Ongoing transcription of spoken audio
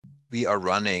we are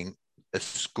running a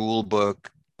school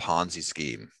book Ponzi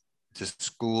scheme. It's a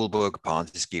school book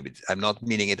Ponzi scheme. I'm not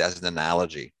meaning it as an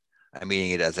analogy. I'm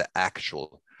meaning it as an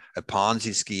actual. A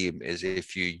Ponzi scheme is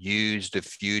if you use the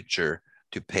future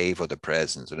to pay for the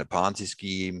present. So in a Ponzi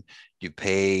scheme, you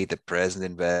pay the present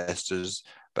investors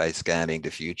by scamming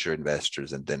the future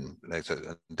investors, and then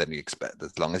you expand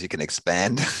as long as you can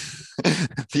expand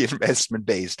the investment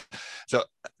base. So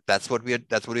that's what we're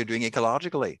doing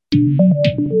ecologically.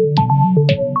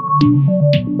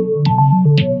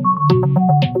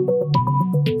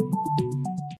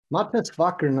 Matthias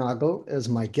Wackernagel is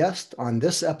my guest on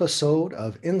this episode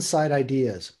of Inside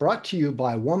Ideas, brought to you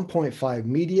by 1.5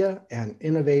 Media and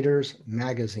Innovators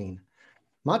Magazine.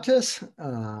 Matthias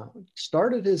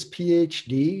started his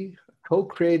PhD,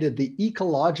 co-created the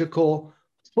ecological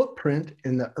footprint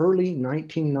in the early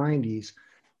 1990s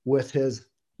with his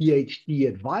PhD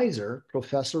advisor,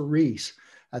 Professor Rees,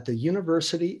 at the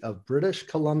University of British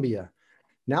Columbia.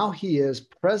 Now he is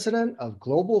president of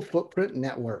Global Footprint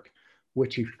Network,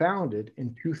 which he founded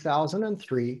in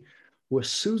 2003 with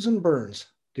Susan Burns.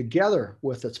 Together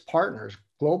with its partners,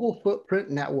 Global Footprint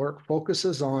Network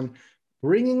focuses on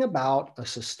bringing about a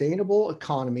sustainable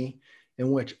economy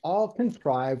in which all can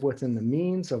thrive within the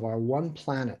means of our one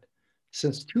planet.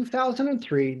 Since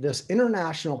 2003, this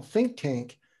international think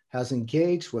tank has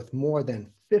engaged with more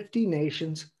than 50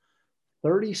 nations,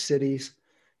 30 cities,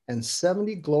 and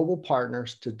 70 global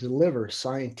partners to deliver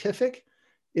scientific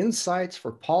insights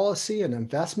for policy and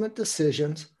investment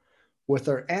decisions. With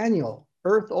their annual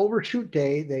Earth Overshoot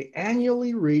Day, they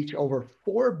annually reach over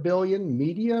 4 billion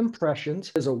media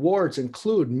impressions. His awards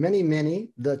include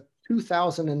many, the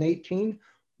 2018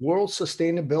 World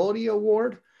Sustainability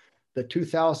Award, the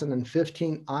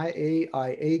 2015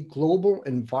 IAIA Global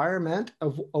Environment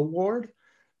Award,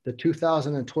 the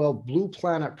 2012 Blue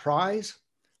Planet Prize,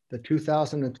 the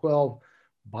 2012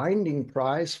 Binding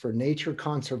Prize for Nature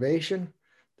Conservation,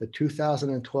 the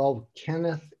 2012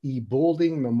 Kenneth E.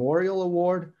 Boulding Memorial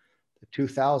Award, the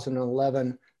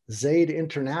 2011 Zaid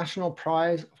International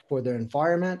Prize for the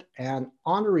Environment and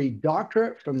Honorary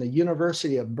Doctorate from the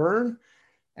University of Bern,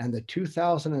 and the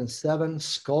 2007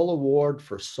 Skull Award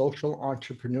for Social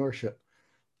Entrepreneurship.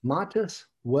 Matthias,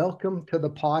 welcome to the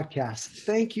podcast.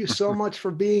 Thank you so much for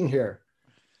being here.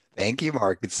 Thank you,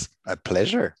 Mark. It's a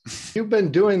pleasure. You've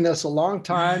been doing this a long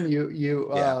time.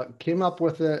 You came up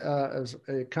with as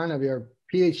a kind of your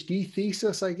PhD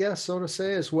thesis, I guess, so to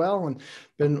say, as well, and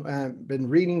been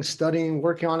reading, studying,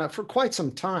 working on it for quite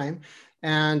some time.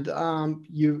 And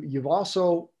you've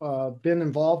also been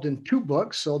involved in 2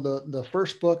 books. So the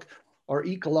first book, Our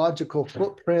Ecological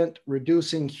Footprint: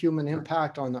 Reducing Human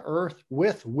Impact on the Earth,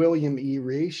 with William E.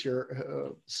 Rees,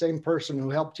 your same person who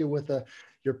helped you with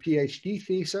your PhD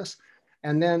thesis.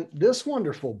 And then this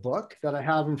wonderful book that I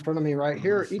have in front of me right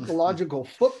here, Ecological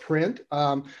Footprint,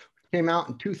 came out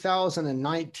in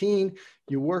 2019.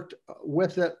 You worked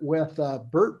with it with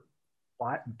Bert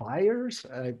Byers.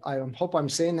 I hope I'm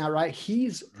saying that right.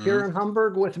 He's here in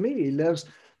Hamburg with me. He lives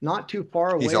not too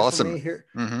far away from me here.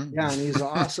 Yeah, and he's an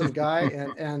awesome guy.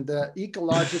 And the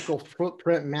ecological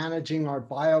footprint, managing our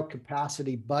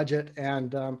biocapacity budget.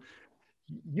 And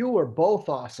you are both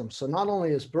awesome. So not only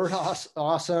is Bert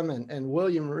awesome and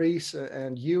William Rees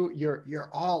and you're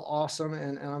all awesome.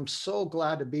 And I'm so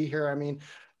glad to be here. I mean,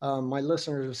 my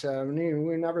listeners have said,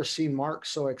 we never see Mark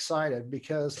so excited,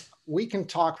 because we can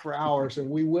talk for hours and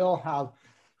we will have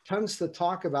tons to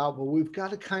talk about, but we've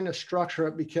got to kind of structure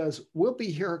it, because we'll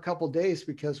be here a couple of days,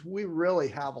 because we really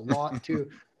have a lot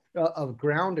of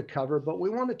ground to cover, but we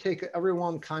want to take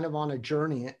everyone kind of on a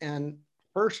journey. And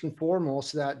first and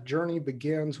foremost, that journey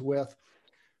begins with,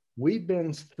 we've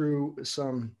been through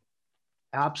some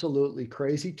absolutely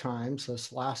crazy times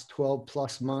this last 12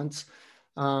 plus months,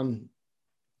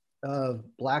 of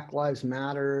Black Lives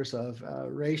Matters, of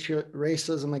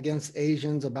racism against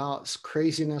Asians, about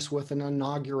craziness with an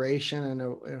inauguration and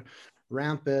a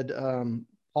rampant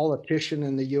politician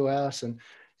in the U.S. and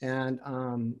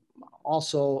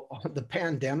also the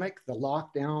pandemic, the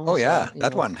lockdowns. Oh yeah,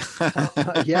 that one.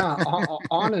 Yeah,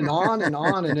 on and on and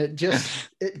on, and it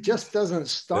just doesn't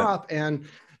stop. Yeah.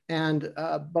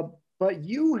 But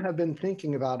you have been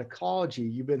thinking about ecology.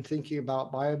 You've been thinking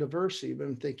about biodiversity. You've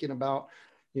been thinking about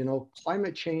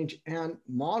climate change, and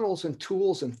models and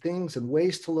tools and things and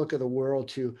ways to look at the world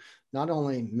to not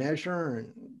only measure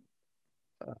and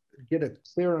get a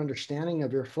clear understanding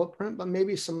of your footprint, but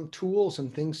maybe some tools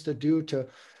and things to do to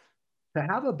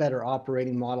have a better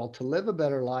operating model, to live a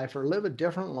better life or live a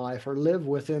different life or live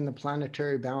within the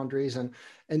planetary boundaries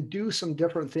and do some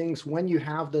different things when you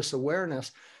have this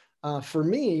awareness. For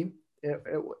me,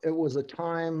 it was a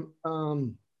time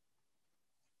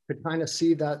to kind of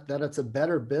see that it's a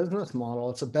better business model.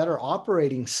 It's a better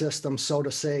operating system, so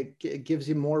to say. It gives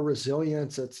you more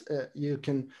resilience. You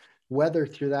can weather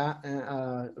through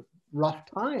that rough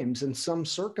times in some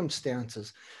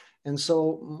circumstances. And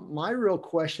so my real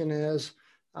question is,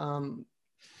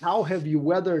 how have you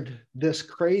weathered this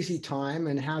crazy time?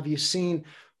 And have you seen,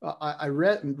 I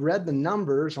read the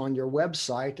numbers on your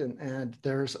website, and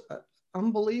there's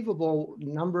unbelievable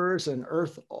numbers, and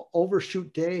Earth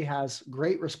Overshoot Day has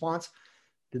great response.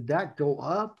 Did that go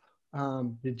up?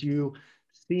 Did you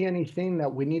see anything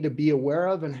that we need to be aware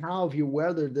of? And how have you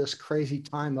weathered this crazy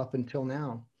time up until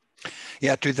now?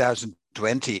 Yeah,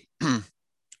 2020,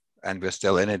 and we're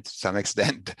still in it to some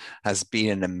extent, has been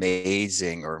an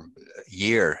amazing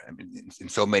year, I mean, in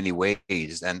so many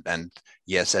ways. And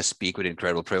yes, I speak with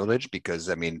incredible privilege, because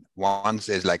I mean, once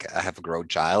is like I have a grown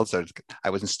child, so I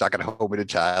wasn't stuck at home with a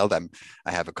child.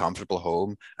 I have a comfortable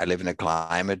home. I live in a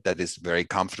climate that is very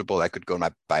comfortable. I could go on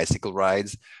my bicycle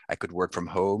rides. I could work from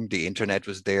home. The internet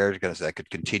was there because I could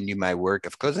continue my work.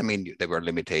 Of course, I mean, there were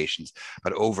limitations,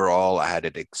 but overall, I had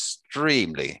it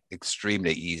extremely,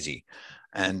 extremely easy.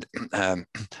 And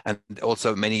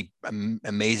also many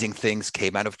amazing things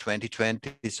came out of 2020.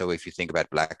 So if you think about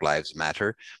Black Lives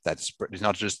Matter, that's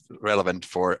not just relevant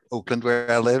for Oakland,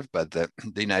 where I live, but the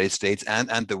United States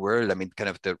and the world. I mean, kind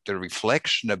of the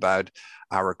reflection about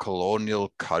our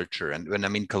colonial culture. And when I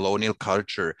mean colonial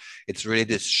culture, it's really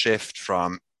this shift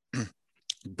from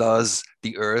does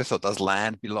the earth or does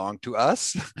land belong to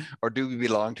us, or do we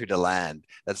belong to the land?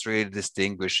 That's really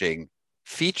distinguishing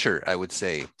feature, I would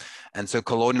say. And so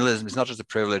colonialism is not just a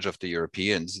privilege of the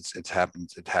Europeans. It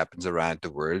happens around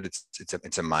the world. It's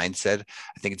a mindset.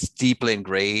 I think it's deeply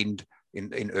ingrained in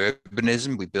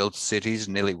urbanism. We build cities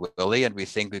nilly-willy, and we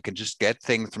think we can just get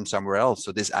things from somewhere else.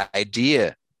 So this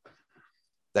idea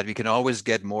that we can always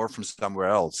get more from somewhere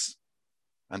else,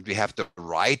 and we have the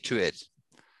right to it,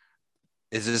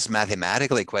 is this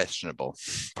mathematically questionable,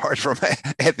 apart from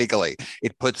ethically.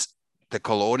 It puts the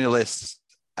colonialists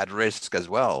at risk as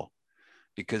well,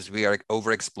 because we are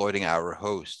overexploiting our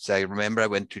hosts. I remember I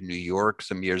went to New York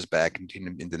some years back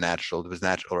in the Natural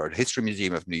Art History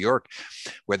Museum of New York,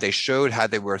 where they showed how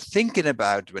they were thinking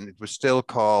about when it was still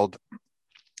called,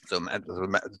 so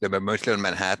they were mostly on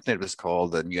Manhattan, it was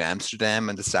called the New Amsterdam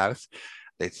in the South.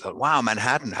 They thought, wow,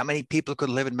 Manhattan, how many people could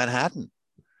live in Manhattan?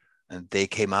 And they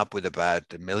came up with about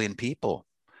 1 million people.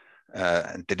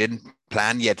 And they didn't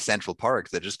plan yet Central Park.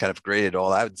 They just kind of graded it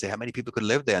all out and say how many people could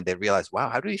live there. And they realized, wow,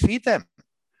 how do we feed them?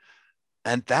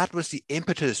 And that was the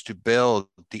impetus to build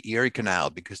the Erie Canal,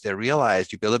 because they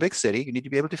realized you build a big city, you need to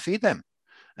be able to feed them.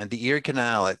 And the Erie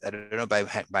Canal, I don't know by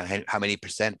how many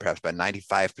percent, perhaps by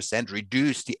 95%,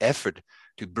 reduced the effort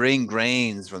to bring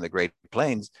grains from the Great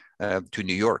Plains to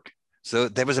New York. So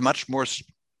there was a much more,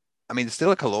 I mean, it's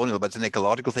still a colonial, but it's an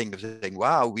ecological thing of saying,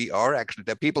 wow, we are actually,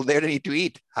 the people there that need to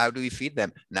eat. How do we feed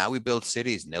them? Now we build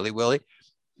cities nilly-willy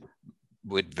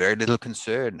with very little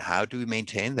concern. How do we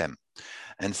maintain them?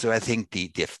 And so I think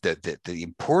the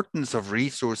importance of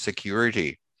resource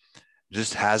security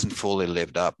just hasn't fully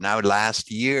lived up. Now,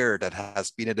 last year, that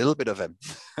has been a little bit of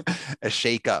a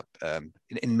shake-up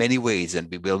in many ways, and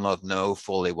we will not know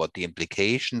fully what the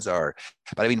implications are.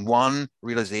 But I mean, one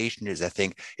realization is, I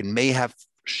think it may have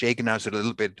shaken us a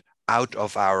little bit out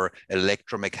of our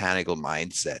electromechanical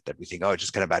mindset that we think, oh, it's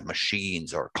just kind of about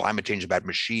machines, or climate change about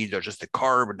machines, or just the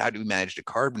carbon. How do we manage the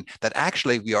carbon? That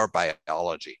actually we are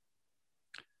biology.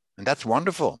 And that's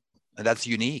wonderful. And that's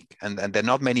unique. And there are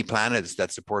not many planets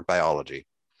that support biology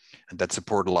and that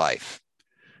support life.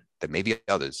 There may be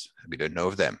others. We don't know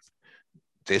of them.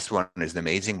 This one is an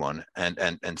amazing one.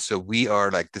 And so we are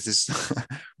like, this is,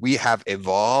 we have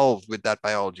evolved with that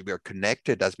biology. We are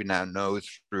connected, as we now know,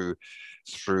 through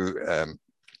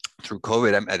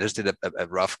COVID. I just did a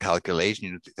rough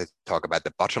calculation. They talk about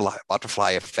the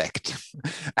butterfly effect.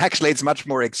 Actually, it's much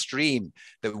more extreme.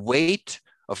 The weight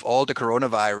of all the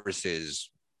coronaviruses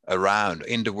around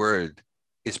in the world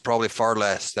is probably far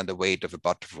less than the weight of a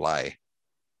butterfly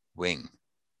wing,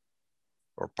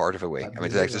 or part of a wing. I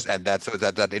mean, that's just, and that's so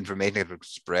that information can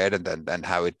spread, and then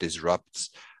how it disrupts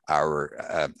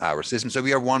our system. So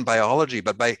we are one biology,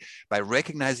 but by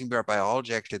recognizing we are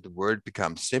biology, actually the world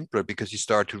becomes simpler, because you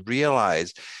start to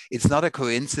realize it's not a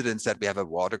coincidence that we have a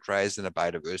water crisis and a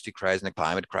biodiversity crisis and a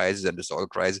climate crisis and a soil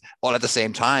crisis all at the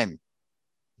same time.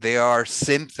 They are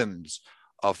symptoms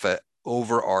of an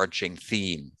overarching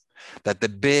theme, that the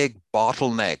big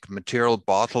bottleneck, material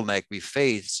bottleneck we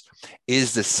face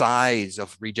is the size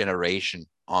of regeneration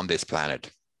on this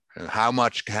planet. And how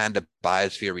much can the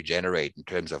biosphere regenerate in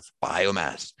terms of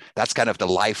biomass? That's kind of the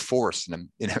life force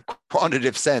in a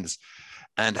quantitative sense.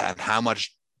 And how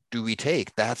much do we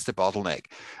take? That's the bottleneck.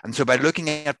 And so by looking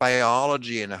at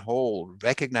biology in a whole,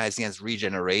 recognizing as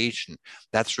regeneration,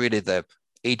 that's really the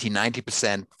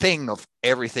 80-90% thing of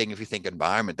everything. If you think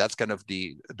environment, that's kind of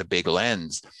the big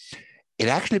lens. It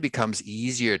actually becomes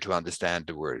easier to understand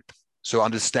the word. So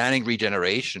understanding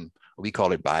regeneration, we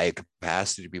call it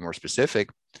biocapacity to be more specific,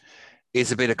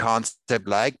 is a bit of concept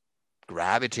like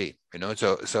gravity,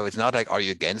 so it's not like, are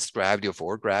you against gravity or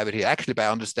for gravity? Actually, by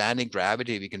understanding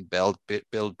gravity, we can build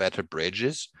better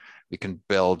bridges, we can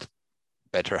build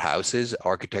better houses.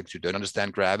 Architects who don't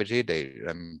understand gravity, they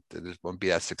won't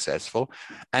be as successful.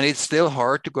 And it's still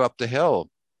hard to go up the hill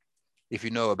if you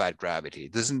know about gravity.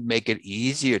 It doesn't make it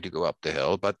easier to go up the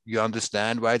hill, but you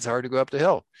understand why it's hard to go up the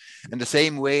hill. In the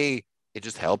same way, it's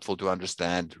just helpful to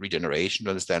understand regeneration,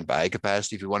 to understand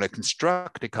biocapacity if you want to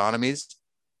construct economies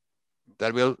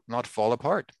that will not fall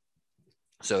apart.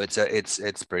 So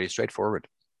it's pretty straightforward.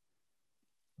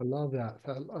 I love that.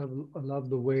 I love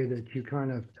the way that you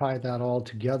kind of tie that all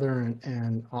together,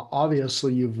 and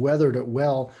obviously you've weathered it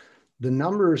well. The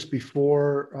numbers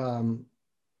before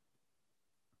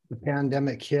the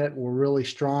pandemic hit were really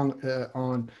strong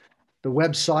on the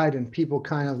website, and people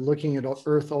kind of looking at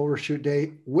Earth Overshoot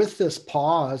Day. With this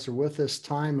pause, or with this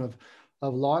time of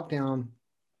lockdown,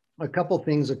 a couple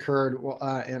things occurred,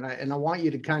 and I want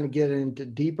you to kind of get into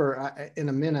deeper in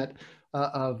a minute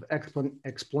of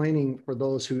explaining for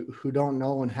those who don't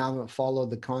know and haven't followed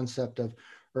the concept of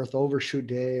Earth Overshoot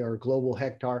Day or Global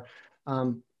Hectare.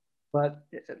 But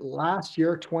last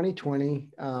year, 2020,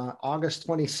 August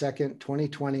 22nd,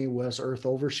 2020 was Earth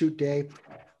Overshoot Day.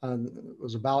 It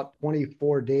was about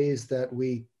 24 days that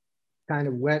we kind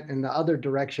of went in the other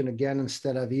direction again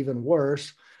instead of even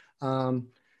worse. And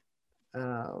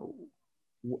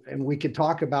we could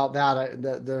talk about that.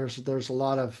 There's a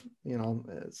lot of,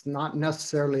 it's not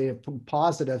necessarily a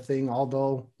positive thing,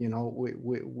 although,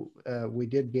 we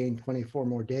did gain 24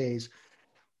 more days.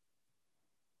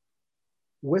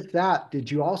 With that, did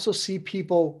you also see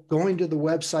people going to the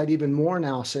website even more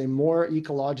now, say more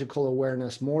ecological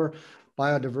awareness, more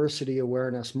biodiversity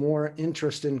awareness, more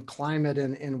interest in climate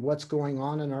and what's going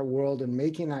on in our world, and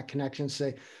making that connection,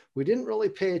 say, we didn't really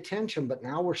pay attention, but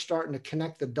now we're starting to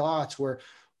connect the dots where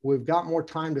we've got more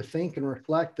time to think and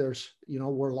reflect. There's,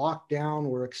 we're locked down,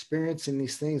 we're experiencing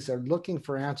these things. They're looking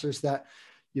for answers. That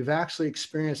you've actually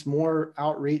experienced more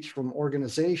outreach from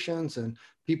organizations and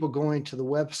people going to the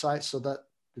website. So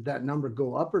did that number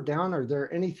go up or down? Are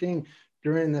there anything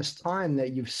during this time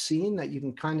that you've seen that you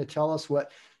can kind of tell us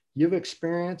what you've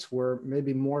experienced, where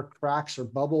maybe more cracks or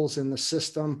bubbles in the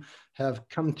system have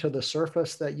come to the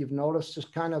surface that you've noticed?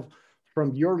 Just kind of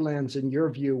from your lens and your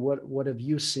view, what have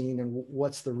you seen, and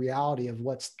what's the reality of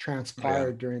what's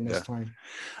transpired during this time?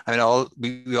 I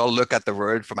mean, we all look at the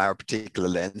world from our particular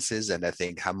lenses, and I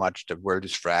think how much the world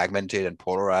is fragmented and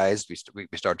polarized.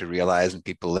 We start to realize, and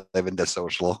people live in the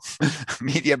social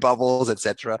media bubbles,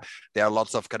 etc. There are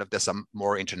lots of there's some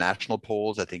more international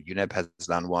polls. I think UNEP has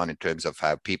done one in terms of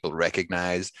how people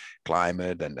recognize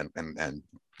climate and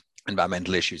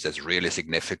environmental issues as really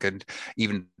significant.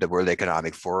 Even the World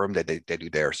Economic Forum, they do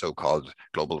their so-called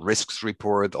global risks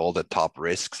report. All the top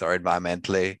risks are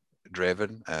environmentally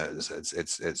driven.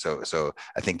 So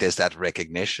I think there's that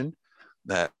recognition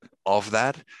of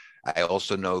that. I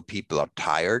also know people are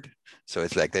tired, so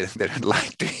it's like they don't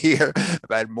like to hear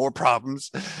about more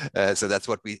problems. So that's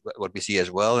what we see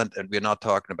as well. And we're not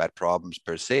talking about problems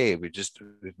per se.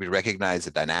 We recognize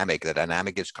the dynamic. The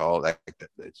dynamic is called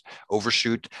it's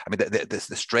overshoot. I mean,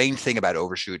 the strange thing about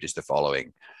overshoot is the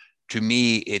following. To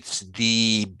me, it's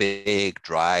the big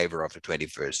driver of the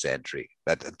 21st century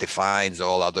that defines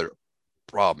all other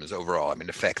problems overall. I mean,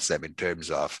 affects them in terms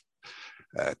of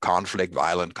conflict,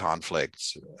 violent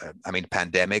conflicts. I mean,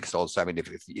 pandemics also. I mean,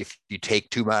 if you take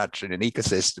too much in an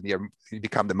ecosystem, you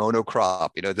become the monocrop.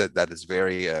 That is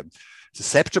very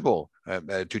susceptible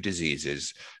to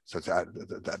diseases. So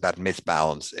that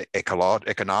misbalance.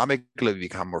 Economically, we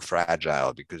become more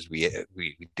fragile because we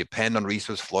depend on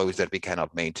resource flows that we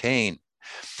cannot maintain.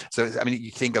 So, I mean,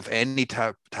 you think of any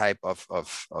type of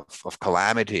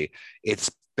calamity,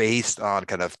 it's based on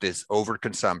kind of this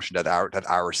overconsumption that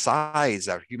our size,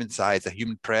 our human size, the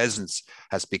human presence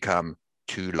has become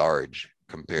too large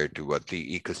compared to what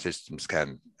the ecosystems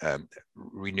can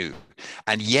renew.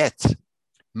 And yet,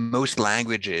 most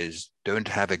languages don't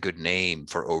have a good name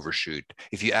for overshoot.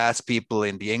 If you ask people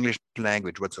in the English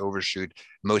language what's overshoot,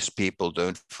 most people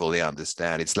don't fully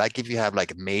understand. It's like if you have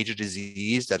like a major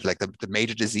disease, that's like the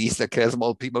major disease that kills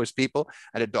most people,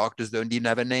 and the doctors don't even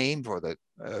have a name for the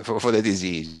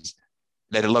disease,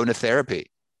 let alone a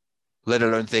therapy, let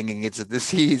alone thinking it's a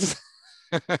disease.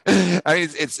 I mean,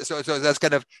 so that's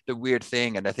kind of the weird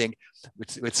thing. And I think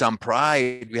with some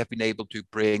pride, we have been able to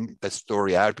bring the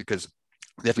story out because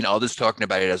there have been others talking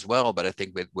about it as well. But I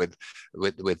think with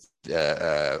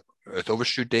Earth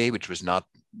Overshoot Day, which was not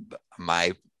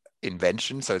my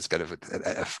invention, so it's kind of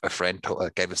a friend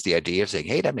gave us the idea of saying,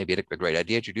 hey, that may be a great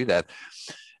idea to do that.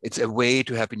 It's a way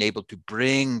to have been able to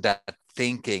bring that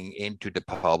thinking into the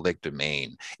public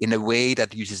domain in a way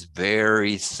that uses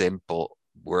very simple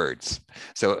words.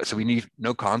 So we need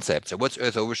no concept. So what's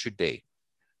Earth Overshoot Day?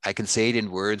 I can say it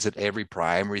in words that every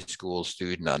primary school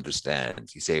student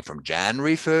understands. You say from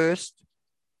January 1st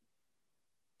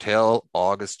till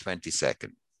August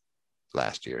 22nd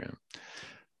last year.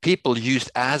 People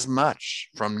used as much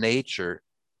from nature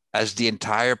as the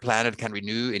entire planet can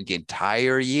renew in the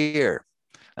entire year.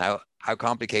 Now, how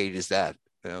complicated is that?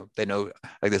 They know,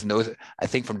 like there's no, I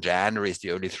think from January is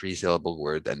the only 3-syllable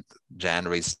word, and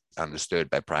January is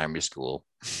understood by primary school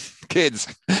kids.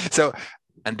 So,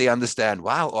 and they understand,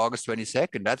 wow, August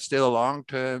 22nd, that's still a long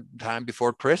time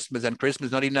before Christmas, and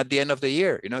Christmas not even at the end of the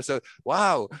year, so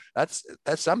wow, that's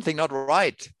something not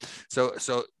right. So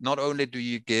not only do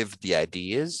you give the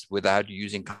ideas without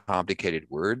using complicated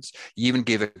words, you even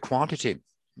give a quantity.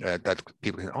 That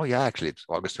people can, oh yeah, actually it's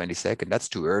August 22nd, that's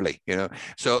too early,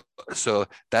 so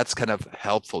that's kind of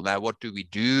helpful. Now, what do we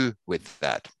do with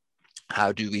that?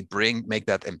 How do we make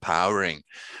that empowering?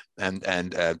 And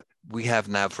we have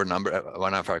now, for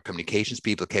one of our communications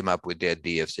people came up with the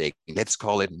idea of saying, let's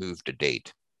call it Move the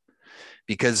Date,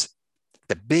 because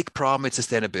the big problem with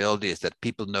sustainability is that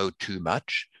people know too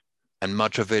much, and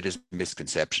much of it is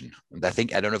misconception. And I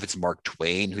don't know if it's Mark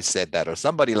Twain who said that, or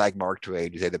somebody like Mark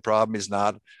Twain who said the problem is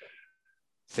not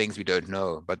things we don't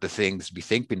know, but the things we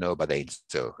think we know, but ain't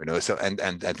so, So, and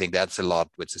I think that's a lot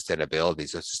with sustainability.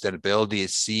 So sustainability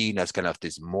is seen as kind of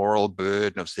this moral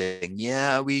burden of saying,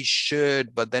 yeah, we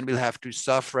should, but then we'll have to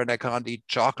suffer and I can't eat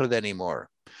chocolate anymore.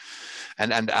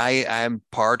 And I am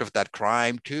part of that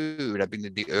crime too. And I've been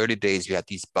in the early days, we had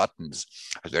these buttons.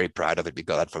 I was very proud of it. We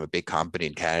got that from a big company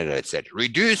in Canada. It said,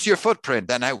 reduce your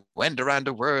footprint. And I went around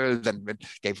the world and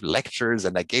gave lectures,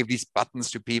 and I gave these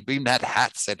buttons to people. Even had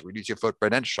hats that reduce your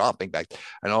footprint, and shopping bags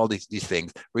and all these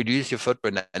things. Reduce your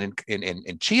footprint. And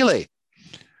in Chile,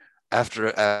 after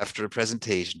a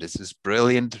presentation, this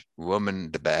brilliant woman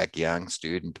in the back, young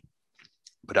student,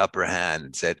 put up her hand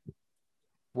and said,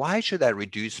 why should I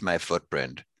reduce my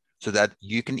footprint so that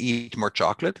you can eat more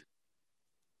chocolate?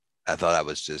 I thought that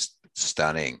was just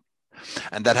stunning.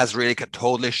 And that has really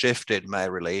totally shifted my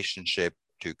relationship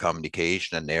to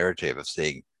communication and narrative of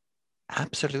saying,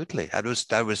 absolutely,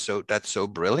 that's so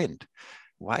brilliant.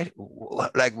 Why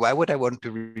would I want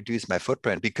to reduce my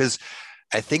footprint? Because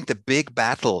I think the big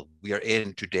battle we are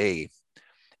in today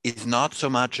is not so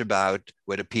much about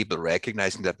whether people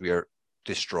recognizing that we are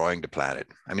destroying the planet.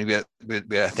 I mean,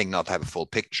 we I think not have a full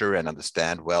picture and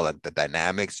understand well and the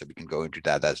dynamics, so we can go into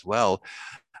that as well.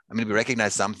 I mean, we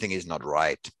recognize something is not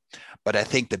right, but I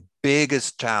think the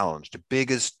biggest challenge, the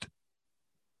biggest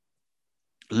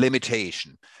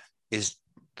limitation is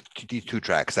these two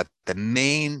tracks. That the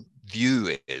main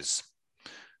view is,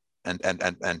 and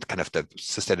kind of the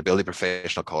sustainability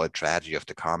professional call it tragedy of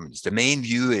the commons. The main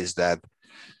view is that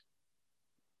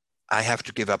I have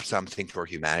to give up something for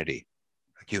humanity.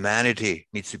 Humanity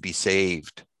needs to be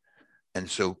saved. And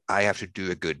so I have to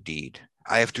do a good deed.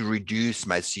 I have to reduce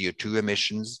my CO2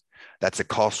 emissions. That's a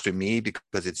cost to me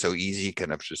because it's so easy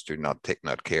kind of just to not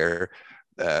care.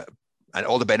 And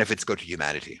all the benefits go to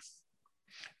humanity.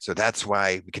 So that's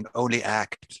why we can only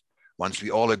act once we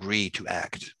all agree to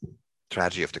act.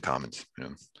 Tragedy of the commons.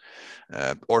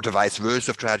 Or the vice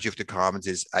versa of tragedy of the commons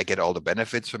is I get all the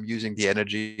benefits from using the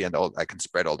energy and I can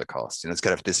spread all the costs. It's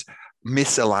kind of this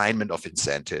misalignment of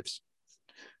incentives.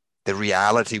 The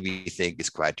reality, we think, is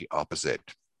quite the opposite.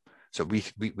 So we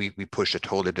push a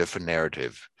totally different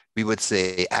narrative. We would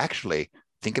say, actually,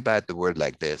 think about the word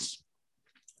like this.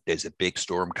 There's a big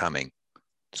storm coming.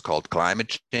 It's called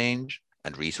climate change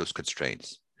and resource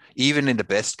constraints. Even in the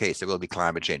best case, there will be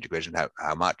climate change. The question is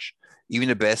how much? Even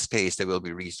in the best case, there will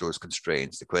be resource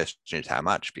constraints. The question is how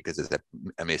much, because there's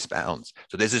a misbalance.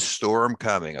 So there's a storm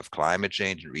coming of climate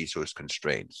change and resource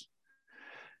constraints.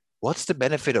 What's the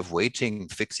benefit of waiting,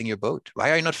 fixing your boat? Why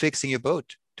are you not fixing your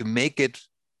boat? To make it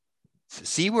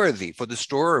seaworthy for the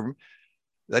storm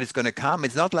that is going to come.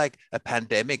 It's not like a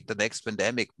pandemic. The next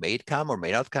pandemic may come or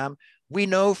may not come. We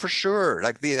know for sure,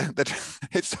 like that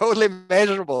it's totally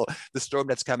measurable, the storm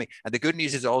that's coming. And the good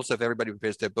news is also, if everybody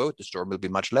prepares their boat, the storm will be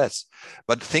much less.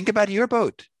 But think about your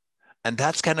boat. And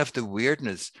that's kind of the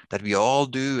weirdness that we all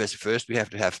do. As first, we have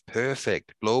to have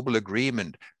perfect global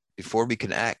agreement before we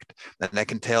can act. And I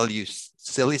can tell you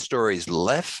silly stories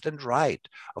left and right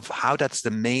of how that's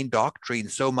the main doctrine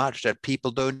so much that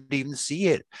people don't even see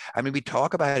it. I mean, we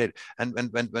talk about it. And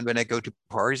when I go to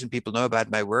parties and people know about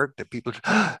my work, that people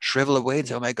shrivel away and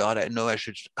say, oh my God, I know I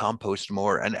should compost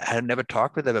more. And I never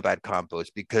talk with them about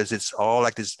compost because it's all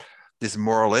like this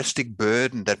moralistic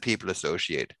burden that people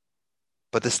associate.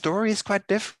 But the story is quite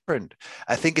different.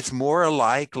 I think it's more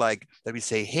like that we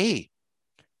say, hey,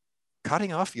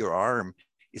 cutting off your arm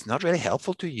is not really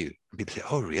helpful to you. And people say,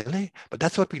 oh, really? But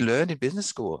that's what we learned in business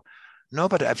school. No,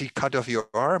 but if you cut off your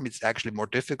arm, it's actually more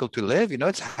difficult to live.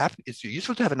 It's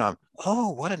useful to have an arm.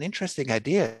 Oh, what an interesting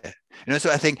idea. So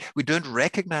I think we don't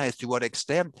recognize to what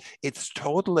extent it's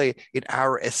totally in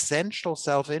our essential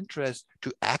self-interest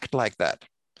to act like that.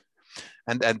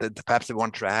 And perhaps the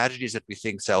one tragedy is that we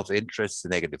think self-interest, the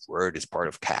negative word, is part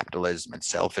of capitalism and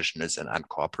selfishness and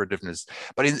uncooperativeness.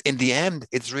 But in the end,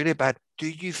 it's really about, do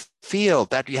you feel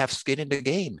that you have skin in the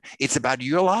game? It's about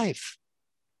your life.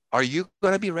 Are you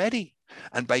going to be ready?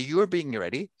 And by your being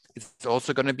ready, it's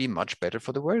also going to be much better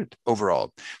for the world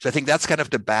overall. So I think that's kind of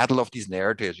the battle of these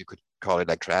narratives. You could call it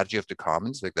like tragedy of the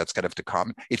commons. Like that's kind of the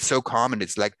common. It's so common.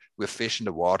 It's like we're fish in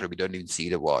the water. We don't even see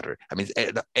the water. I mean,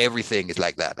 everything is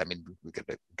like that. I mean, we can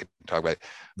talk about it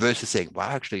versus saying, wow,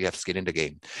 actually you have skin in the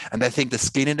game. And I think the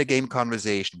skin in the game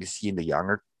conversation we see in the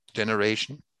younger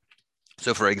generation.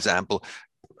 So for example,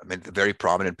 I mean, the very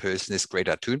prominent person is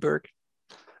Greta Thunberg.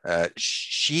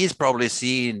 She is probably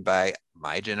seen by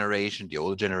my generation, the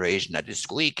old generation, as a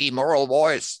squeaky moral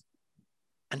voice.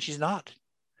 And she's not.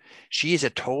 She is a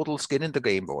total skin in the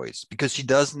game voice because she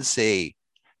doesn't say,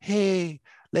 hey,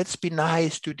 let's be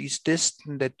nice to these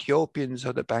distant Ethiopians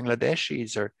or the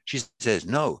Bangladeshis. Or she says,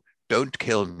 no, don't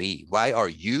kill me. Why are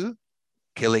you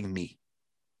killing me?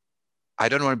 I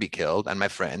don't want to be killed and my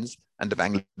friends and the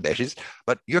Bangladeshis,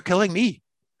 but you're killing me.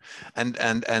 And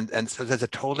so there's a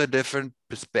totally different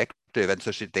perspective. And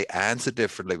so they answer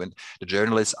differently when the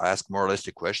journalists ask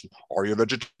moralistic questions. Are you a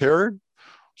vegetarian?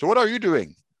 So what are you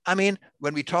doing? I mean,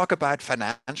 when we talk about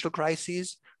financial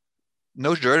crises,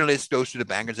 no journalist goes to the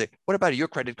bank and say, what about your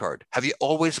credit card? Have you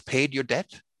always paid your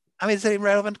debt? I mean, it's an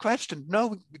irrelevant question. No,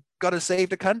 we've got to save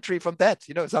the country from debt,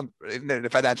 in the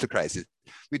financial crisis.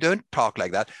 We don't talk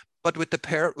like that. But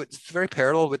it's very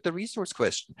parallel with the resource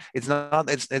question. It's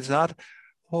not,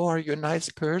 oh, are you a nice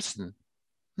person?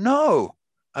 No.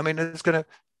 I mean,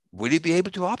 will you be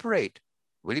able to operate?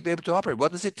 Will you be able to operate?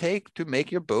 What does it take to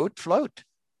make your boat float?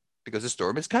 Because the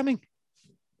storm is coming.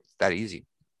 It's that easy.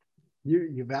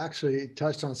 You've actually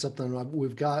touched on something.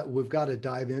 We've got to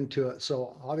dive into it.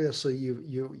 So obviously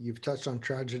you've touched on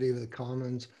tragedy of the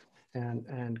commons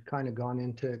and kind of gone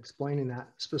into explaining that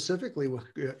specifically with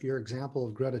your example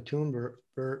of Greta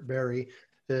Thunberg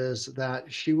is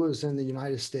that she was in the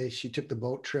United States. She took the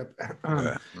boat trip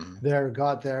there,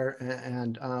 got there,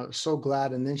 and so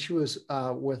glad. And then she was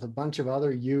with a bunch of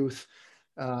other youth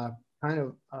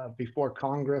kind of before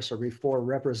Congress or before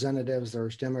representatives. There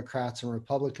was Democrats and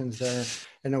Republicans there,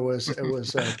 and it was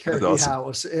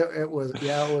awesome. It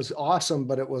was awesome,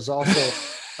 but it was also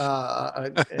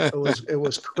it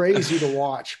was crazy to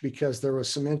watch because there was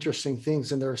some interesting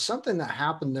things, and there was something that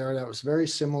happened there that was very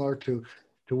similar to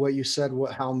what you said,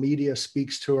 how media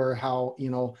speaks to her, how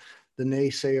the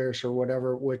naysayers or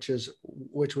whatever, which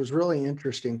was really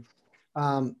interesting.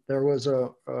 There was a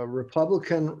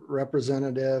Republican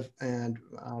representative, and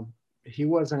he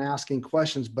wasn't asking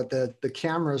questions, but the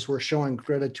cameras were showing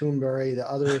Greta Thunberg,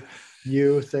 the other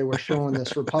youth. They were showing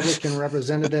this Republican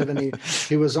representative, and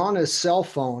he was on his cell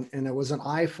phone, and it was an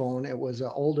iPhone. It was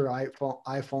an older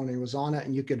iPhone. He was on it,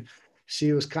 and you could see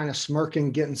he was kind of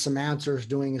smirking, getting some answers,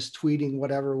 doing his tweeting,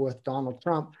 whatever, with Donald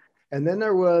Trump. And then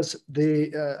there was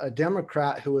a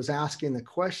Democrat who was asking the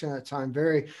question at the time,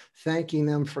 very thanking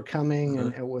them for coming,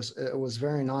 and it was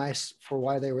very nice for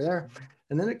why they were there.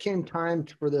 And then it came time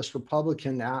for this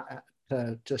Republican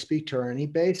to speak to her, and he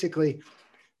basically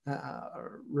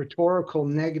rhetorical,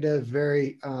 negative,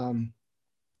 very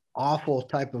awful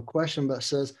type of question, but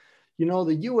says,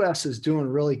 the U.S. is doing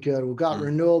really good. We've got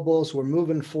renewables. We're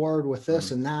moving forward with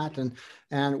this and that,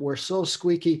 and we're so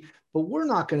squeaky. But we're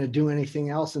not going to do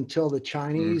anything else until the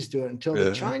Chinese do it, until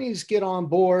the Chinese get on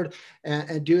board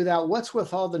and do that. What's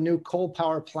with all the new coal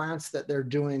power plants that they're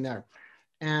doing there?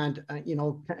 And,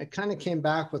 it kind of came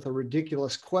back with a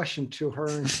ridiculous question to her.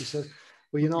 And she says,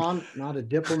 well, I'm not a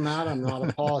diplomat. I'm not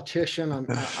a politician.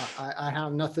 I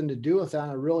have nothing to do with that.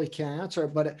 I really can't answer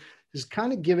it. But it is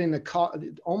kind of giving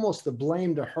almost the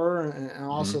blame to her and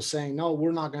also saying, no,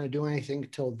 we're not going to do anything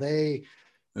until they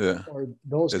Yeah, or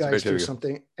those that's very guys do typical.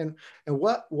 something. And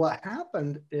what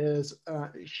happened is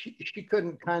she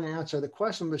couldn't kind of answer the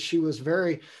question, but she's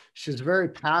very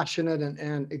passionate,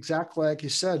 and exactly like you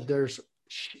said,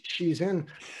 she's in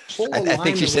full I think she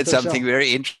alignment with said something herself.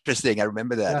 very interesting. I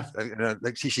remember that. Yeah.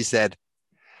 Like she said,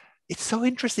 it's so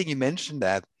interesting you mentioned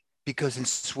that because in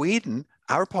Sweden,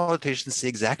 our politicians say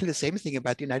exactly the same thing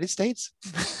about the United States.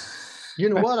 You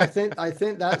know what? I think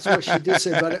that's what she did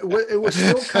say, but it was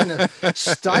still kind of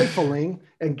stifling.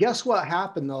 And guess what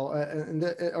happened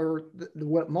though?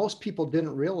 What most people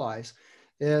didn't realize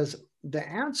is the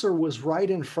answer was right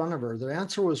in front of her. The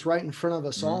answer was right in front of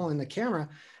us all in the camera.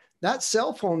 That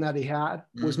cell phone that he had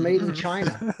was made in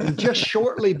China, and just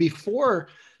shortly before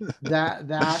that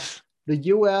the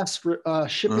U.S.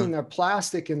 Shipping their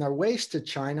plastic and their waste to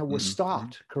China was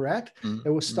stopped. Correct? It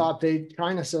was stopped.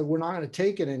 China said we're not going to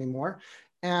take it anymore.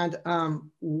 And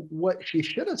what she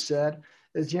should have said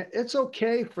is, yeah, it's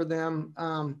okay for them.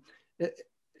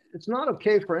 It's not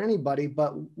okay for anybody,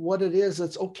 but what it is,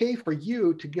 it's okay for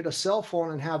you to get a cell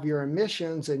phone and have your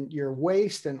emissions and your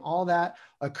waste and all that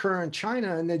occur in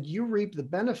China, and then you reap the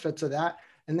benefits of that,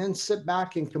 and then sit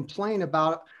back and complain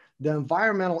about the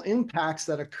environmental impacts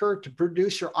that occur to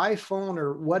produce your iPhone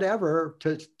or whatever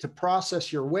to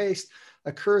process your waste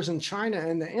occurs in China,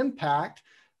 and the impact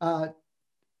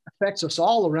affects us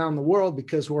all around the world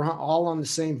because we're all on the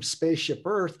same spaceship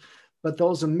Earth. But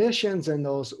those emissions and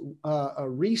those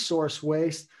resource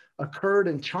waste occurred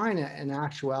in China in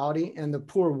actuality, and the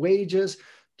poor wages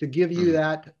to give you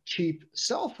that cheap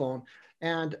cell phone.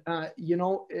 And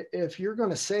if you're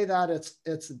going to say that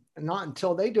it's not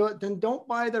until they do it, then don't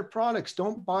buy their products.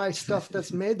 Don't buy stuff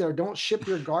that's made there. Don't ship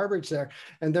your garbage there.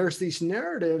 And there's these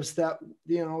narratives that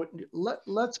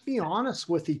let's be honest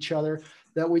with each other,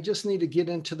 that we just need to get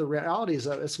into the realities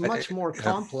of. It's much more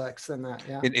complex than that.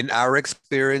 Yeah. In our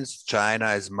experience, China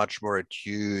is much more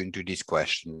attuned to these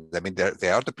questions. I mean,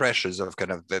 there are the pressures of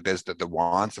kind of there's the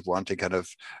wants of wanting kind of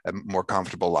more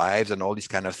comfortable lives and all these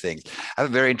kind of things. I have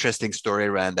a very interesting story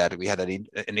around that. We had an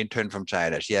intern from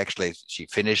China. She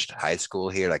finished high school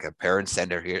here, like her parents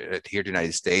sent her here to the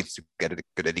United States to get a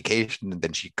good education, and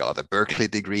then she got a Berkeley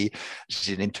degree.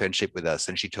 She did an internship with us,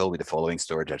 and she told me the following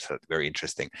story that's very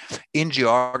interesting. In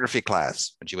geography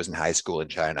class, when she was in high school in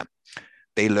China,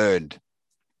 they learned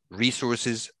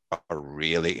resources are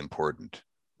really important.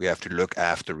 We have to look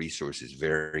after resources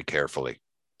very carefully.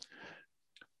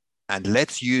 And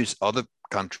let's use other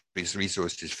countries'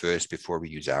 resources first before we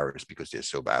use ours because they're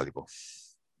so valuable.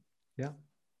 Yeah.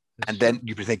 And then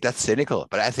you think that's cynical,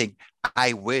 but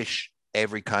I wish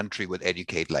every country would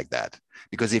educate like that.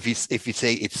 Because if you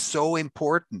say it's so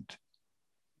important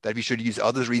that we should use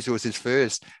other resources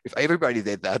first, if everybody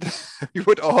did that, we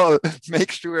would all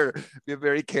make sure we're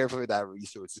very careful with our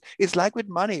resources. It's like with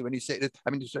money. When you say,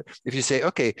 if you say,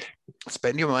 okay,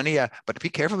 spend your money, but be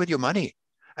careful with your money.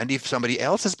 And if somebody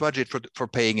else's budget for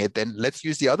paying it, then let's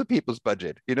use the other people's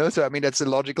budget. So I mean, that's a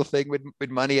logical thing with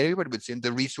money. Everybody would say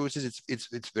the resources.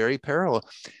 It's very parallel.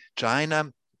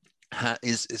 China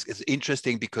is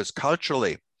interesting because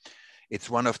culturally, it's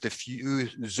one of the few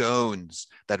zones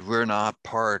that were not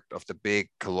part of the big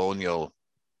colonial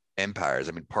empires.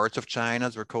 I mean, parts of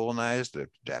China were colonized. The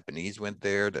Japanese went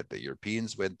there, that the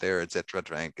Europeans went there, etc.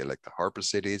 Trying to get like the harbor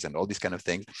cities and all these kind of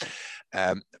things.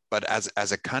 But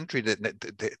as a country,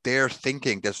 their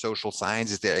thinking, their social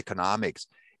sciences, their economics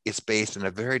is based on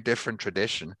a very different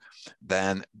tradition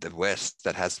than the West,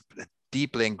 that has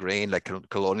deeply ingrained like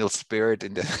colonial spirit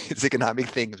in its economic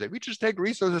things. Like, we just take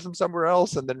resources from somewhere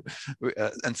else, and then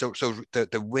so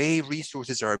the way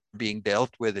resources are being dealt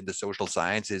with in the social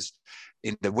sciences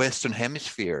in the Western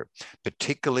Hemisphere,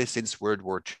 particularly since World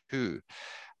War II,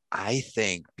 I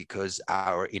think because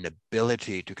our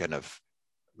inability to kind of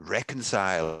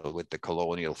reconcile with the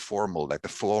colonial like the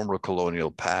formal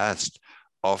colonial past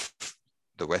of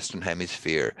the Western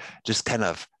Hemisphere, just kind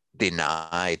of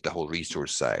denied the whole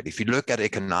resource side. If you look at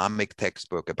economic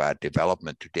textbook about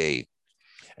development today,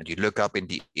 and you look up in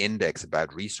the index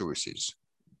about resources,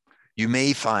 you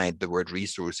may find the word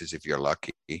resources if you're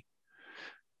lucky.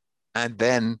 And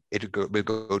then we'll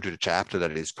go to the chapter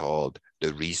that is called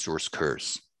the resource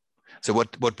curse. So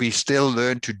what we still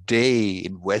learn today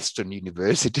in Western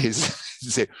universities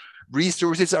is that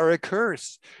resources are a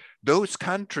curse. Those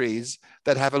countries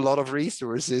that have a lot of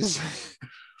resources,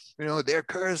 they're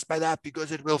cursed by that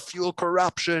because it will fuel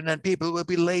corruption and people will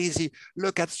be lazy.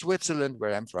 Look at Switzerland,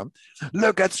 where I'm from.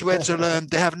 Look at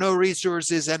Switzerland. They have no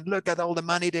resources, and look at all the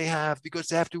money they have because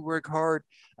they have to work hard.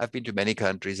 I've been to many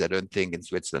countries. I don't think in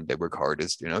Switzerland they work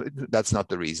hardest. That's not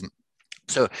the reason.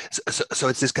 So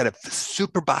it's this kind of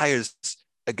super biased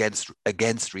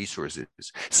against resources.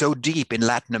 So deep in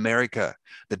Latin America,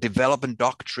 the development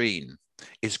doctrine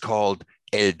is called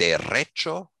el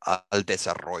derecho al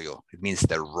desarrollo. It means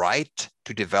the right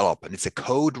to develop, and it's a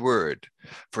code word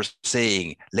for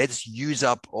saying, let's use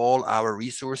up all our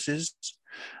resources,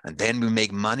 and then we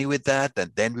make money with that,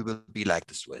 and then we will be like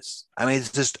the Swiss. I mean,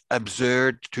 it's just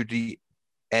absurd to the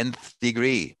nth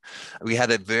degree. We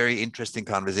had a very interesting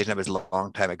conversation. It was a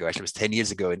long time ago. Actually, it was 10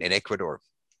 years ago in Ecuador.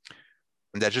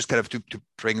 And that's just kind of to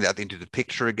bring that into the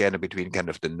picture again between kind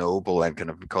of the noble and kind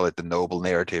of, we call it the noble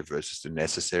narrative versus the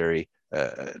necessary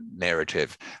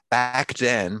narrative. Back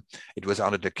then, it was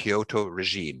under the Kyoto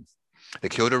regime. The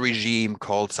Kyoto regime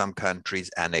called some countries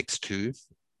Annex II,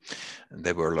 and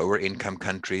they were lower income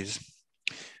countries.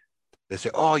 They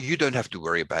say, oh, you don't have to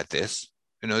worry about this.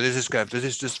 You know, this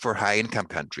is just for high income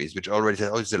countries, which already said,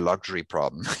 oh, it's a luxury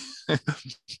problem.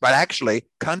 But actually,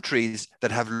 countries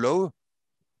that have low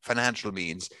financial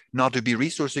means, not to be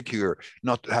resource secure,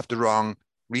 not to have the wrong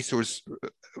resource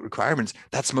requirements,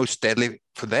 that's most deadly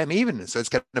for them even. So it's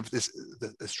kind of this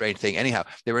strange thing. Anyhow,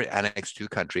 they were an Annex II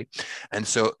country. And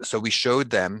so we showed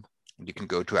them, you can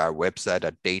go to our website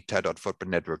at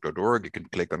data.footprintnetwork.org. You can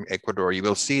click on Ecuador. You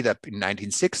will see that in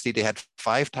 1960, they had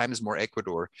 5 times more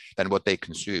Ecuador than what they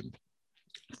consumed,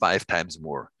 5 times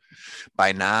more.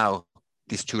 By now,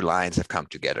 these two lines have come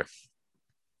together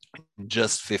in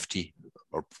just 50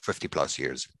 or 50 plus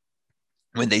years.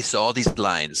 When they saw these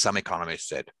lines, some economists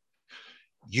said,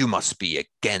 you must be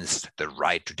against the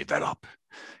right to develop.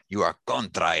 You are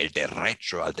contra el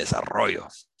derecho al desarrollo.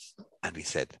 And we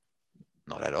said,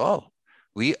 not at all.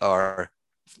 We are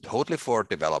totally for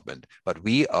development, but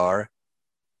we are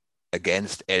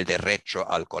against el derecho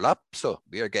al colapso.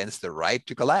 We are against the right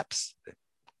to collapse.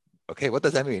 Okay, what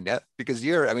does that mean? Yeah, because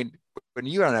when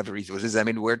you don't have resources,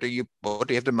 what do you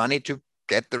have the money to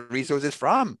get the resources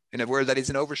from in a world that is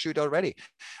an overshoot already?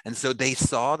 And so they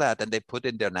saw that and they put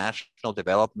in their national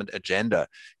development agenda,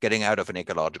 getting out of an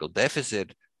ecological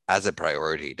deficit as a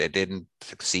priority. They didn't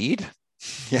succeed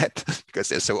yet because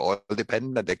they're so oil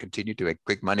dependent that they continue to make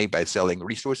quick money by selling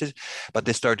resources. But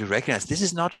they start to recognize this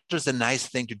is not just a nice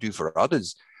thing to do for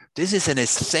others. This is an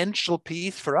essential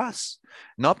piece for us,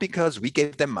 not because we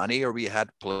gave them money or we had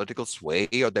political sway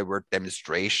or there were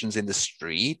demonstrations in the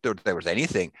street or there was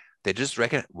anything. They just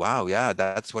reckon, wow, yeah,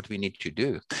 that's what we need to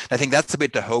do. I think that's a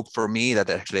bit the hope for me, that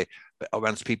actually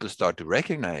once people start to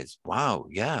recognize, wow,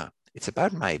 yeah, it's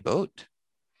about my boat.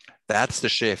 That's the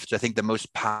shift. I think the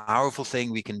most powerful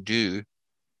thing we can do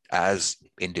as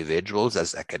individuals,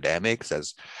 as academics,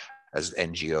 as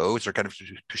NGOs, or kind of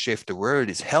to shift the world,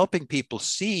 is helping people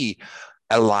see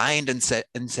aligned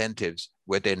incentives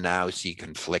where they now see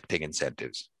conflicting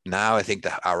incentives. Now I think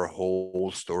that our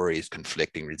whole story is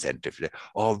conflicting incentives.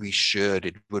 Oh, we should,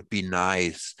 it would be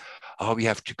nice. Oh, we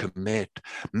have to commit.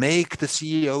 Make the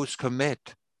CEOs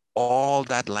commit. All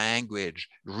that language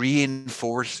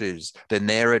reinforces the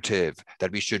narrative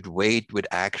that we should wait with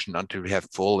action until we have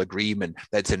full agreement.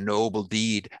 That's a noble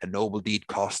deed. A noble deed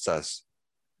costs us.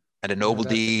 And a noble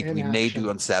deed we may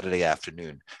do on Saturday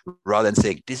afternoon, rather than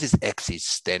saying, this is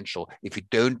existential. If you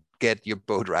don't get your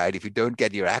boat right, if you don't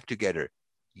get your act together,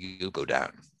 you'll go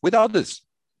down with others,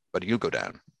 but you'll go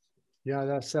down. Yeah,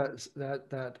 that's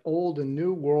that old and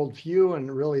new worldview,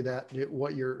 and really that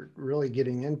what you're really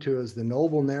getting into is the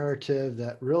noble narrative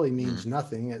that really means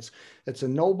nothing. It's a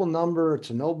noble number, it's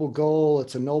a noble goal,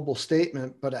 it's a noble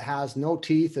statement, but it has no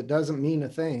teeth. It doesn't mean a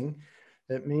thing.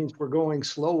 It means we're going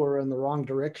slower in the wrong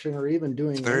direction, or even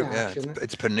doing inaction. Yeah,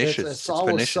 it's pernicious. It's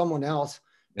always pernicious. Someone else.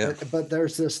 Yeah. But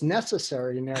there's this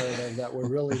necessary narrative that we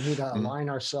really need to align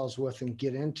ourselves with and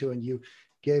get into. And you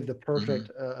gave the perfect,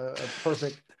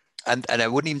 perfect. And I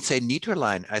wouldn't even say need to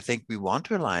align. I think we want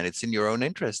to align. It's in your own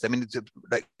interest. I mean,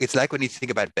 it's like when you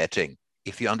think about betting.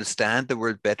 If you understand the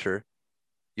word better,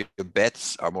 your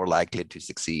bets are more likely to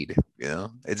succeed. You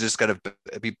know, it's just kind of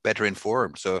be better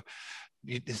informed. So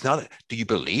it's not, do you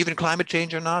believe in climate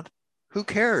change or not? Who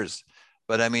cares?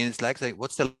 But I mean, it's like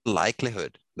what's the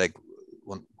likelihood? Like,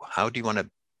 how do you want to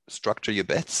structure your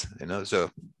bets? You know, so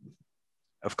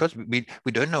of course we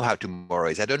don't know how tomorrow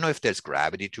is. I don't know if there's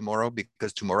gravity tomorrow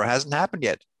because tomorrow hasn't happened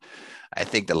yet. I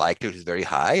think the likelihood is very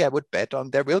high. I would bet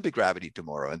on there will be gravity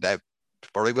tomorrow, and that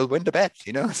probably will win the bet.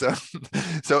 You know, so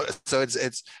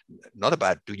it's not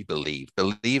about do you believe.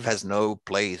 Believe has no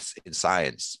place in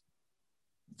science.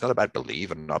 It's not about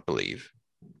believe and not believe.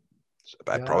 It's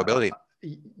about probability.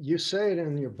 You say it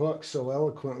in your book so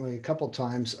eloquently a couple of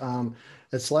times.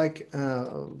 It's like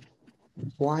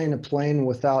flying a plane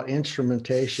without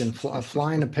instrumentation,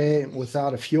 flying a plane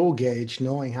without a fuel gauge,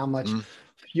 knowing how much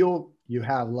fuel you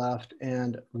have left.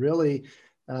 And really,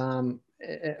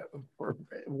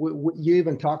 You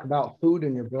even talk about food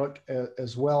in your book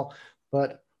as well,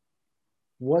 but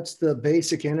what's the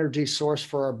basic energy source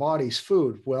for our bodies?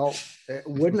 Food. Well,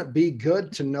 wouldn't it be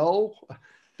good to know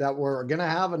that we're going to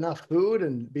have enough food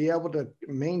and be able to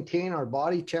maintain our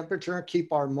body temperature and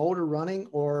keep our motor running?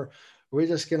 Or we're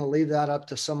just going to leave that up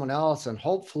to someone else and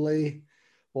hopefully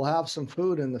we'll have some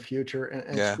food in the future?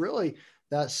 And Yeah. it's really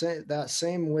that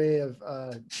same way of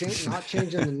not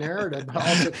changing the narrative, but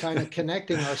also kind of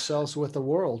connecting ourselves with the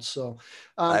world. So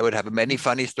I would have many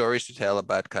funny stories to tell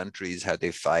about countries, how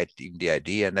they fight even the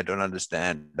idea, and I don't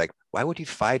understand. Like, why would you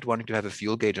fight wanting to have a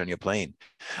fuel gauge on your plane?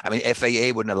 I mean,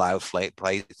 FAA wouldn't allow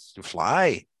planes to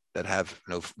fly that have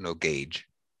no gauge.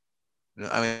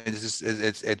 I mean,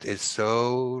 it's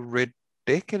so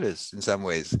ridiculous in some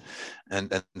ways,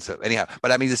 and so anyhow.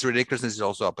 But I mean, this ridiculousness is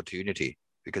also opportunity,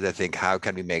 because I think, how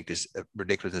can we make this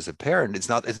ridiculousness apparent? It's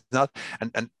not,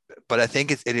 and but I think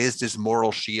it is this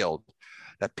moral shield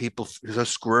that people are so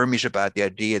squirmish about the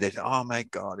idea that, oh my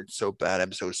God, it's so bad,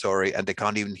 I'm so sorry, and they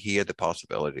can't even hear the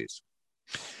possibilities.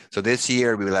 So this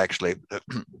year we will actually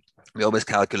we always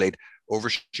calculate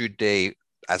overshoot day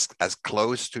as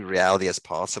close to reality as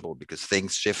possible, because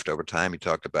things shift over time. We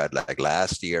talked about, like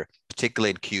last year,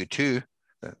 particularly in Q2.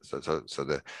 So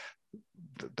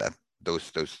that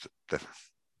those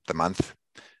the month,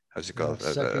 how's it called?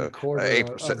 Second quarter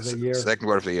of the year. Second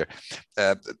quarter of the year.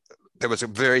 There was a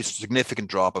very significant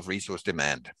drop of resource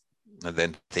demand. And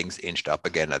then things inched up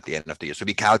again at the end of the year. So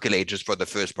we calculate just for the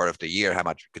first part of the year how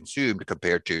much we consumed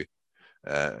compared to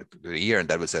the year. And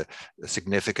that was a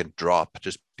significant drop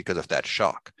just because of that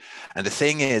shock. And the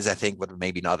thing is, I think what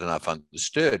maybe not enough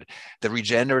understood, the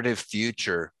regenerative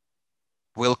future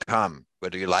will come,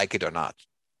 whether you like it or not.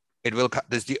 It will come.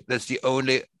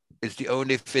 It's the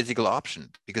only physical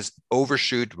option, because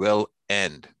overshoot will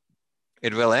end.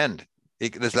 It will end.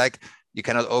 It's like, you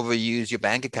cannot overuse your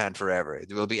bank account forever.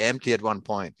 It will be empty at one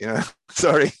point.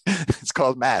 Sorry, it's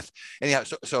called math. Anyhow,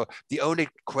 so the only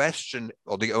question,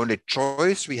 or the only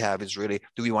choice we have, is really,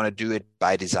 do we want to do it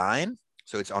by design,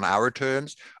 so it's on our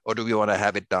terms, or do we want to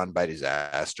have it done by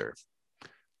disaster?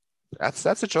 That's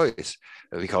a choice.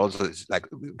 We call it, like,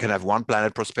 you can have one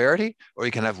planet prosperity, or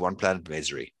you can have one planet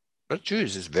misery. But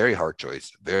choose is very hard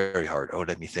choice, very hard. Oh,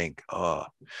 let me think. Oh,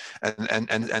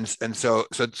 and so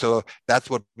that's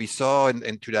what we saw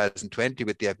in 2020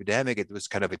 with the epidemic. It was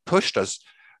kind of, it pushed us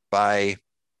by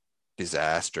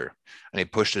disaster, and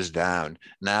it pushed us down.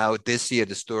 Now this year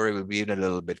the story will be even a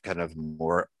little bit kind of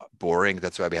more boring.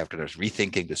 That's why we have to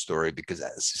rethinking the story, because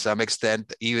to some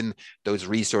extent even those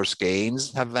resource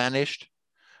gains have vanished,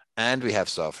 and we have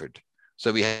suffered.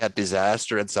 So we had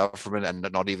disaster and suffering and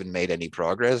not even made any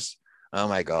progress. Oh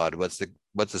my God, what's the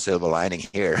silver lining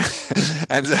here?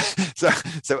 And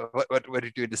so what do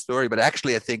you do in the story? But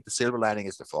actually, I think the silver lining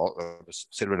is the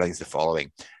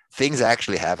following. Things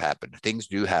actually have happened. Things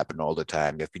do happen all the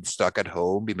time. We've been stuck at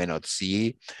home. We may not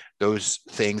see those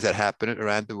things that happen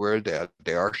around the world.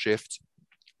 There are shifts.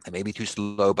 They may be too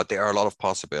slow, but there are a lot of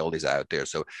possibilities out there.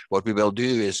 So what we will do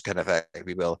is kind of,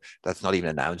 that's not even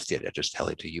announced yet, I just tell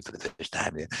it to you for the first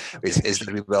time, is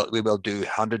that we will do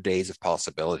 100 days of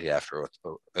possibility after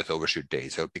Earth Overshoot Day.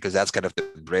 So because that's kind of the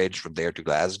bridge from there to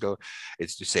Glasgow,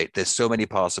 it's to say there's so many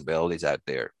possibilities out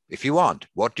there. If you want,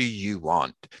 what do you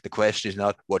want? The question is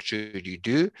not what should you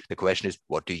do? The question is,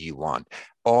 what do you want?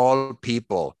 All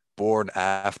people born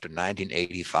after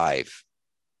 1985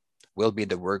 will be in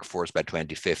the workforce by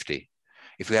 2050.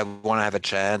 If we want to have a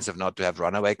chance of not to have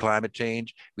runaway climate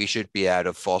change, we should be out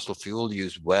of fossil fuel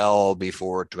use well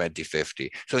before 2050.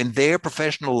 So in their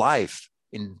professional life,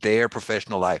 they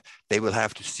will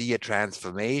have to see a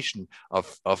transformation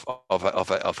of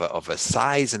a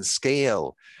size and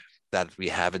scale that we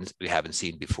haven't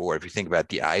seen before. If you think about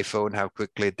the iPhone, how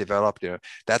quickly it developed,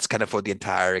 that's kind of for the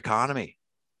entire economy.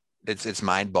 It's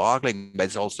mind-boggling, but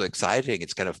it's also exciting.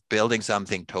 It's kind of building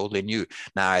something totally new.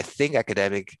 Now, I think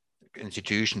academic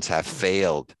institutions have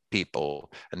failed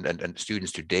people and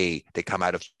students today. They come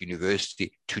out of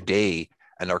university today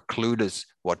and are clueless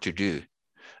what to do,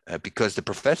 because the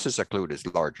professors are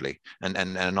clueless largely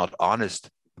and not honest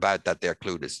about that they're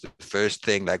clueless. The first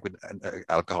thing, like with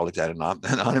Alcoholics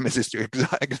Anonymous, is to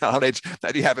acknowledge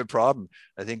that you have a problem.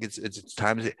 I think it's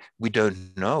times we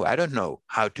don't know. I don't know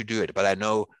how to do it, but I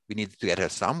know we need to get her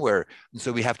somewhere. And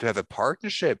so we have to have a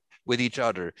partnership with each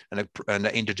other, and an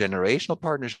intergenerational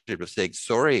partnership of saying,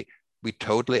 sorry, we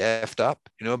totally effed up,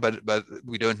 but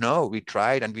we don't know. We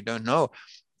tried and we don't know.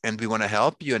 And we want to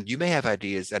help you, and you may have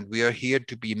ideas, and we are here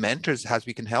to be mentors as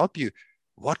we can help you.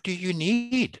 What do you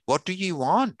need? What do you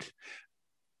want?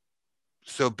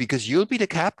 so because you'll be the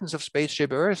captains of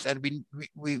Spaceship Earth, and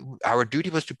we our duty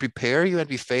was to prepare you, and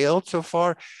we failed so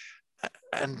far,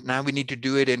 and now we need to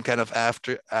do it in kind of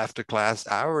after class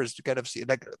hours to kind of see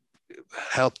like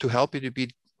help you to be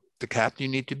the captain you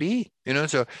need to be, you know.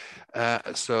 So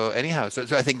anyhow, so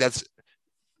I think that's,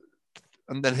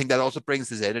 and I think that also brings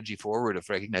this energy forward of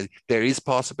recognizing there is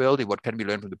possibility. What can we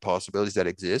learn from the possibilities that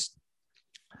exist?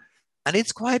 And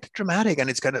it's quite dramatic, and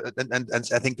it's kind of, and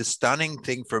I think the stunning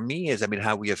thing for me is, I mean,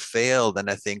 how we have failed, and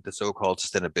I think the so-called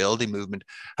sustainability movement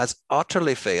has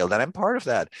utterly failed, and I'm part of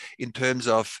that, in terms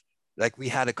of, like, we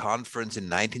had a conference in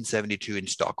 1972 in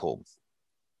Stockholm.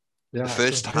 Yeah, The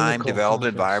first the time pinnacle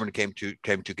development conference. environment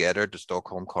came together, the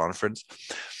Stockholm conference,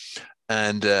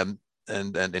 and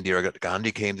Indira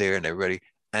Gandhi came there, and everybody,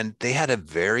 and they had a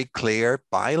very clear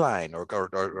byline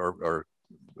or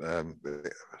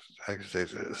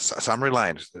summary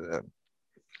lines.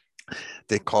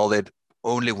 They called it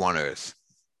only one Earth.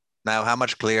 Now, how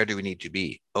much clearer do we need to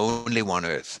be? Only one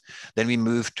Earth. Then we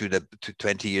moved to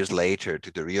 20 years later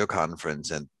to the Rio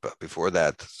conference, and before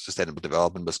that, sustainable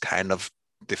development was kind of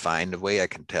defined the way I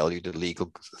can tell you the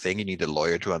legal thing. You need a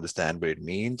lawyer to understand what it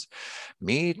means.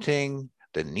 Meeting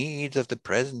the needs of the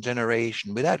present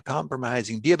generation without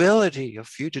compromising the ability of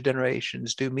future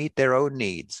generations to meet their own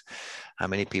needs. How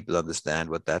many people understand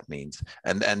what that means?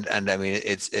 And I mean,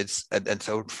 and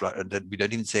so that we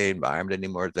don't even say environment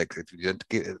anymore. It's like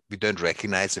we don't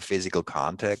recognize the physical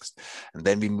context, and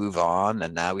then we move on,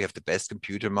 and now we have the best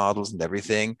computer models and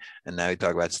everything, and now we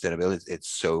talk about sustainability. It's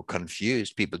so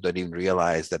confused. People don't even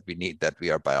realize that we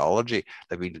are biology,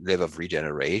 that we live of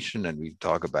regeneration, and we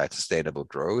talk about sustainable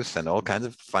growth and all kinds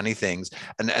of funny things.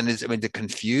 And it's, I mean, the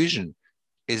confusion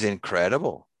is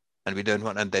incredible. And we don't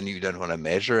want, and then you don't want to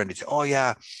measure, and it's, oh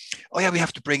yeah, we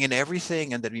have to bring in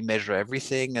everything, and then we measure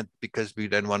everything, and because we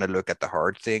don't want to look at the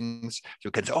hard things, so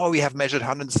we can say, oh, we have measured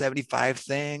 175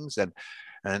 things,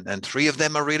 and three of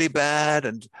them are really bad,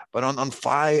 and but on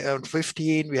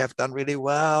 15 we have done really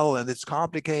well, and it's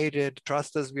complicated.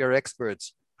 Trust us, we are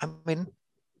experts. I mean,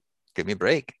 give me a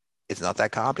break. It's not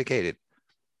that complicated.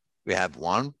 We have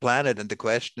one planet, and the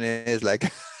question is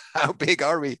like, how big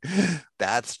are we?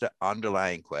 That's the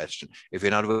underlying question. If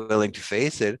you're not willing to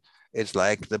face it, it's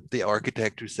like the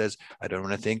architect who says, I don't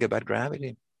want to think about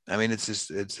gravity. I mean, it's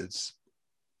just, it's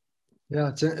Yeah,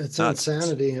 it's nuts.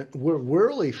 insanity. We're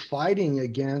really fighting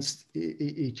against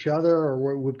each other,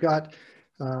 or we've got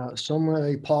so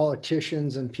many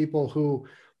politicians and people who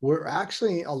were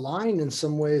actually aligned in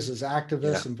some ways as Yeah.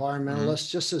 activists, Mm-hmm. environmentalists,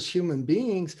 just as human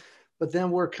beings, but then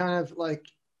we're kind of like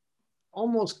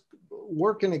almost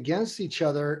working against each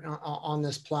other on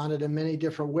this planet in many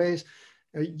different ways.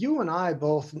 You and I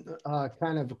both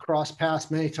kind of cross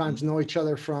paths many times, know each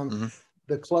other from Mm-hmm.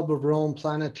 the Club of Rome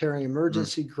Planetary Mm-hmm.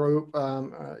 Emergency Group.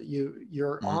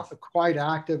 You're quite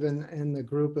active in the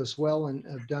group as well, and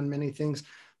have done many things.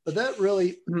 But that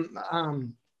really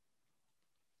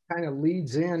kind of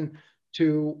leads in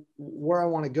to where I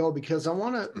want to go, because I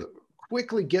want to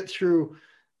quickly get through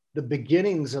the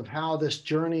beginnings of how this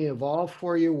journey evolved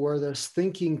for you, where this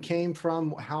thinking came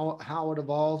from, how it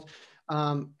evolved.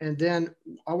 And then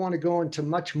I want to go into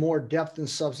much more depth and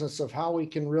substance of how we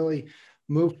can really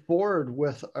move forward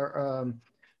with our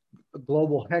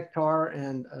global hectare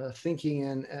and thinking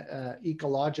in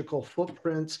ecological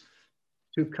footprints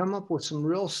to come up with some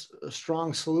real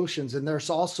strong solutions. And there's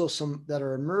also some that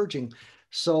are emerging.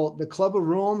 So the Club of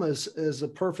Rome is a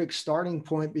perfect starting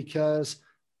point, because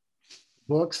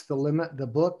the limit to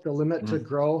Mm-hmm.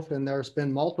 growth, and there's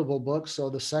been multiple books. So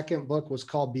the second book was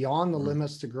called Beyond the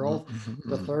Limits to Growth.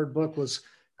 The Mm-hmm. third book was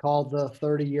called the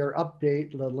 30-year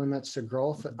update, The Limits to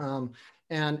Growth.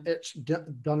 And it's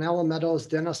Donella Meadows,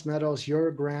 Dennis Meadows,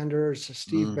 Jörg Randers,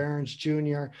 Steve Mm-hmm. Behrens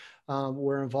Jr.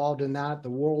 Were involved in that. The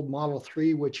World Model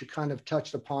 3, which you kind of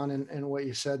touched upon in what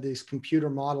you said, these computer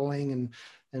modeling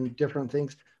and different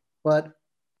things. But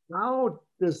how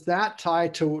does that tie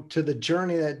to the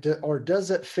journey or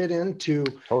does it fit into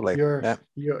Totally. your Yeah.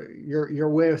 your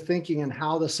way of thinking and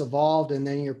how this evolved, and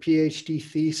then your PhD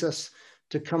thesis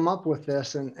to come up with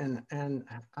this, and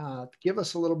give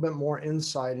us a little bit more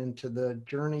insight into the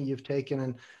journey you've taken,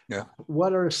 and Yeah.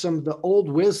 what are some of the old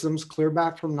wisdoms clear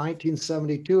back from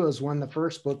 1972, is when the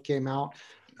first book came out,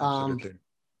 Absolutely.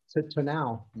 to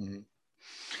now. Mm-hmm.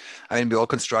 I mean, we all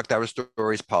construct our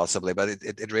stories possibly, but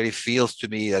it really feels to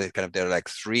me that it kind of, there are like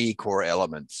three core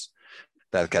elements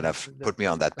that kind of put me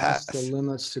on that That's the path.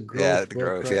 Limits to Yeah, Growth the book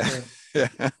growth. right Yeah,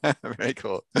 there. yeah, very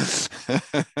cool.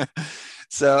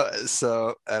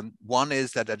 So one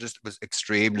is that I just was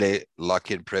extremely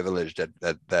lucky and privileged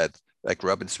that I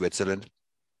grew up in Switzerland,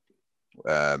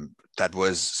 that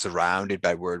was surrounded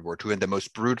by World War II. And the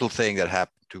most brutal thing that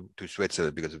happened to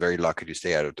Switzerland, because very lucky to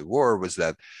stay out of the war, was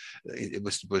that it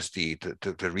was the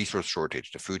resource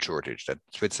shortage, the food shortage, that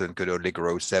Switzerland could only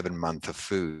grow 7 months of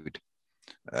food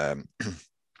per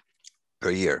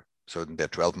year. So in the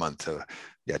 12 months,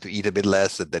 you had to eat a bit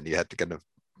less, and then you had to kind of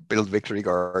build victory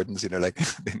gardens, like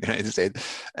in the United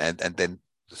States, and then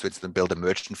Switzerland built a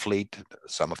merchant fleet.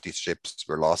 Some of these ships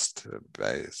were lost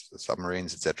by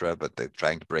submarines, etc. But they're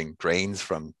trying to bring grains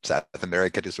from South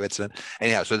America to Switzerland.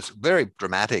 Anyhow, so it's very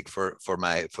dramatic for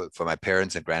my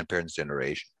parents and grandparents'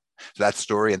 generation. So that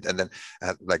story, and then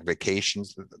like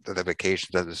vacations, the vacations,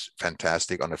 that was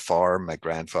fantastic on a farm. My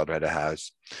grandfather had a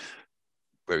house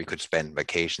where we could spend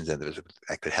vacations, and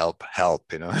I could help,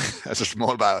 as a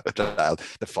small child,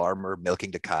 the farmer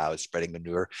milking the cows, spreading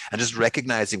manure, and just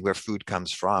recognizing where food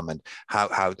comes from, and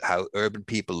how urban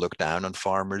people look down on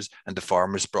farmers, and the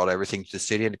farmers brought everything to the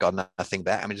city and got nothing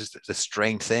back. I mean, just a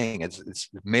strange thing. It's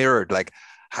mirrored, like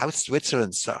how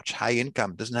Switzerland, such high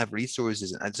income, doesn't have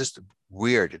resources, and it's just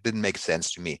weird. It didn't make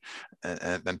sense to me,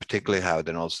 and particularly how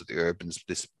then also the urbans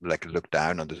just like look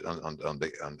down on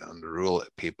the rural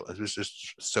people. It was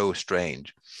just so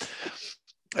strange,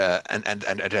 and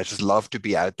I just love to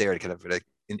be out there, kind of like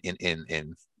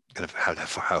in kind of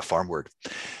how farm works.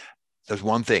 There's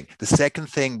one thing. The second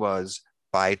thing was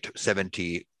by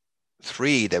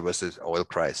 73 there was this oil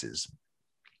crisis.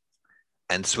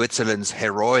 And Switzerland's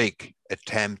heroic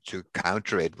attempt to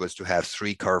counter it was to have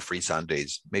 3 car-free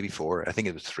Sundays, maybe 4. I think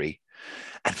it was 3.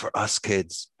 And for us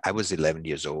kids, I was 11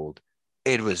 years old.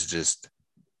 It was just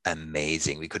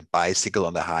amazing. We could bicycle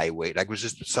on the highway. Like, it was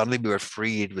just, suddenly we were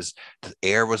free. The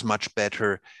air was much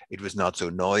better. It was not so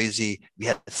noisy. We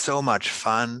had so much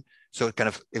fun. So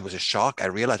it was a shock. I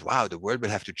realized, wow, the world will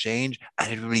have to change,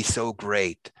 and it will be so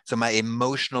great. So my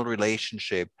emotional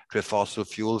relationship to a fossil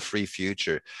fuel-free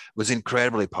future was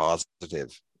incredibly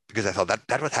positive, because I thought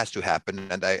that what has to happen.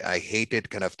 And I hated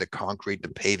kind of the concrete, the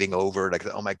paving over, like,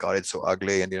 oh my God, it's so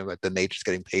ugly. And, the nature's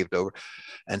getting paved over.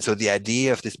 And so the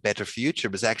idea of this better future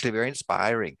was actually very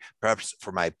inspiring. Perhaps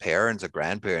for my parents or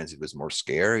grandparents, it was more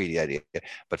scary, the idea.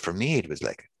 But for me, it was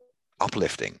like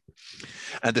uplifting.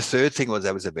 And the third thing was,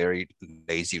 I was a very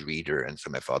lazy reader, and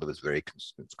so my father was very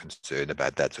concerned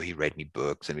about that. So he read me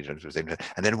books, and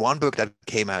then one book that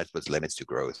came out was Limits to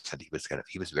Growth, and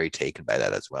he was very taken by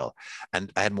that as well.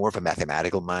 And I had more of a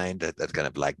mathematical mind that kind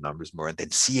of liked numbers more. And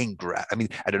then seeing I mean,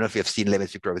 I don't know if you have seen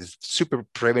Limits to Growth. It's super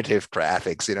primitive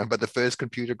graphics, but the first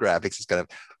computer graphics is kind of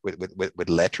with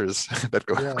letters that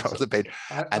go across the page.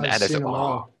 I've seen them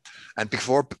all. And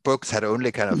before, books had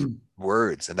only kind of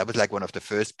words, and that was like one of the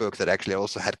first books that actually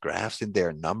also had graphs in there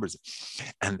and numbers,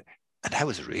 and I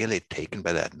was really taken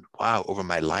by that. And wow, over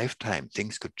my lifetime,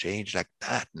 things could change like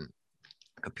that. And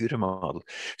computer model.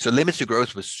 So Limits to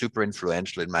Growth was super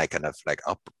influential in my kind of like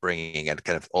upbringing, and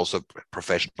kind of also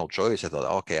professional choice. I thought,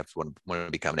 okay, I want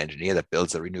to become an engineer that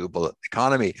builds a renewable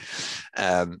economy.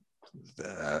 And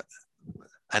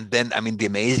then, I mean, the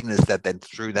amazingness that then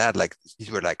through that, like,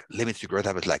 these were like Limits to Growth.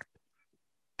 I was like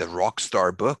the rock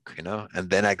star book, and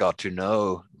then I got to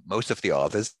know most of the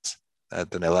authors.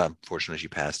 Donella, unfortunately, she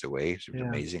passed away. She was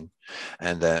amazing,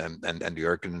 and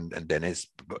Jürgen and Dennis,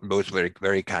 both very,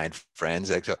 very kind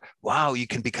friends. Like, so, wow, you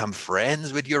can become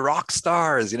friends with your rock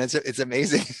stars. It's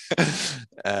amazing.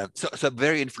 So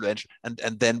very influential.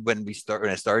 And then when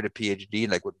I started a PhD,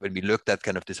 like when we looked at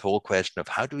kind of this whole question of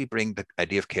how do we bring the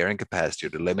idea of carrying capacity,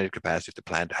 or the limited capacity of the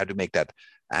plant, how to make that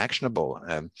actionable.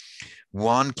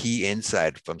 One key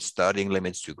insight from studying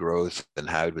Limits to Growth and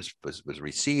how it was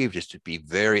received is to be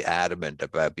very adamant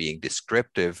about being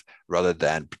descriptive rather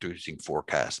than producing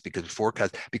forecasts,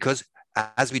 because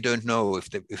as we don't know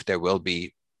if there will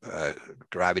be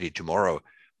gravity tomorrow,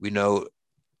 we know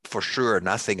for sure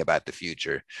nothing about the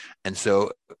future. And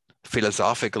so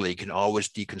philosophically, you can always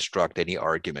deconstruct any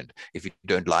argument. If you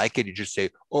don't like it, you just say,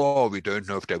 oh, we don't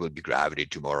know if there will be gravity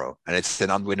tomorrow. And it's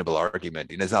an unwinnable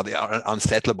argument. It's not the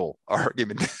unsettleable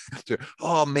argument. So,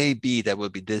 oh, maybe there will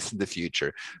be this in the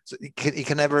future. So you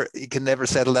can never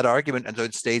settle that argument. And so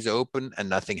it stays open and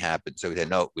nothing happens. So we say,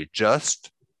 no, we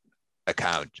just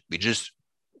account. We just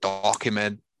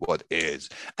document what is.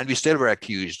 And we still were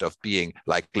accused of being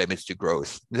like Limits to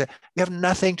Growth. We have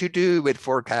nothing to do with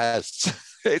forecasts.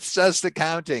 It's just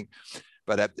accounting.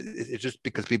 But it's just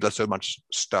because people are so much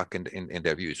stuck in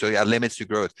their views. So yeah, Limits to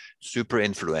Growth, super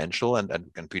influential,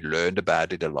 and we learned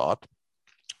about it a lot.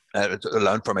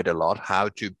 Learned from it a lot, how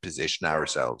to position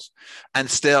ourselves. And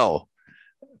still,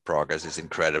 progress is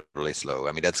incredibly slow.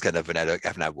 I mean, that's kind of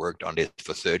I've now worked on this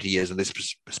for 30 years on this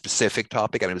specific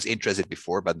topic. I mean, I was interested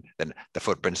before, but then the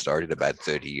footprint started about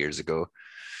 30 years ago.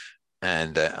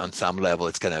 And on some level,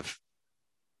 it's kind of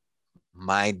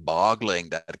mind-boggling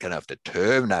that kind of the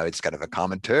term now, it's kind of a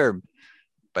common term,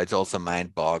 but it's also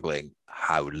mind-boggling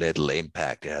how little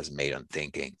impact it has made on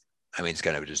thinking. I mean, it's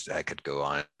kind of just, I could go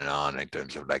on and on in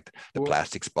terms of like the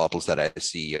plastics bottles that I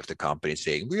see of the company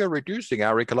saying, we are reducing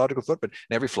our ecological footprint.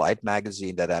 And every flight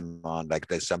magazine that I'm on, like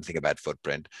there's something about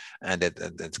footprint. And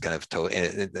it's kind of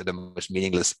in the most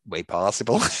meaningless way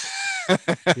possible.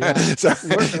 Yeah,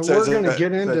 we're going to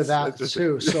get into that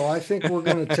too. So I think we're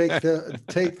going to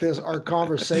take this our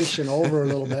conversation over a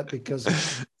little bit,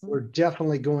 because we're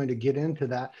definitely going to get into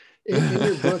that. In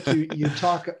your book, you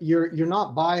talk, you're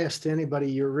not biased to anybody.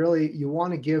 You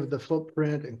want to give the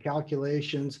footprint and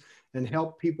calculations and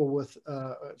help people with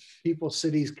people,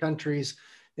 cities, countries,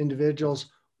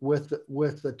 individuals with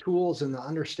the tools and the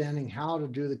understanding how to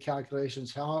do the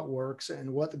calculations, how it works,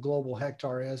 and what the global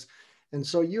hectare is. And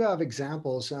so you have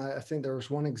examples. I think there was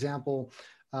one example.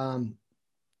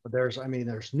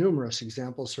 There's numerous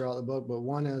examples throughout the book, but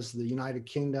one is the United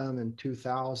Kingdom in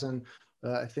 2000.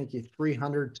 I think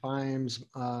 300 times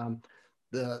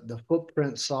the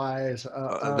footprint size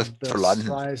of the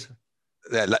size.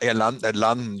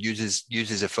 London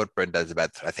uses a footprint that's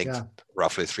about, I think,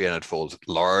 roughly 300-fold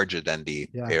larger than the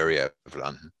area of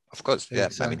London. Of course,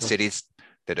 exactly. I mean, cities,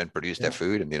 they don't produce their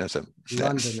food, and so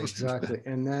London, exactly.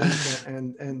 And then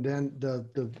and then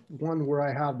the one where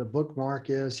I have the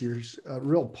bookmark is you're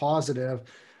real positive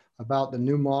about the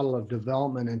new model of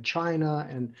development in China,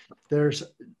 and there's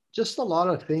just a lot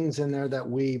of things in there that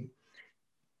we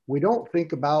don't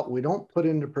think about, we don't put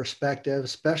into perspective,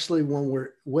 especially when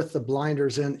we're with the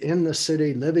blinders in the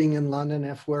city, living in London.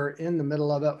 If we're in the middle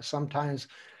of it, sometimes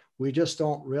we just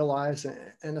don't realize,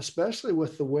 and especially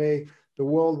with the way the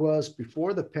world was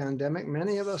before the pandemic,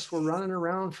 many of us were running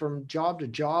around from job to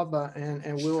job,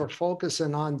 and we were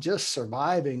focusing on just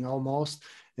surviving almost,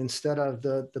 instead of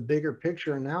the bigger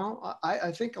picture. Now,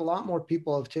 I think a lot more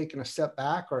people have taken a step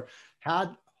back, or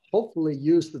had hopefully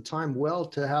used the time well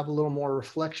to have a little more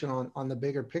reflection on the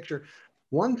bigger picture.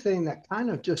 One thing that kind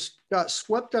of just got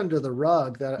swept under the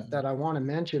rug that I want to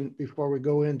mention before we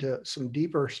go into some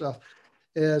deeper stuff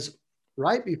is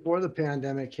right before the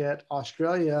pandemic hit,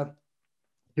 Australia,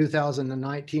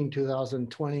 2019,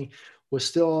 2020, was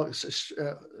still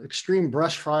extreme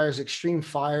brush fires, extreme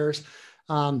fires.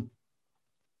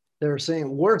 They were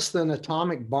saying worse than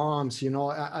atomic bombs. They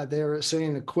were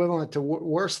saying equivalent to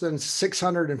worse than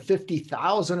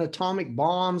 650,000 atomic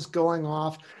bombs going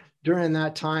off during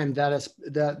that time. That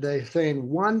they're saying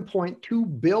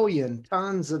 1.2 billion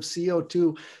tons of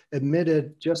CO2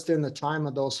 emitted just in the time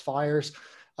of those fires.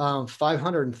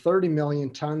 530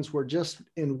 million tons were just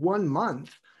in 1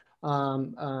 month,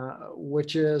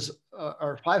 which is,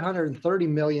 or 530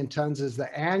 million tons is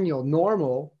the annual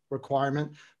normal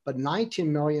requirement, but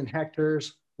 19 million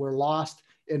hectares were lost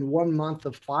in 1 month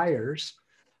of fires.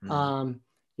 Blue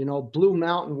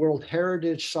Mountain World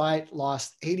Heritage Site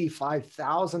lost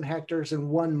 85,000 hectares in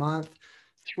 1 month,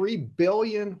 3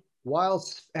 billion wild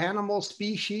animal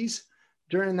species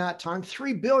during that time.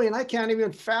 3 billion, I can't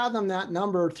even fathom that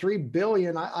number, 3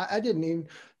 billion. I didn't even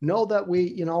know that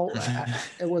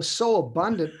it was so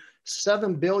abundant.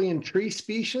 7 billion tree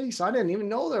species. I didn't even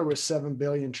know there was 7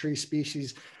 billion tree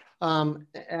species.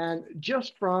 And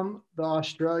just from the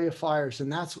Australia fires.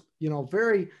 And that's,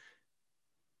 very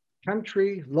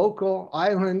country, local,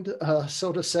 island,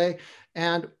 so to say.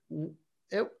 And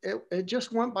it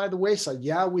just went by the wayside.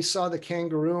 Yeah, we saw the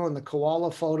kangaroo and the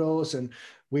koala photos, and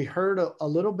we heard a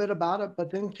little bit about it, but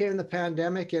then came the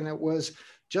pandemic, and it was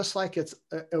just like it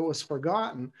was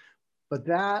forgotten. But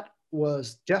that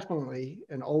was definitely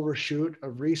an overshoot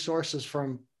of resources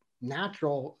from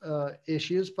natural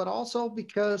issues, but also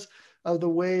because of the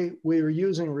way we were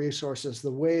using resources,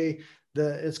 the way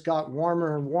it's got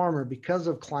warmer and warmer because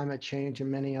of climate change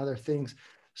and many other things.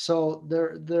 So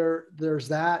there's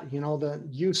that.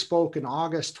 You spoke in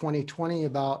August 2020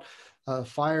 about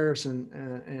fires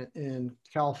in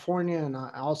California, and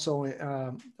also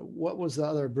what was the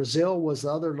other? Brazil was the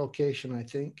other location, I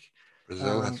think.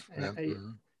 Brazil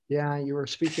yeah, you were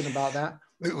speaking about that.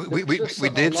 We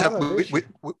did some. I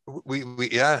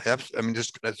mean,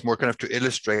 just that's more kind of to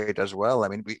illustrate as well. I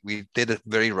mean, we did a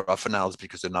very rough analysis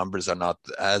because the numbers are not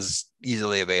as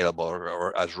easily available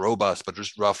or as robust, but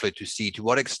just roughly to see to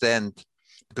what extent,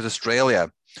 because Australia,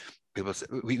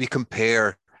 we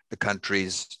compare the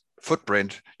country's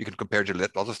footprint. You can compare to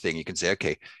lots of things. You can say,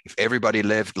 okay, if everybody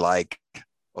lived like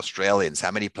Australians,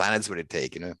 how many planets would it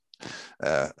take?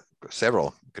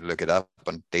 Several. You can look it up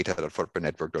on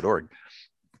data.footprintnetwork.org.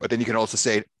 But then you can also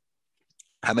say,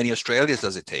 how many Australias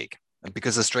does it take? And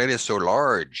because Australia is so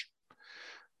large,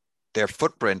 their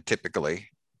footprint typically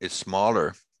is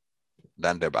smaller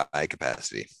than their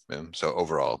biocapacity. So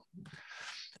overall,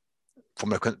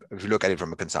 if you look at it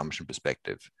from a consumption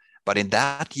perspective. But in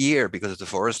that year, because of the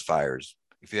forest fires,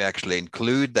 if you actually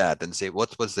include that and say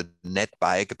what was the net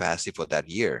biocapacity for that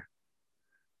year,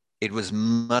 it was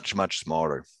much, much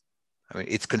smaller. I mean,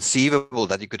 it's conceivable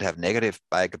that you could have negative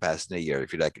biocapacity in a year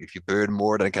if you burn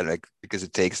more than because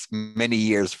it takes many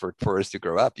years for forests to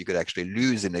grow up, you could actually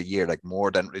lose in a year like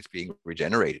more than it's being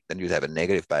regenerated. Then you'd have a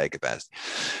negative biocapacity.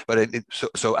 But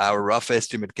so our rough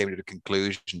estimate came to the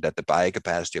conclusion that the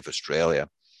biocapacity of Australia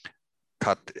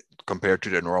cut compared to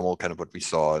the normal kind of what we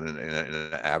saw in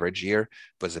an average year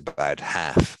was about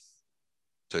half.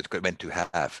 So it went to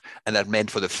half, and that meant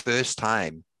for the first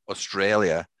time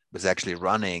Australia was actually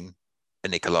running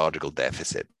an ecological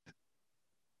deficit,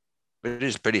 which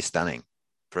is pretty stunning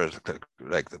for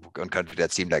like one country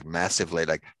that seemed like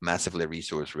massively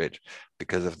resource rich.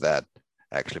 Because of that,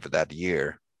 actually for that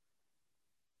year.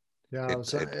 We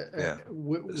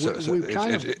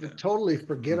kind of totally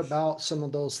forget about some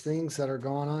of those things that are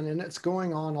going on, and it's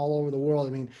going on all over the world. I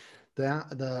mean,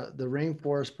 the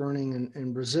rainforest burning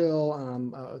in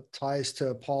Brazil ties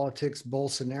to politics,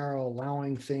 Bolsonaro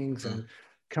allowing things and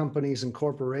companies and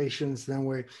corporations.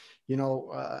 Then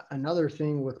another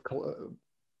thing with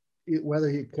whether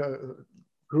you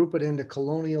group it into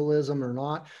colonialism or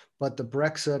not, but the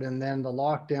Brexit and then the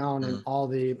lockdown and all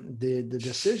the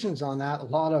decisions on that, a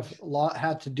lot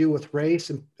had to do with race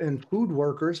and food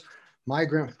workers,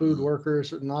 migrant food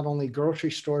workers, not only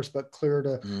grocery stores, but clear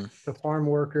to farm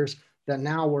workers that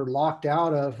now were locked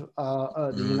out of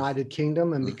the United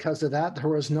Kingdom. And because of that, there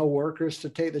was no workers to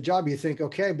take the job. You think,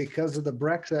 okay, because of the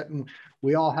Brexit and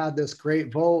we all had this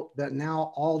great vote that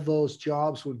now all those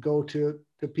jobs would go to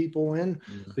people in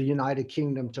the United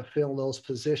Kingdom to fill those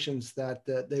positions that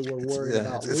they were worried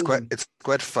about losing. It's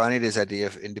quite funny, this idea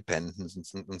of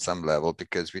independence on some level,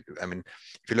 because if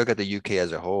you look at the UK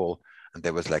as a whole, and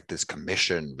there was like this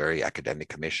commission, very academic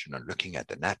commission, on looking at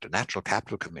the natural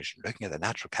capital commission, looking at the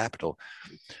natural capital.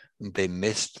 And they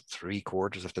missed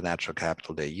 3/4 of the natural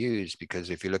capital they used, because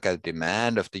if you look at the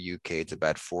demand of the UK, it's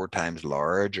about 4 times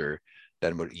larger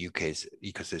than what UK's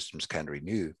ecosystems can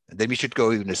renew. And then we should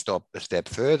go even a step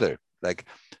further. Like,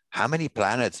 how many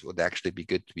planets would actually be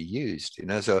good to be used?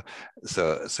 So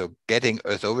getting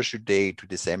Earth Overshoot Day to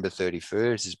December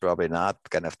 31st is probably not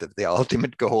kind of the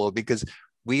ultimate goal, because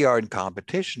we are in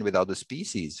competition with other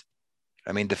species.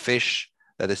 I mean, the fish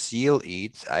that a seal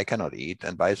eats, I cannot eat,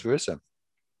 and vice versa.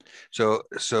 So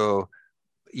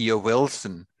E.O.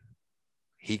 Wilson,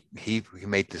 he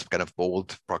made this kind of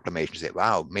bold proclamation, say,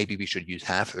 wow, maybe we should use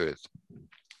half Earth.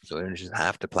 So it's just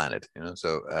half the planet,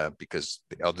 because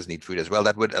the others need food as well.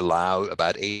 That would allow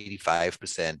about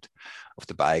 85% of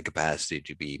the biocapacity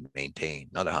to be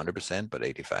maintained, not 100%, but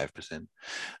 85%.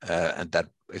 And that,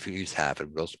 if you use half,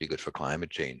 it will also be good for climate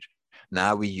change.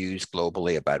 Now we use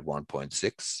globally about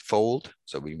 1.6 fold.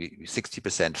 So we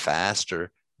 60%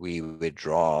 faster we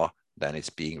withdraw than it's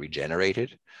being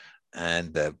regenerated.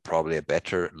 And probably a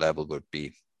better level would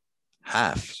be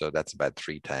half. So that's about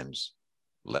 3 times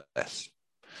less.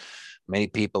 Many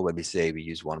people, when we say we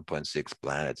use 1.6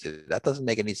 planets, that doesn't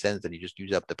make any sense, that you just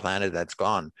use up the planet that's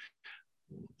gone.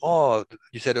 Oh,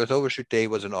 you said Earth Overshoot Day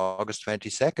was on August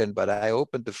 22nd, but I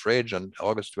opened the fridge on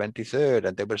August 23rd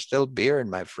and there was still beer in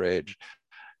my fridge.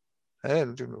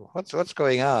 What's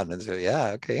going on? And so,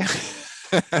 yeah, okay.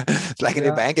 It's like in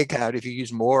a bank account, if you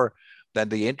use more than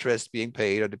the interest being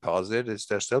paid or deposited,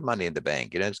 there's still money in the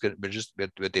bank. It's good.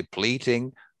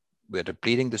 We're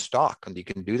depleting the stock, and you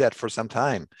can do that for some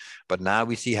time. But now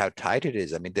we see how tight it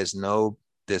is. I mean, there's no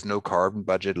carbon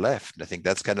budget left. And I think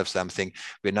that's kind of something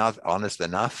we're not honest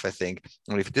enough. I think,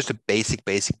 if just a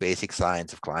basic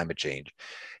science of climate change,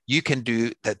 you can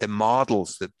do that. The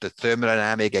models, the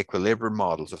thermodynamic equilibrium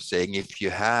models of saying, if you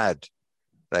had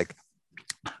like,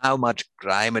 how much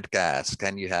climate gas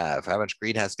can you have? How much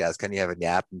greenhouse gas can you have in the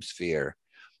atmosphere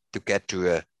to get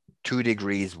to a 2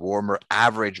 degrees warmer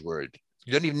average world?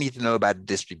 You don't even need to know about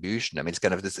distribution. I mean, it's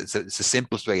kind of this, it's the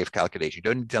simplest way of calculation. You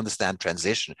don't need to understand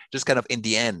transition, just kind of in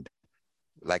the end,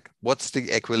 like, what's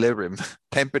the equilibrium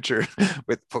temperature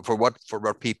for what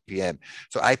ppm?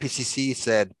 So IPCC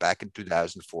said back in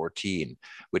 2014,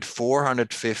 with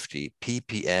 450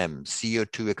 ppm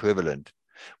CO2 equivalent,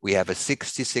 we have a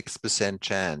 66%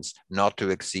 chance not to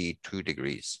exceed 2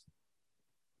 degrees.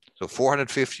 So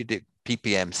 450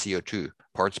 ppm CO2,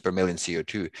 parts per million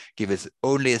CO2, give us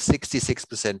only a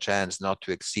 66% chance not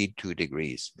to exceed 2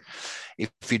 degrees.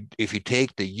 If you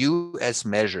take the US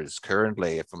measures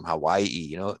currently from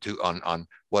Hawaii, on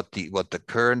what the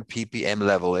current ppm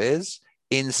level is,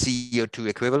 in CO2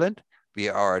 equivalent, we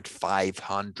are at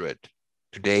 500.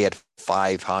 Today at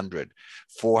 500.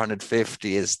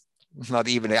 450 is not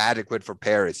even adequate for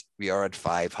Paris. We are at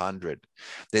 500.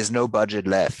 There's no budget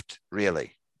left,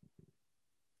 really.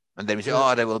 And then we say,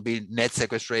 oh, there will be net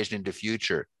sequestration in the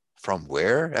future. From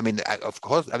where? I mean, of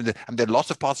course, there are lots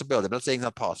of possibilities. I'm not saying it's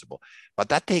not possible, but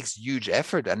that takes huge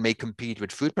effort and may compete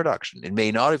with food production. It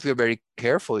may not if we're very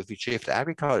careful, if we shift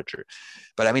agriculture.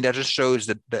 But I mean, that just shows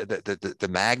the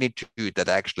magnitude that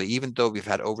actually, even though we've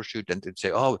had overshoot and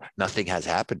say, oh, nothing has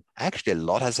happened, actually a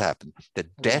lot has happened. The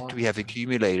debt we have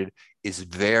accumulated is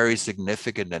very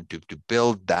significant, and to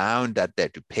build down that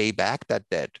debt, to pay back that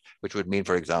debt, which would mean,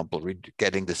 for example,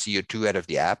 getting the CO2 out of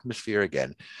the atmosphere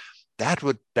again,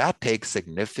 that takes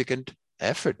significant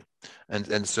effort.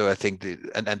 And so I think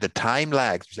the time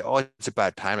lag, you say, oh, it's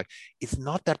about time lag. It's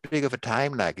not that big of a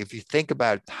time lag. If you think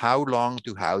about how long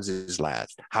do houses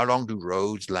last, how long do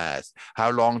roads last, how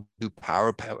long do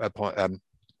power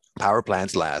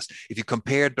plants last, if you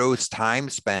compare those time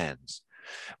spans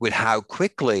with how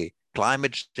quickly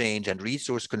climate change and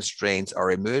resource constraints are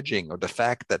emerging, or the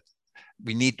fact that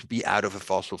we need to be out of a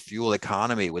fossil fuel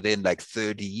economy within like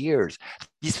 30 years.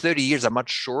 These 30 years are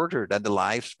much shorter than the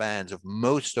lifespans of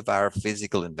most of our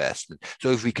physical investment.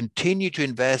 So if we continue to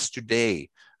invest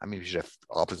today, I mean, we should have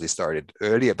obviously started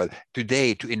earlier, but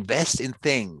today to invest in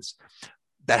things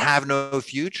that have no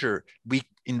future, we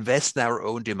invest in our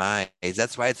own demise.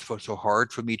 That's why it's so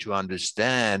hard for me to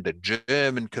understand the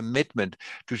German commitment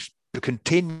to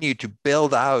continue to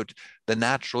build out the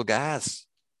natural gas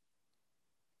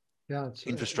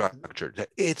infrastructure.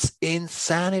 It's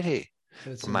insanity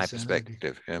from my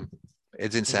perspective. Yeah.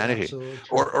 It's insanity.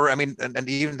 Or I mean, and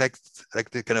even like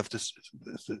the kind of this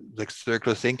like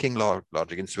circular thinking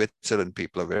logic in Switzerland,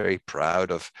 people are very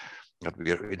proud of that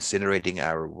we are incinerating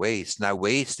our waste. Now,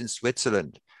 waste in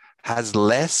Switzerland has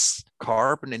less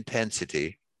carbon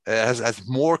intensity, has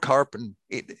more carbon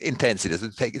intensity.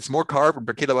 It's more carbon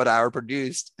per kilowatt hour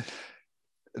produced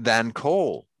than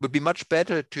coal. It would be much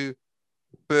better to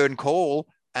burn coal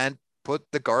and put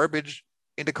the garbage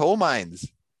in the coal mines.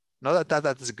 Not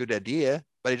that is a good idea,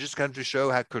 but it just comes to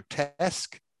show how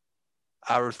grotesque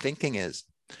our thinking is.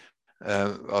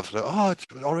 It's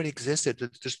already existed.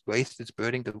 It's just waste. It's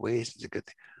burning the waste. It's a good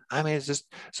thing. I mean, it's just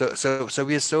so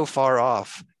we are so far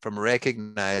off from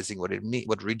recognizing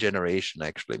what regeneration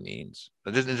actually means.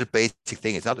 But this is a basic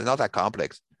thing. It's not that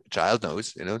complex. A child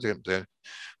knows,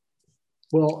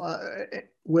 Well,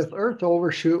 with Earth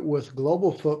overshoot, with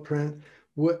global footprint,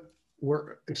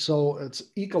 so it's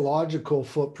ecological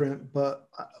footprint, but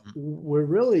we're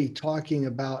really talking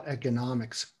about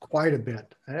economics quite a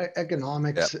bit.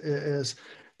 Economics is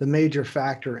the major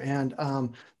factor, and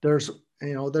there's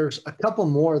a couple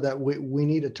more that we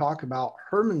need to talk about.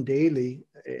 Herman Daly,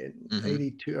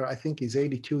 82, I think he's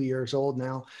 82 years old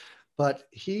now. But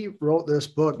he wrote this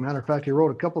book. Matter of fact, he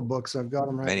wrote a couple books. I've got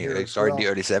them right here. He started in the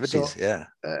early 70s.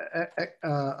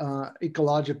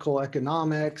 Ecological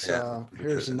economics.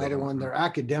 Here's another one. They're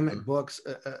academic books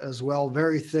as well.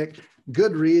 Very thick.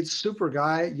 Good reads. Super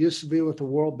guy. Used to be with the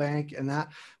World Bank and that.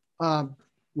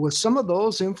 Was some of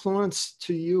those influence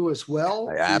to you as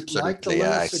well? Absolutely.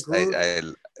 I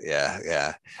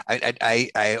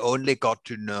only got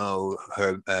to know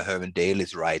Herman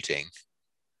Daly's writing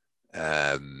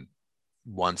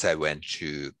once I went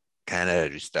to Canada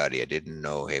to study. I didn't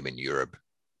know him in Europe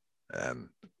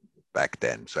back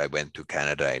then. So I went to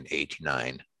Canada in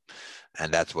 '89. And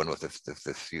that's one of the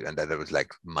few, and that was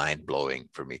like mind blowing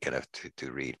for me kind of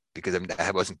to read, because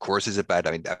I wasn't courses about,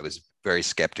 I was very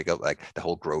skeptical, like the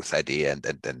whole growth idea.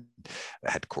 And then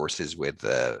I had courses with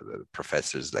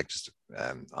professors like just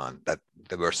on that.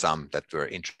 There were some that were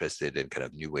interested in kind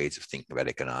of new ways of thinking about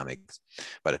economics,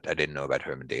 but I didn't know about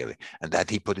Herman Daly, and that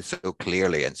he put it so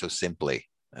clearly and so simply.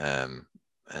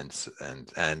 And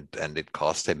it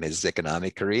cost him his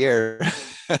economic career.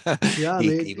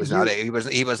 He was not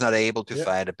able to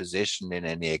find a position in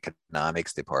any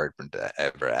economics department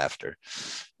ever after,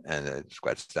 and it's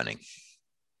quite stunning.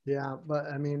 Yeah, but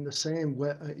I mean the same.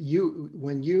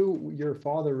 When your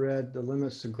father read The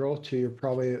Limits to Growth to you,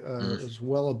 probably was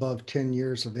well above 10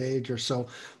 years of age or so.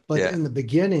 But in the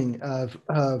beginning of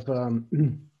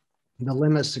The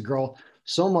Limits to Growth,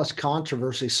 so much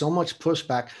controversy, so much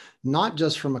pushback, not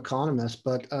just from economists,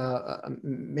 but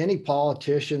many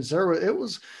politicians. It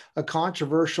was a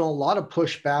controversial, a lot of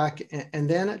pushback. And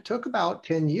then it took about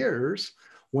 10 years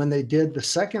when they did the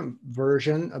second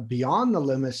version of Beyond the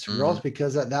Limits to Growth,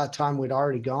 because at that time we'd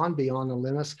already gone beyond the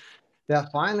limits,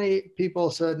 that finally people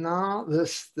said, no,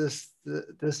 this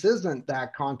isn't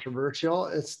that controversial.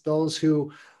 It's those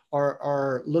who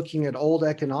are looking at old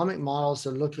economic models.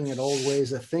 They're looking at old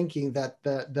ways of thinking that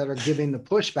are giving the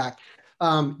pushback.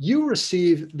 You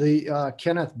received the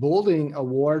Kenneth Boulding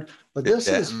Award, but this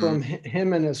Yeah. is from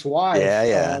him and his wife.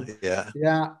 Yeah.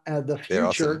 The They're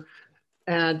awesome. Future.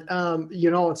 And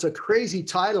it's a crazy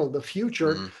title, The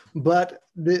Future. But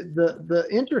the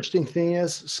interesting thing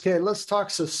is, okay, let's talk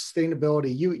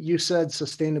sustainability. You said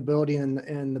sustainability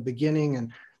in the beginning,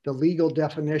 and the legal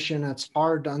definition. It's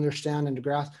hard to understand and to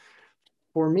grasp.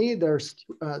 For me, there's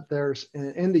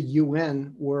in the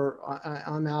UN, where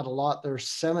I'm at a lot. There's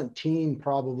 17,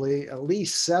 probably at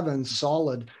least 7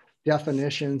 solid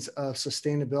definitions of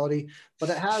sustainability, but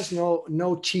it has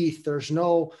no teeth. There's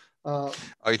no. Are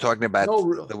you talking about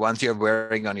the ones you're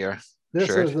wearing on your This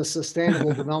shirt? is the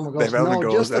Sustainable Development Goals. Development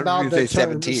No, goals. just about the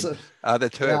term. 17. The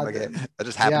term. Okay. I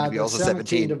just happen to be the also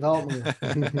 17. Development.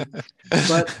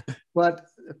 but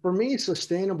for me,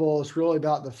 sustainable is really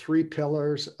about the 3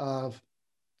 pillars of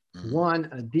one,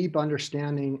 a deep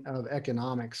understanding of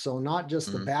economics. So not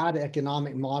just the bad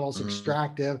economic models,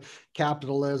 extractive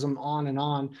capitalism, on and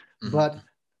on, but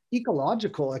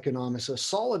ecological economics, a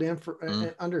solid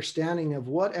understanding of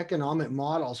what economic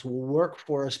models will work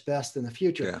for us best in the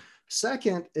future. Yeah.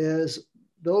 Second is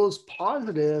those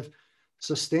positive,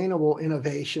 sustainable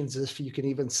innovations, if you can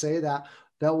even say that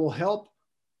will help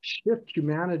shift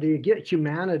humanity, get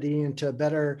humanity into a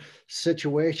better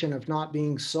situation of not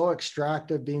being so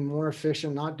extractive, being more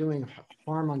efficient, not doing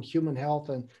harm on human health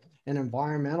and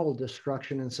environmental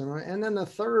destruction and so on. And then the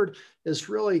third is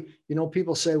really,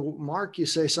 people say, well, Mark, you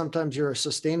say sometimes you're a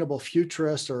sustainable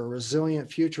futurist or a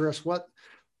resilient futurist. What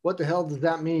the hell does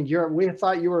that mean? We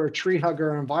thought you were a tree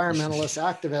hugger, environmentalist,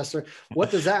 activist. Or what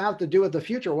does that have to do with the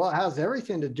future? Well, it has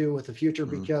everything to do with the future,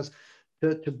 because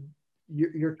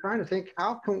you're trying to think,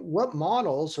 what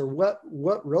models or what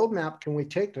roadmap can we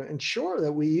take to ensure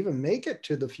that we even make it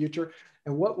to the future,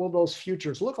 and what will those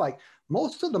futures look like?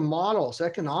 Most of the models,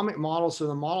 economic models, or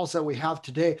the models that we have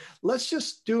today, let's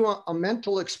just do a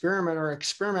mental experiment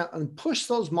and push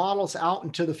those models out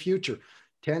into the future,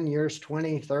 10 years,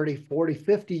 20, 30, 40,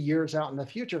 50 years out in the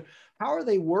future. How are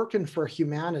they working for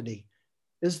humanity?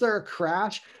 Is there a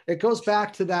crash? It goes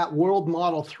back to that World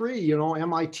Model 3,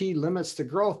 MIT limits to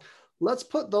growth. Let's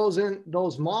put those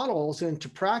models into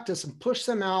practice and push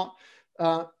them out,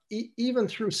 even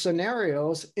through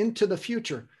scenarios, into the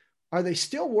future. Are they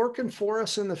still working for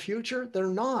us in the future? They're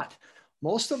not.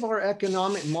 Most of our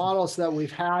economic models that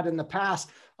we've had in the past,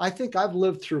 I think I've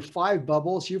lived through 5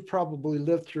 bubbles. You've probably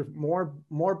lived through more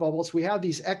bubbles. We have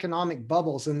these economic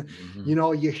bubbles, and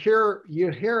you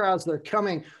hear as they're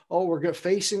coming, oh, we're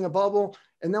facing a bubble.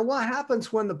 And then what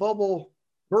happens when the bubble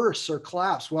bursts or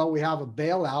collapse? Well, we have a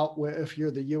bailout. If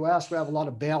you're the US, we have a lot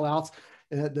of bailouts.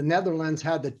 The Netherlands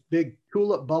had the big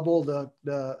tulip bubble,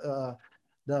 the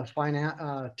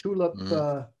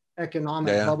tulip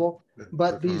economic bubble.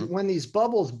 But when these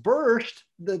bubbles burst,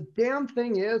 the damn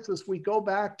thing is we go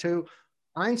back to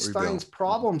Einstein's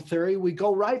problem theory. We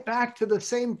go right back to the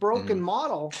same broken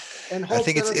model and hope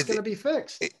that it's going to be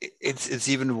fixed. It's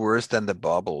even worse than the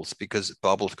bubbles, because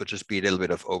bubbles could just be a little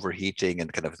bit of overheating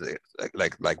and kind of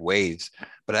like waves.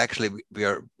 But actually,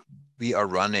 we are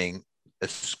running a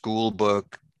school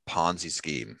book Ponzi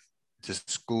scheme. It's a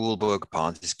school book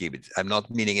Ponzi scheme. I'm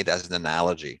not meaning it as an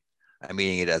analogy. I'm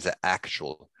meaning it as an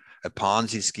actual. A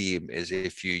Ponzi scheme is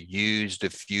if you use the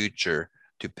future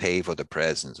to pay for the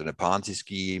present. So in a Ponzi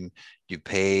scheme, you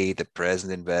pay the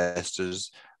present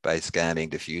investors by scamming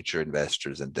the future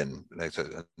investors, and then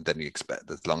you expand,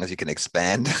 as long as you can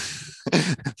expand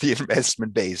the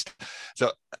investment base.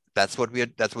 So that's what we're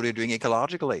doing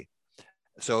ecologically.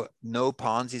 So no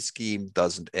Ponzi scheme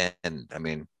doesn't end. I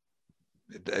mean,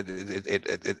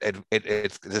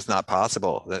 it's not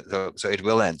possible. So it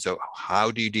will end. So how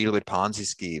do you deal with Ponzi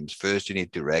schemes? First, you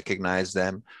need to recognize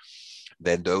them.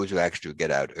 Then those who actually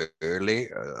get out early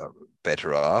are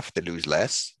better off. They lose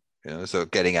less. So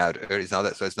getting out early is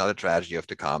it's not a tragedy of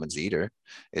the commons either.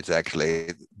 It's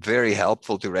actually very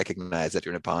helpful to recognize that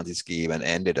you're in a Ponzi scheme and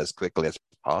end it as quickly as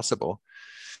possible.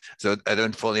 So I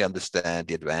don't fully understand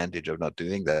the advantage of not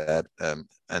doing that,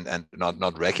 and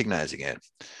not recognizing it,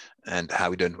 and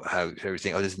how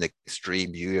everything. Oh, this is an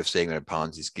extreme view of saying we're a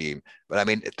Ponzi scheme. But I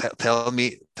mean, tell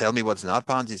me what's not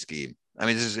Ponzi scheme. I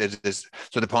mean,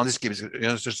 so the Ponzi scheme is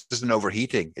it's just an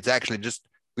overheating. It's actually just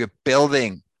we're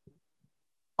building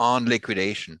on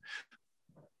liquidation.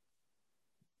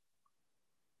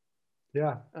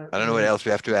 Yeah, I don't know what else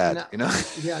we have to add.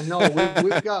 Yeah, no,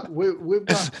 we've got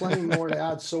plenty more to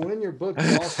add. So in your book,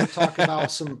 you also talk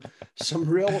about some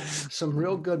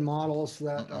real good models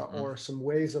that or some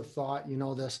ways of thought.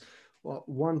 This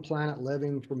One Planet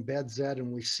Living from BedZ,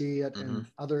 and we see it in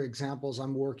other examples.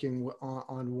 I'm working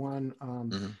on one.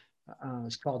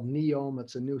 It's called NEOM.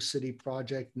 It's a new city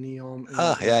project, NEOM in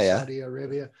Saudi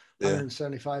Arabia,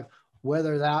 175.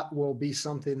 Whether that will be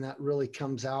something that really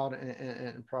comes out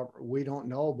and proper, we don't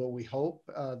know, but we hope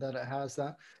that it has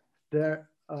that. There,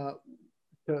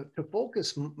 to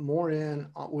focus more in,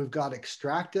 we've got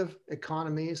extractive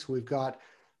economies. We've got,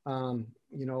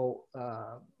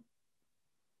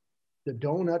 the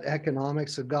donut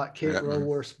economics. I've got Kate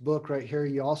Raworth's book right here.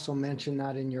 You also mentioned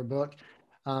that in your book.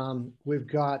 We've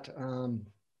got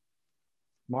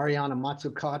Mariana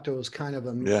Mazzucato is kind of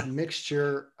a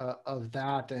mixture of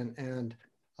that and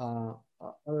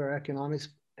other economics.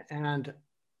 And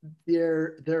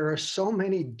there are so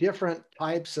many different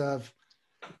types of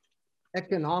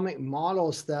economic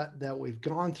models that we've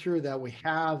gone through, that we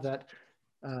have, that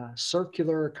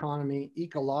circular economy,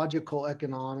 ecological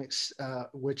economics,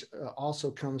 which also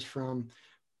comes from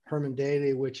Herman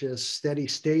Daly, which is steady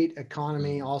state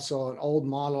economy, also an old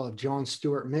model of John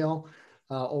Stuart Mill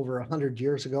over 100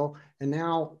 years ago. And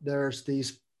now there's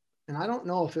these, and I don't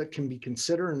know if it can be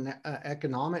considered an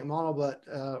economic model, but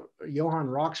Johan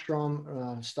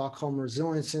Rockström, Stockholm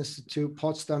Resilience Institute,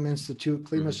 Potsdam Institute,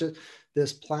 Klimaschutz,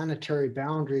 this planetary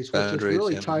boundaries, which is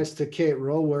really ties to Kate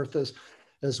Raworth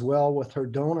as well with her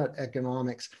donut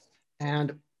economics.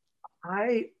 And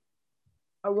I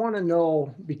want to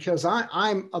know, because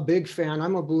I'm a big fan,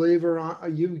 I'm a believer,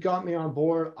 you got me on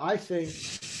board. I think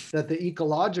that the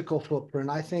ecological footprint,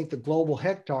 I think the global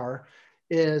hectare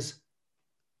is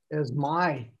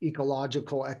my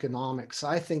ecological economics.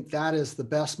 I think that is the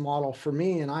best model for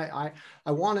me. And I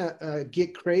want to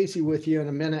get crazy with you in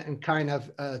a minute and kind of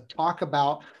talk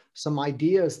about some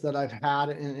ideas that I've had,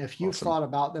 and if you've thought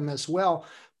about them as well.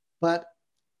 But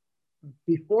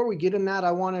before we get in that,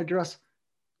 I want to address,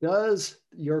 does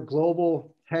your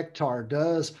global hectare,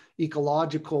 does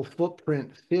ecological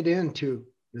footprint fit into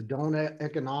the donut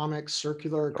economics,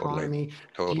 circular economy?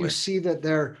 Totally. Do you see that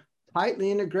they're tightly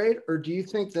integrated, or do you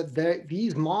think that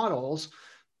these models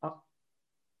are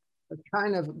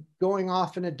kind of going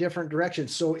off in a different direction?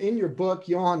 So in your book,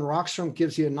 Johan Rockström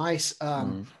gives you a nice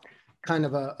kind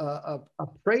of a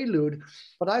prelude,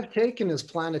 but I've taken his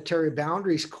Planetary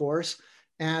Boundaries course,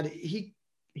 and he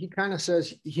kind of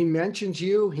says, he mentions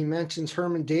you, he mentions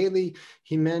Herman Daly,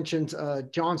 he mentions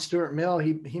John Stuart Mill,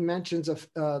 he mentions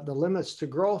the limits to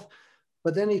growth,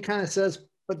 but then he kind of says,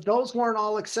 but those weren't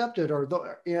all accepted,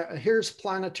 or here's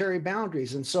planetary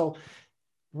boundaries. And so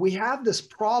we have this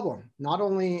problem, not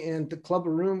only in the Club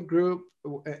of Rome group,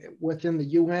 within the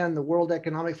UN, the World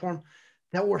Economic Forum,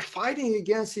 that we're fighting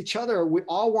against each other. We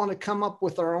all want to come up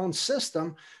with our own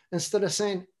system instead of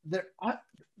saying that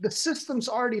the system's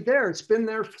already there. It's been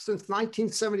there since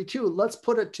 1972. Let's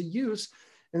put it to use.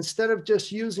 Instead of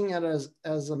just using it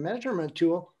as a measurement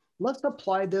tool, let's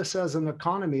apply this as an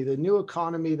economy, the new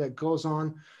economy that goes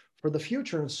on for the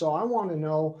future. And so I want to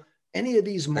know, any of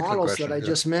these models that I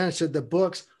just mentioned, the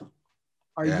books,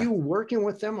 are you working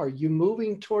with them? Are you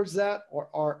moving towards that?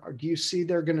 Or do you see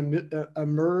they're going to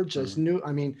emerge as new?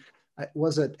 I mean,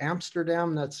 was it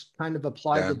Amsterdam that's kind of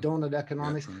applied the donut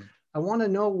economics? I want to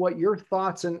know what your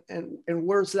thoughts and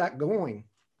where's that going?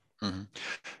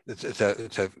 It's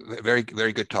a very,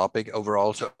 very good topic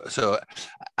overall. So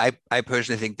I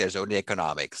personally think there's only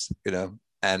economics,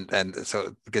 and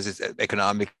so because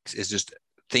economics is just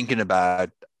thinking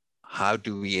about how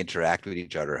do we interact with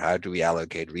each other, how do we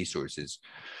allocate resources,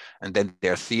 and then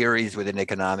there are theories within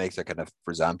economics, are kind of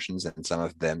presumptions, and some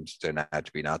of them turn out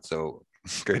to be not so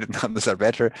good, and others are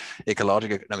better.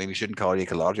 Ecological, I mean, we shouldn't call it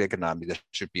ecological economics. That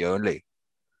should be only,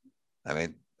 I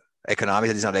mean,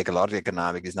 economics is not ecological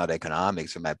economics is not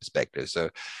economics from my perspective. So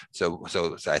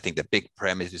I think the big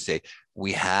premise is to say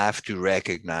we have to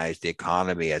recognize the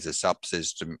economy as a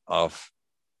subsystem of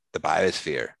the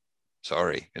biosphere.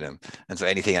 Sorry, and so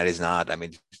anything that is not, I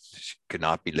mean, could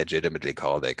not be legitimately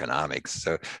called economics.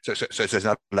 So it's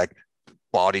not like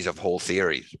bodies of whole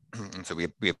theories. So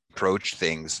we approach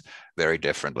things very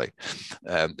differently.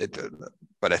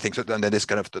 But I think so. And then it's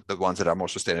kind of the ones that are more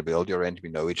sustainability oriented. We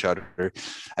know each other.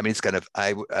 I mean, it's kind of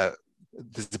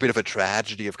there's a bit of a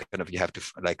tragedy of kind of, you have to,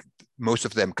 like, most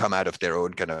of them come out of their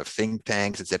own kind of think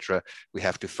tanks, etc. We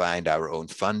have to find our own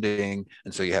funding,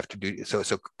 and so you have to do so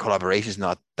collaboration is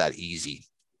not that easy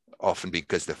often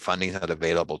because the funding is not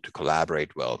available to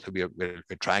collaborate well. So we're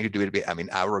trying to do it. I mean,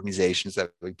 our organizations that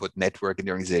we put network in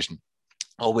the organization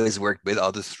always work with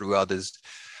others, through others,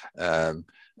 and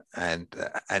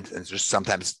just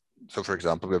sometimes. So, for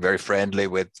example, we're very friendly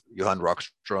with Johan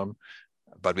Rockström,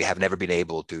 but we have never been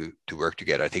able to work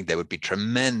together. I think there would be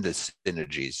tremendous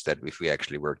synergies that if we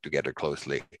actually work together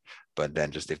closely. But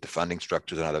then just if the funding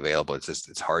structures are not available,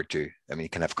 it's hard to. I mean, you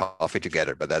can have coffee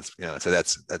together, but that's so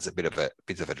that's a bit of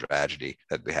a tragedy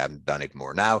that we haven't done it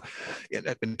more. Now,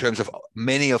 in terms of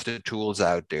many of the tools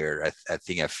out there, I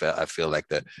think I feel like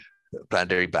the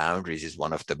planetary boundaries is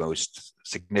one of the most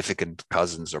significant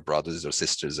cousins or brothers or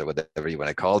sisters or whatever you want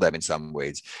to call them. In some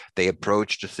ways, they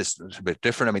approach the systems a bit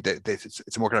different. I mean,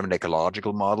 it's more kind of an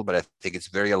ecological model, but I think it's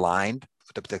very aligned.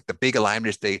 The big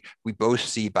alignment is we both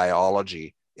see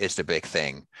biology is the big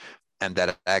thing, and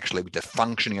that actually with the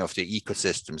functioning of the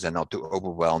ecosystems and not to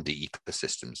overwhelm the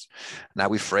ecosystems. Now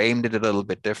we framed it a little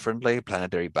bit differently.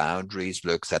 Planetary boundaries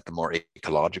looks at the more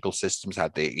ecological systems, how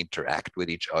they interact with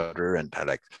each other, and how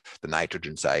like the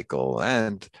nitrogen cycle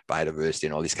and biodiversity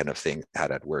and all these kind of things, how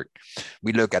that work.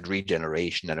 We look at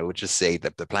regeneration, and I would just say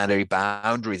that the planetary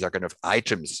boundaries are kind of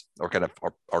items or kind of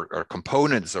or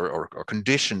components or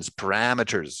conditions,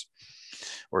 parameters,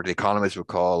 or the economists would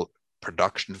call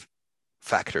production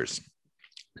factors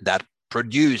that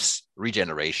produce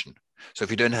regeneration. So if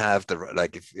you don't have the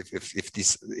like,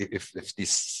 if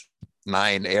these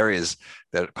 9 areas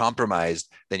that are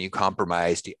compromised, then you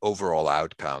compromise the overall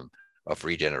outcome of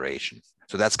regeneration.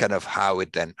 So that's kind of how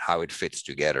it fits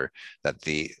together. That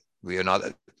we're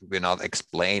not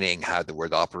explaining how the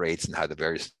world operates and how the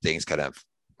various things kind of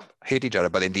hit each other,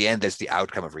 but in the end, that's the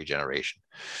outcome of regeneration.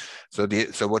 So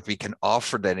what we can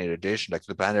offer then in addition, like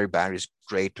the planetary boundary is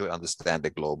great to understand the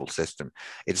global system.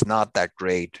 It's not that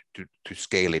great to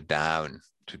scale it down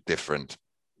to different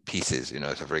pieces,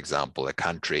 So for example, a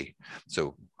country.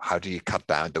 So how do you cut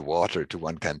down the water to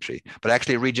one country? But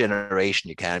actually regeneration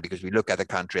you can, because we look at the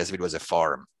country as if it was a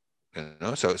farm.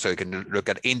 So you can look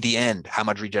at in the end how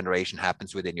much regeneration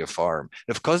happens within your farm.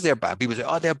 And of course, people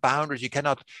say, there are boundaries. You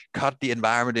cannot cut the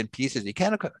environment in pieces. You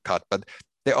cannot cut, but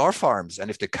there are farms, and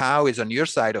if the cow is on your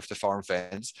side of the farm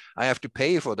fence, I have to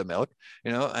pay for the milk,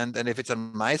 and if it's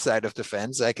on my side of the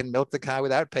fence, I can milk the cow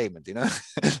without payment,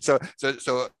 so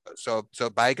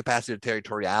biocapacity,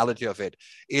 territoriality of it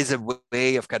is a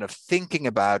way of kind of thinking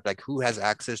about like who has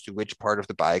access to which part of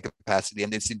the biocapacity,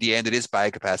 and it's in the end it is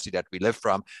biocapacity that we live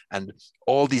from, and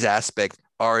all these aspects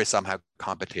are somehow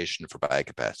competition for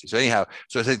biocapacity. So anyhow,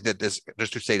 so I think that this,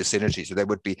 just to say the synergy, so there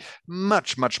would be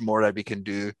much more that we can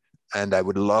do. And I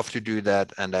would love to do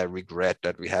that. And I regret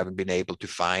that we haven't been able to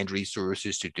find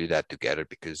resources to do that together,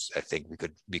 because I think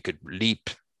we could leap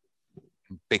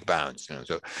big bounds.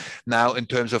 So now in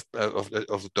terms of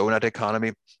the donut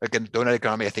economy, again, donut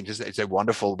economy, I think it's a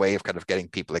wonderful way of kind of getting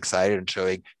people excited and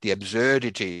showing the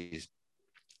absurdities.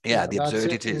 Yeah, the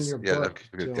absurdities. The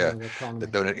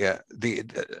donut. Yeah,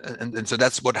 and so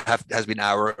that's what has been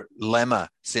our lemma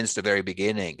since the very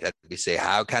beginning. That we say,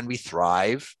 how can we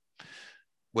thrive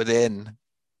within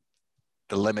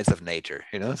the limits of nature,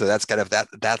 So that's kind of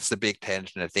that's the big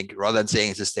tension. I think rather than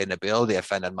saying sustainability, I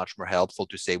find that much more helpful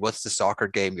to say, what's the soccer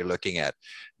game you're looking at?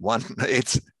 One,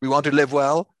 we want to live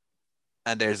well,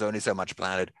 and there's only so much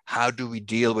planet. How do we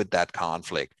deal with that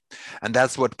conflict? And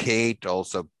that's what Kate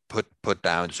also put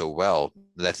down so well.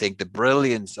 And I think the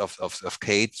brilliance of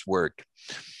Kate's work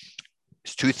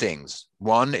is 2 things.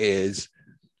 One is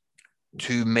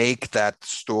to make that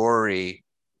story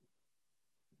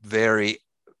very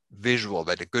visual,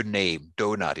 but a good name,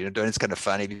 donut. Donut's kind of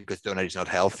funny because donut is not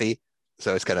healthy.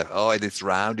 So it's kind of, it's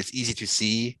round, it's easy to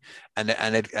see, and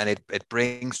it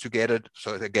brings together.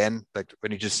 So again, like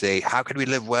when you just say, how can we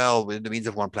live well within the means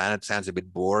of one planet, sounds a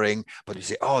bit boring, but you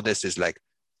say, this is like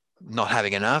not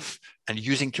having enough and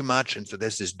using too much, and so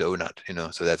there's this donut,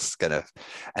 so that's kind of,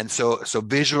 and so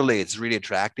visually it's really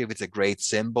attractive. It's a great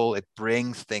symbol. It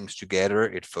brings things together.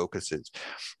 It focuses.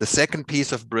 The second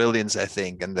piece of brilliance, I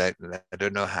think, and that I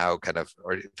don't know how kind of,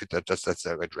 or if that's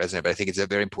a resonate, but I think it's a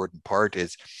very important part,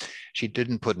 is she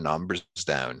didn't put numbers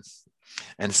down.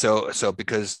 And so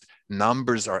because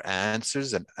numbers are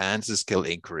answers, and answers kill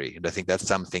inquiry. And I think that's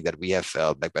something that we have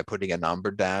felt, like by putting a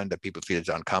number down that people feel it's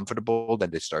uncomfortable,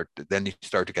 then you start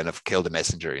to kind of kill the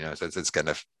messenger, So it's kind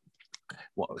of,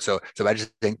 so I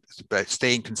just think by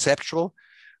staying conceptual,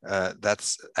 I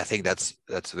think that's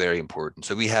very important.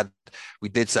 So we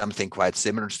did something quite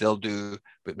similar, still do,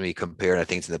 but we compare, and I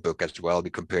think it's in the book as well, we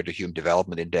compared the Human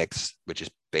Development Index, which is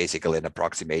basically an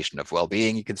approximation of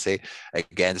well-being, you can say,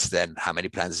 against then how many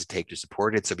plans does it take to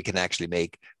support it. So we can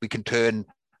turn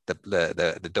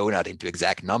the donut into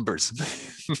exact numbers.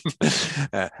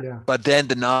 But then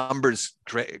the numbers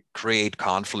create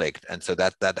conflict, and so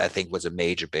that I think was a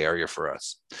major barrier for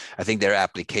us. I think there are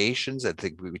applications. I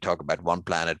think we talk about one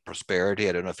planet prosperity.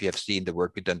 I don't know if you have seen the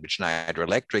work we've done with Schneider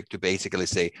Electric to basically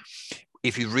say,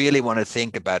 if you really want to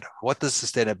think about what does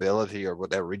sustainability or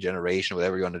whatever regeneration,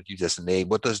 whatever you want to use as a name,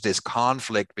 what does this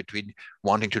conflict between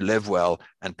wanting to live well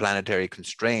and planetary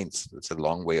constraints, that's a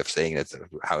long way of saying that's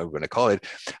how we're going to call it,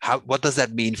 what does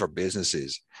that mean for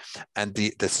businesses? And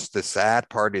the sad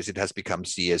part is it has become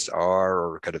CSR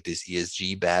or kind of this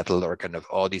ESG battle or kind of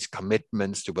all these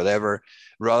commitments to whatever,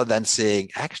 rather than saying,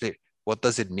 actually, what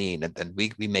does it mean? And then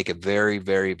we make a very,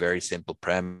 very, very simple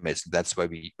premise. That's why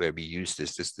we use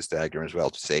this diagram as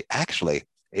well to say, actually,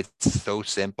 it's so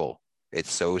simple.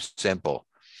 It's so simple.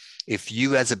 If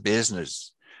you as a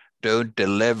business don't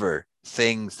deliver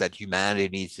things that humanity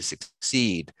needs to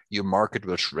succeed, your market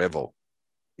will shrivel.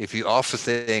 If you offer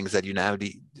things that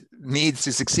humanity needs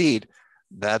to succeed,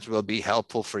 that will be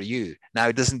helpful for you. Now,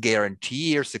 it doesn't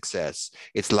guarantee your success.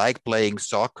 It's like playing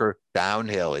soccer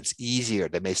downhill. It's easier.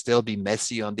 There may still be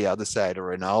Messi on the other side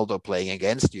or Ronaldo playing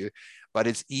against you, but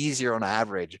it's easier on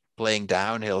average playing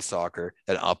downhill soccer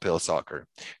than uphill soccer.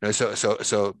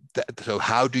 So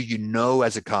how do you know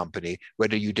as a company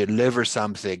whether you deliver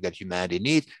something that humanity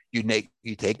needs? You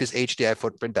take this HDI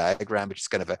footprint diagram, which is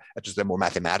kind of just a more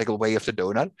mathematical way of the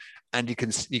donut, and you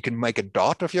can make a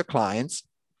dot of your clients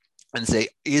and say,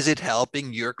 is it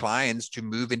helping your clients to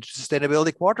move into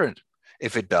sustainability quadrant?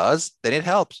 If it does, then it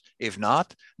helps. If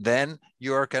not, then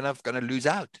you're kind of going to lose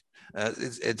out.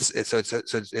 It's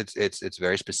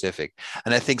very specific.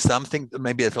 And I think something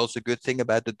maybe that's also a good thing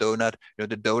about the donut. The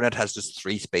donut has just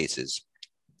 3 spaces.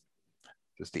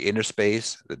 There's the inner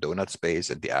space, the donut space,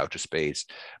 and the outer space.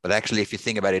 But actually, if you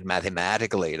think about it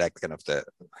mathematically, like kind of the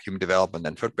human development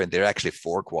and footprint, there are actually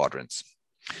 4 quadrants.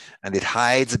 And it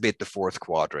hides a bit the 4th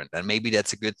quadrant. And maybe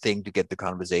that's a good thing to get the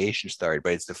conversation started,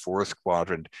 but it's the 4th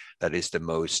quadrant that is the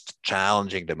most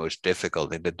challenging, the most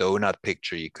difficult. In the donut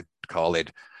picture, you could call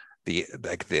it the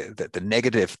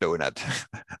negative donut,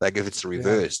 like if it's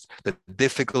reversed. Yeah. The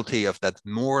difficulty of that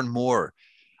more and more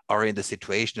are in the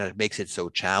situation that makes it so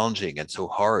challenging and so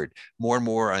hard. More and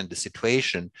more are in the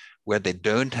situation where they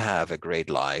don't have a great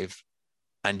life,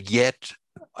 and yet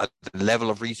at the level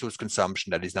of resource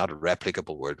consumption that is not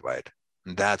replicable worldwide.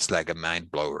 And that's like a mind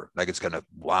blower. Like it's kind of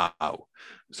wow.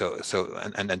 So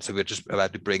we're just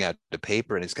about to bring out the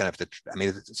paper, and it's kind of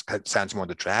it sounds more on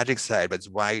the tragic side, but it's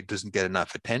why it doesn't get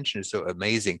enough attention. It's so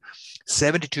amazing.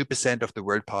 72% of the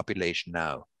world population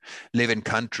now live in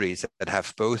countries that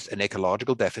have both an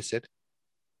ecological deficit,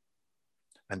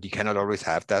 and you cannot always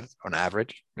have that on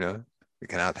average. You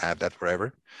cannot have that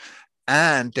forever.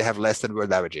 And they have less than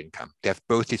world average income. They have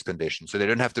both these conditions. So they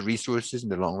don't have the resources in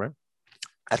the long run,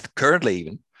 currently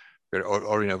even,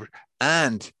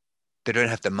 and they don't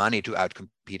have the money to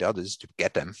outcompete others to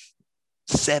get them.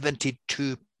 72%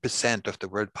 of the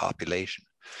world population.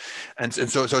 And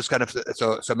so it's kind of,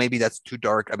 so maybe that's too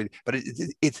dark. I mean, but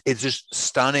it's just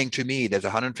stunning to me. There's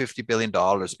 $150 billion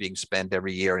being spent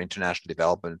every year on international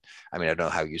development. I mean, I don't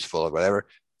know how useful or whatever,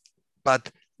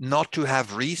 but not to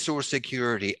have resource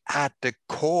security at the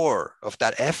core of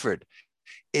that effort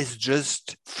is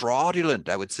just fraudulent,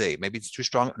 I would say. Maybe it's too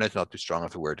strong. No, it's not too strong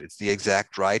of a word. It's the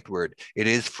exact right word. It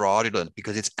is fraudulent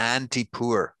because it's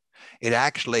anti-poor. It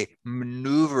actually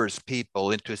maneuvers people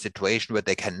into a situation where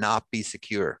they cannot be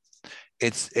secure.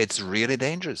 It's really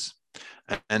dangerous.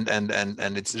 And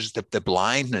it's just the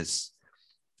blindness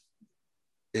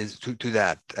is to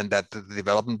that, and that the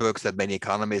development books that many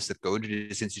economists that go into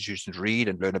these institutions read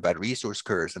and learn about resource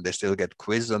curves, and they still get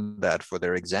quizzed on that for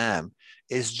their exam,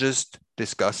 is just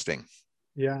disgusting.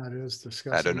 Yeah, it is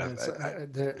disgusting. I don't know.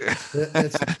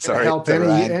 It's sorry, help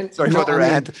any, sorry for the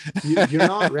rant. You're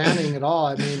not ranting at all.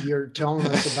 I mean, you're telling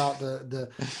us about the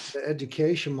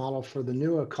education model for the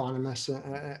new economists,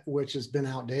 which has been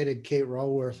outdated. Kate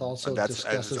Raworth also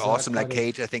discusses awesome. Like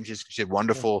Kate, I think she's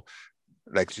wonderful. Yeah.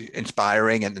 Like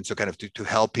inspiring, and so kind of to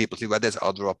help people see there's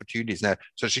other opportunities now.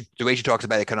 So the way she talks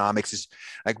about economics is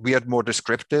like we are more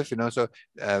descriptive, so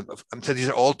these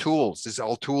are all tools. These are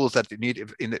all tools that you need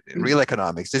in real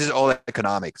economics. This is all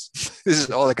economics. This is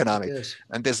all economics. Yes.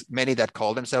 And there's many that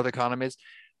call themselves economists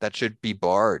that should be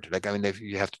barred. Like, I mean, if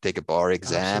you have to take a bar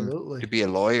exam to be a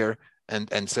lawyer,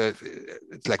 and so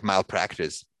it's like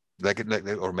malpractice, like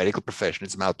or medical profession,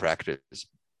 it's malpractice.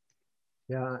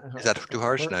 Yeah. Is that too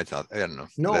harsh? No, it's not. I don't know.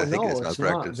 No, it's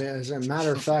not. As a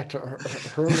matter of fact,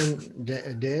 Herman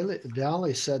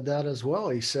Daly said that as well.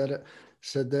 He said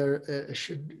there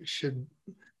should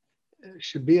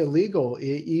be illegal.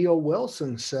 E.O.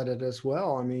 Wilson said it as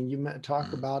well. I mean, you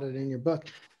talk about it in your book.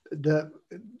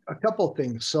 A couple of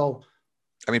things. So,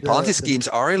 I mean, Ponzi schemes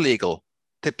are illegal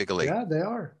typically. Yeah, they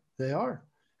are. They are.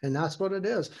 And that's what it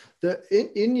is.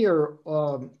 In your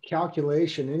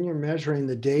calculation, in your measuring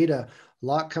the data a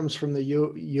lot comes from the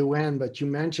UN, but you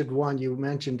mentioned one. You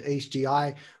mentioned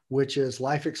HDI, which is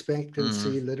life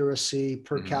expectancy, literacy,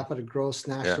 per capita gross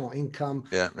national income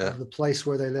of the place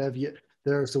where they live.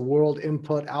 There's the World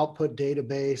Input Output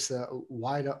Database,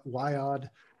 WIOD.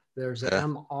 There's a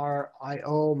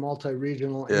MRIO,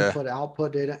 multi-regional input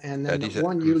output data. And then the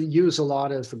one you use a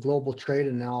lot is the Global Trade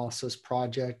Analysis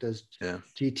Project as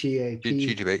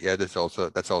GTAP. Yeah, that's also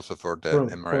for the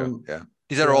MRIO.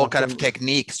 These are all kind of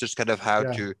techniques, just kind of how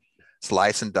to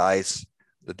slice and dice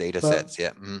the data sets.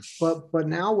 But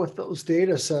now with those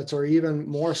data sets, or even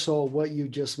more so what you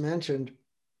just mentioned,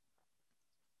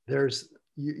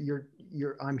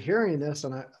 I'm hearing this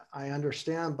and I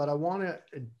understand, but I want to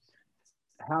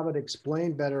have it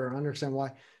explained better and understand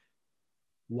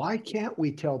why can't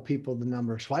we tell people the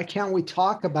numbers? Why can't we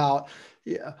talk about,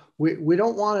 we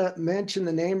don't want to mention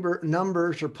the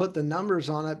numbers or put the numbers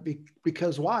on it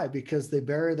because why? Because they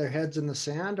bury their heads in the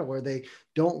sand, or they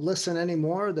don't listen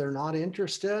anymore. They're not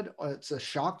interested. It's a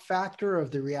shock factor of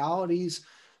the realities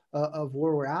of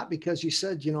where we're at, because you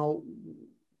said, they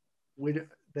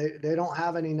don't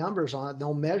have any numbers on it,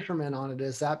 no measurement on it.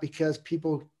 Is that because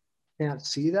people can't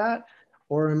see that?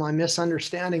 Or am I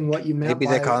misunderstanding what you meant? Maybe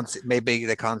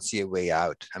they can't see a way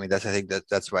out. I mean,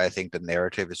 that's why I think the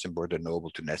narrative is more than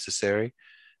noble to necessary.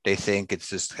 They think it's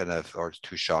just kind of, or it's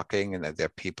too shocking, and that there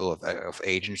are people of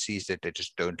agencies that they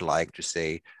just don't like to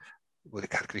say, well,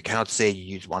 we cannot say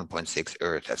you use 1.6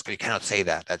 Earth. You cannot say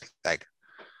that. That's like,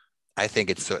 I think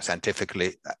it's so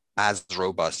scientifically as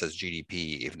robust as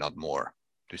GDP, if not more.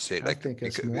 To say, I think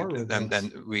it's more robust.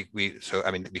 And we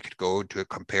could go to a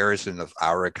comparison of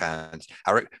our accounts.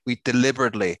 We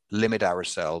deliberately limit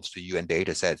ourselves to UN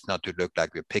data sets, not to look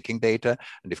like we're picking data.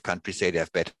 And if countries say they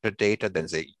have better data, then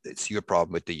it's your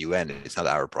problem with the UN. It's not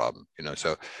our problem,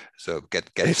 So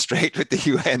get it straight with the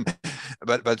UN.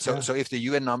 So if the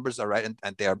UN numbers are right,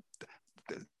 and they're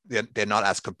not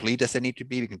as complete as they need to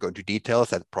be. We can go into details.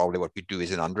 That's probably what we do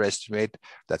is an underestimate.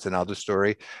 That's another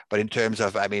story. But in terms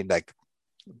of,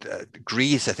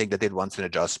 Greece, I think they did once an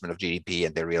adjustment of GDP,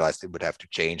 and they realized it would have to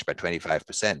change by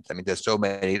 25%. I mean, there's so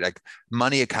many,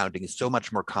 money accounting is so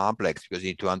much more complex, because you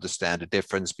need to understand the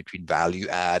difference between value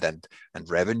add and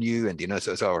revenue, and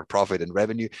so profit and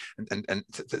revenue,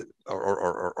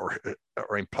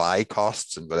 or imply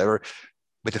costs and whatever.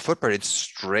 With the footprint, it's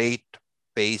straight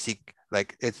basic.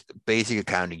 It's basic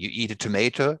accounting. You eat a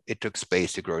tomato, it took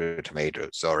space to grow the tomato.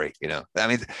 Sorry,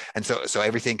 and so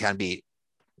everything can be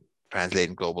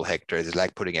translating global hectares. Is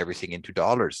like putting everything into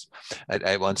dollars.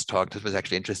 I once talked, this was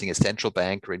actually interesting, a central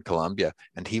banker in Colombia,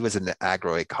 and he was an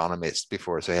agroeconomist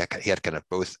before. So he had kind of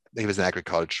both. He was an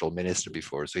agricultural minister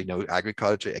before, so he knows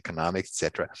agriculture, economics,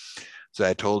 etc. So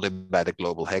I told him about the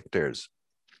global hectares,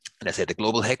 and I said the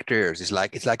global hectares is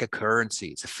it's like a currency.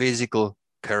 It's a physical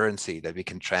currency that we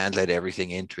can translate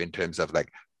everything into in terms of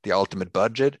the ultimate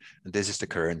budget, and this is the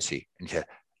currency. And he said,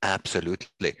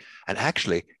 absolutely. And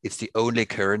actually, it's the only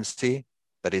currency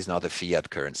that is not a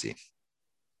fiat currency.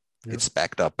 Yep. It's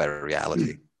backed up by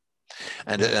reality.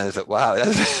 And I thought, wow,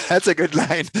 that's a good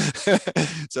line.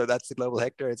 So that's the global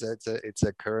hectare. It's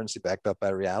a currency backed up by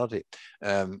reality.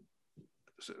 I've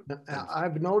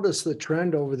noticed the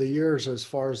trend over the years as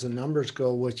far as the numbers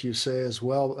go, what you say as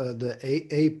well.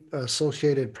 The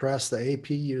Associated Press, the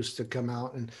AP, used to come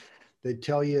out and they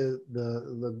tell you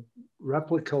the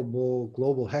replicable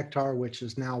global hectare, which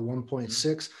is now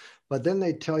 1.6, but then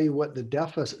they tell you what the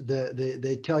deficit,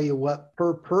 they tell you what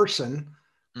per person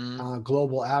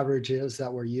global average is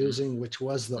that we're using, which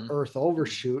was the Earth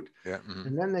overshoot. Yeah.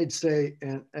 And then they'd say,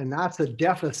 and that's a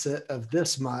deficit of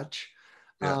this much.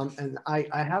 Yeah. And I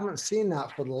haven't seen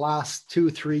that for the last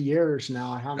 2-3 years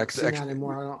now. I haven't seen that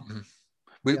anymore.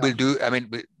 We'll do,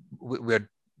 we're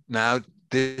now,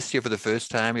 this year, for the first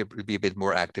time, it will be a bit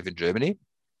more active in Germany.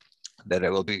 That it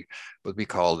will be what we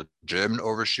call German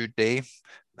Overshoot Day.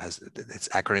 Its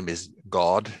acronym is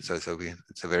GOD, so it's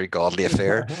a very godly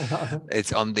affair.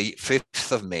 It's on the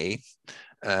 5th of May.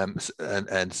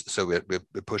 And so we're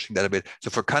pushing that a bit. So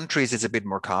for countries, it's a bit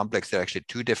more complex. There are actually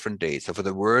 2 different days. So for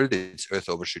the world, it's Earth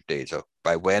Overshoot Day. So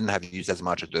by when have you used as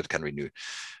much as Earth can renew?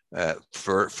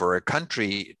 For a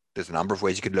country, there's a number of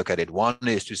ways you could look at it. One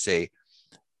is to say,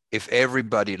 if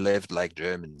everybody lived like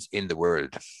Germans in the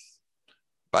world,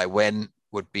 by when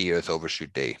would be Earth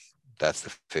Overshoot Day? That's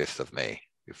the 5th of May.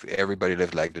 If everybody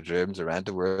lived like the Germans around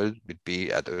the world, it would be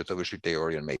at Earth Overshoot Day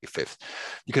or on May 5th.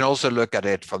 You can also look at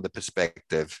it from the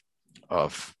perspective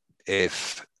of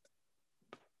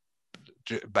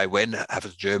by when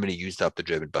has Germany used up the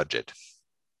German budget?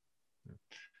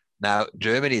 Now,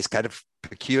 Germany is kind of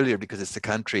peculiar because it's the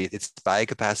country, its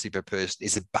biocapacity per person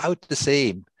is about the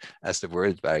same as the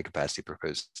world's biocapacity per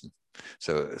person.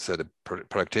 So the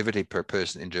productivity per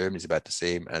person in Germany is about the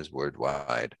same as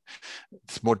worldwide.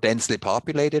 It's more densely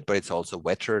populated, but it's also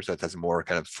wetter, so it has more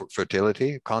kind of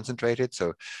fertility concentrated.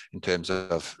 So in terms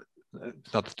of,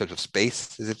 not in terms of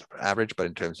space is it average, but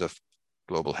in terms of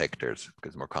global hectares,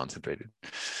 because it's more concentrated.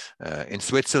 In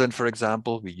Switzerland, for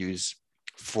example, we use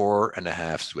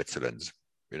 4.5 Switzerlands,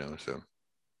 so.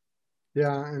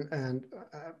 Yeah, and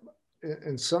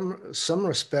in some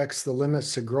respects, the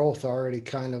limits to growth already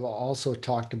kind of also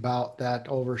talked about that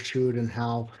overshoot and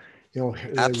how, they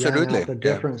ran out Absolutely, the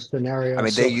yeah. different I scenarios.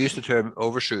 mean, they So use the term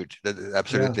overshoot, yeah,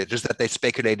 absolutely. Just that they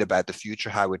speculate about the future,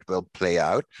 how it will play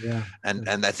out. yeah, And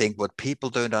I think what people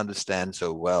don't understand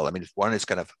so well, I mean, one is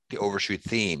kind of the overshoot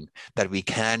theme that we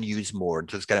can use more.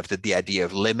 And so it's kind of the idea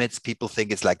of limits. People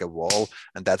think it's like a wall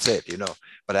and that's it,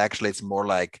 but actually it's more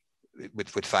like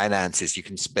with finances, you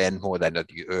can spend more than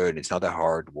you earn. It's not a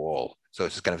hard wall. So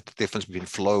it's kind of the difference between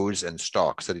flows and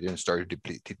stocks, so they don't start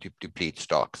to deplete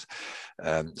stocks.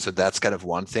 So that's kind of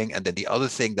one thing. And then the other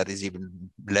thing that is even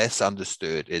less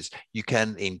understood is you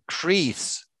can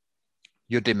increase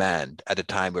your demand at a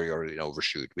time where you're in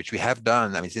overshoot, which we have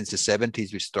done. I mean, since the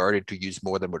 70s, we started to use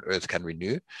more than what Earth can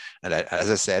renew. And as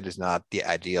I said, it's not the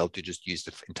ideal to just use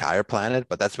the entire planet,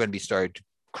 but that's when we started to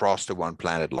cross the one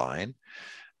planet line.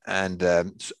 And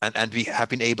we have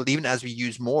been able, even as we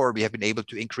use more, we have been able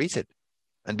to increase it.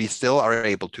 And we still are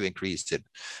able to increase it.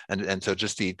 And so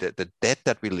just the debt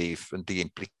that we leave and the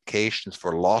implications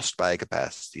for lost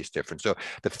biocapacity is different. So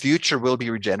the future will be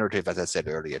regenerative, as I said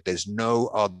earlier. There's no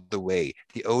other way.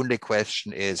 The only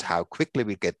question is how quickly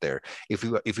we get there.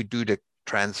 If we do the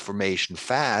transformation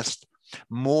fast,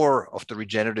 more of the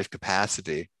regenerative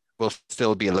capacity will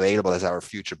still be available as our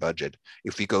future budget.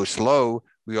 If we go slow,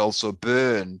 we also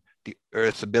burn the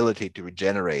Earth's ability to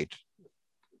regenerate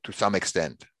to some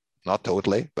extent. Not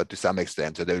totally, but to some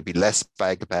extent. So there would be less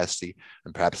biocapacity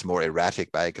and perhaps more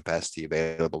erratic biocapacity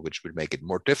available, which would make it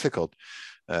more difficult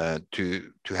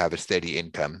to have a steady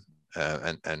income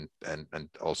and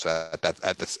also at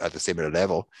the similar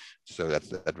level. So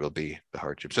that will be the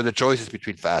hardship. So the choice is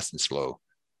between fast and slow,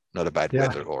 not about yeah.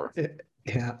 whether or.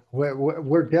 Yeah,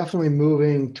 we're definitely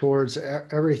moving towards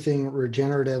everything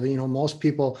regenerative. Most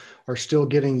people are still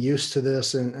getting used to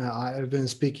this, and I've been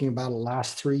speaking about it the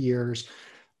last 3 years.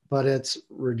 But it's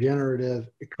regenerative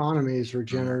economies,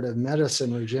 regenerative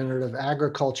medicine, regenerative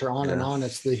agriculture, on and Yeah. on.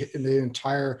 It's the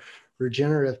entire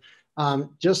regenerative.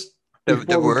 Just The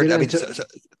before we word, get I mean, into,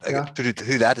 yeah,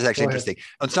 to that is actually go ahead. interesting.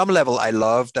 On some level, I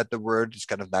love that the word is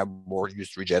kind of now more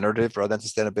used regenerative rather than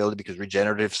sustainability, because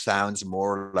regenerative sounds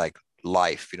more like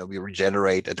life. We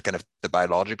regenerate at kind of the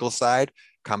biological side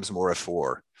comes more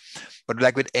afore. But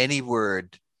like with any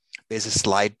word, there's a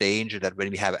slight danger that when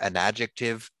we have an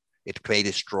adjective, it may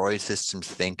destroy systems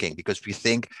thinking because we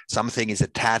think something is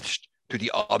attached to the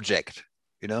object.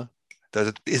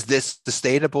 Is this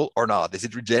sustainable or not? Is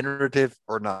it regenerative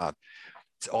or not?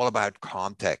 It's all about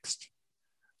context.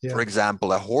 Yeah. For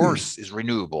example, a horse is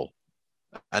renewable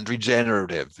and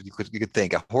regenerative. You could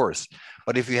think a horse,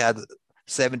 but if you had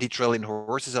 70 trillion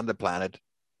horses on the planet,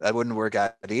 that wouldn't work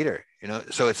out either.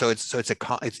 So it's a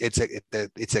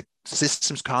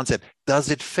systems concept.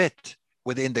 Does it fit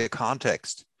within the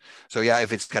context? So yeah,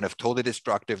 if it's kind of totally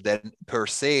destructive, then per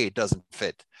se it doesn't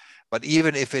fit. But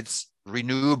even if it's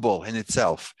renewable in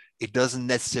itself, it doesn't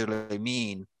necessarily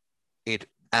mean it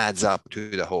adds up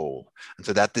to the whole. And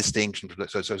so that distinction,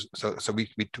 so we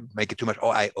make it too much.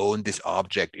 Oh, I own this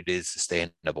object; it is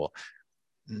sustainable.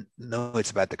 No,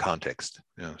 it's about the context.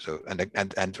 So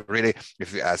and really,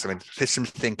 if you ask, I mean,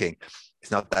 systems thinking is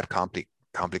not that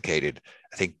complicated.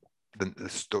 I think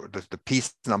the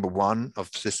piece number one of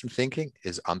system thinking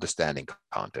is understanding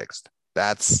context.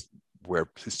 That's where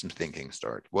system thinking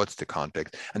starts. What's the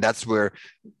context? And that's where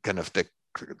kind of the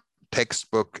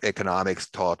textbook economics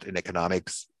taught in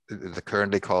economics, the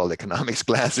currently called economics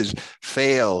classes,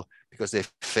 fail because they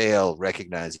fail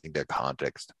recognizing their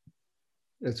context.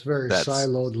 It's very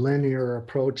siloed, linear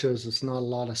approaches. It's not a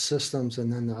lot of systems.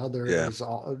 And then the other is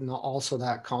also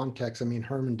that context. I mean,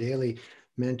 Herman Daly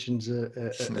mentions it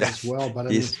as well. But I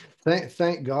mean,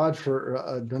 thank God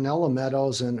for Donella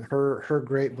Meadows and her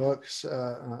great books,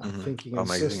 Thinking in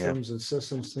Systems and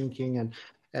Systems Thinking,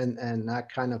 and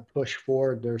that kind of push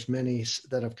forward. There's many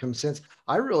that have come since.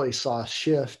 I really saw a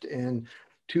shift in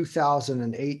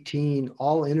 2018.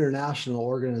 All international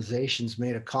organizations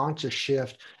made a conscious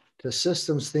shift to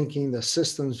systems thinking, the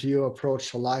systems view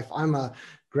approach to life. I'm a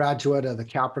graduate of the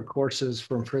Capra courses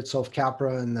from Fritz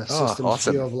Capra and the systems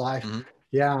view of life.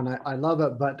 Yeah, and I love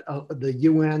it. But the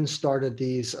UN started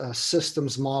these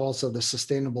systems models of the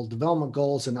Sustainable Development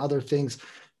Goals and other things,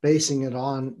 basing it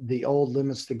on the old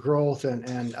limits to growth and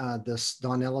this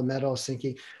Donella Meadows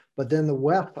thinking. But then the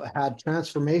WEF had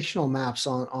transformational maps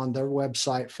on their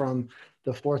website from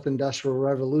the Fourth Industrial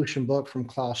Revolution book from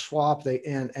Klaus Schwab.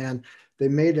 And they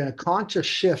made a conscious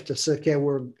shift to say, okay,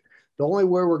 we're the only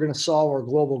way we're going to solve our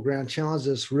global grand challenges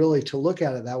is really to look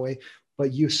at it that way.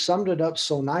 But you summed it up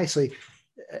so nicely.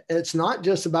 It's not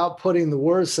just about putting the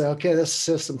words, say, okay, this is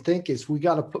system thinking. We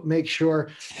got to make sure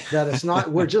that it's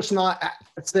not, we're just not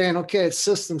saying, okay, it's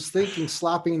systems thinking,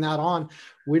 slapping that on.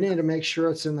 We need to make sure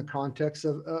it's in the context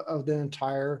of the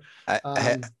entire.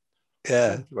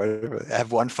 Yeah, I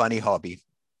have one funny hobby.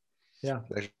 Yeah.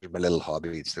 My little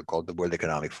hobby. It's called the World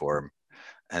Economic Forum.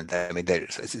 And I mean, they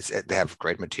have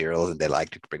great materials and they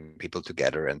like to bring people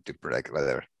together and to like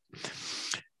whatever.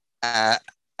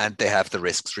 And they have the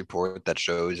risks report that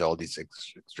shows all these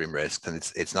extreme risks, and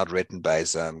it's not written by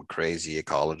some crazy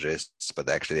ecologists, but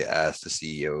actually they ask the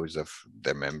CEOs of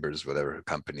their members, whatever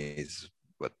companies,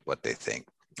 what they think,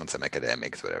 and some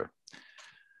academics, whatever.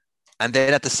 And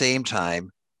then at the same time,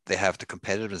 they have the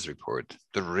competitiveness report,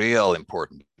 the real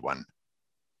important one.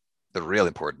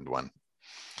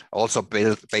 Also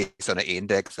based on an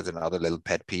index. That's another little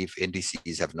pet peeve.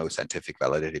 Indices have no scientific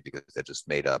validity because they're just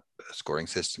made up scoring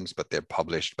systems, but they're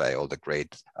published by all the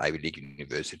great Ivy League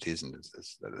universities, and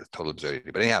it's total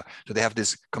absurdity. But anyhow, so they have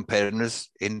this competitiveness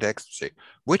index to say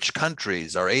which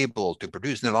countries are able to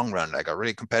produce in the long run, like are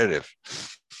really competitive.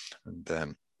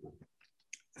 And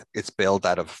it's built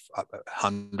out of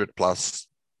 100 plus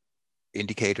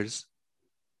indicators.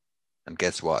 And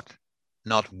guess what?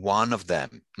 Not one of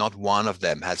them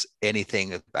has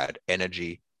anything about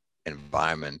energy,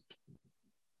 environment,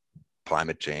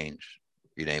 climate change,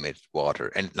 you name it,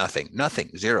 water, and nothing,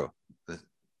 zero.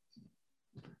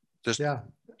 Just, yeah.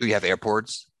 Do you have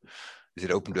airports? Is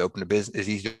it open to open a business? Is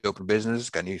it easy to open a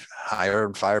business? Can you hire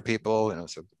and fire people? You know,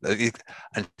 so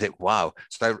and they, wow.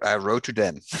 So I wrote to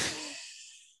them,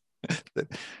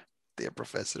 dear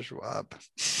Professor Schwab,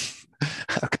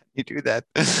 how can you do that?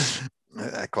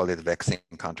 I call it vexing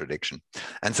contradiction.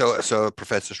 And so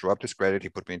Professor Schwab, to his credit, he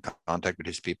put me in contact with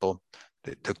his people.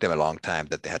 It took them a long time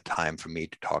that they had time for me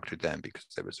to talk to them because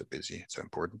they were so busy, so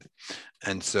important.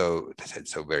 And so they said,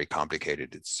 so very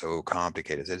complicated. It's so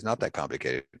complicated. I said, it's not that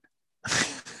complicated. I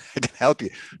can help you.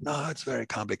 No, it's very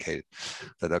complicated. I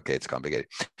said, okay, it's complicated.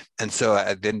 And so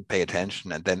I didn't pay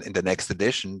attention. And then in the next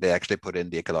edition, they actually put in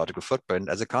the ecological footprint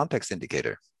as a context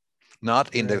indicator.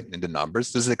 Not in the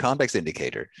numbers. This is a context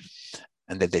indicator.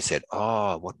 And then they said,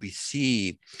 oh, what we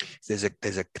see, there's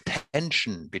a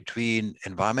tension between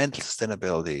environmental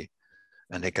sustainability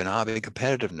and economic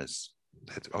competitiveness.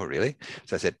 Said, oh, really?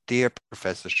 So I said, dear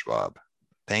Professor Schwab,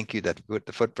 thank you that put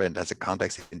the footprint as a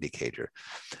context indicator.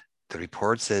 The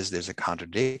report says there's a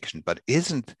contradiction, but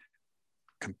isn't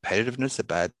competitiveness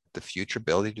about the future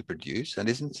ability to produce, and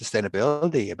isn't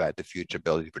sustainability about the future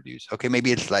ability to produce? Okay,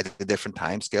 maybe it's like the different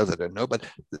time scales, I don't know, but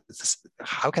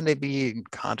how can they be in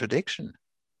contradiction?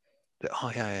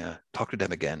 Oh yeah, talk to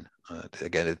them again.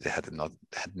 Again, they hadn't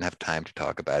have time to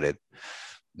talk about it.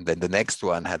 And then the next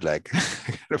one had like,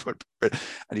 and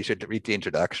you should read the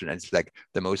introduction, and it's like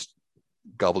the most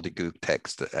gobbledygook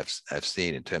text that I've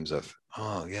seen in terms of,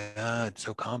 oh yeah, it's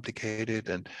so complicated,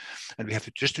 and we have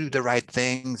to just do the right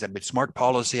things, and with smart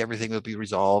policy everything will be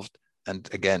resolved. And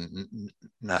again,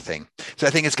 nothing. So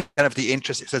I think it's kind of the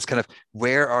interest. So it's kind of,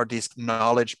 where are these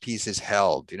knowledge pieces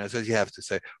held? You know, so you have to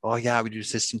say, oh yeah, we do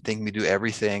system thing, we do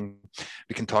everything.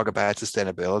 We can talk about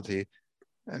sustainability.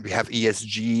 And we have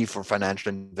ESG for financial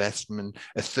investment.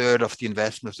 A third of the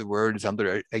investment of the world is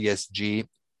under ESG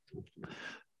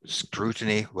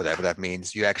scrutiny, whatever that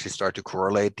means. You actually start to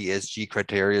correlate the ESG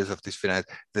criteria of this finance.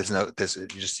 You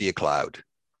just see a cloud,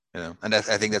 you know. And I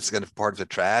think that's kind of part of the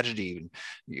tragedy.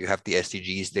 You have the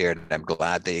SDGs there, and I'm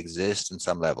glad they exist in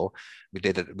some level. We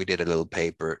did a little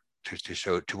paper to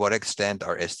show to what extent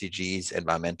are SDGs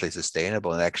environmentally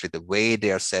sustainable, and actually the way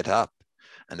they are set up,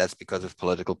 and that's because of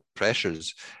political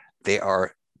pressures. They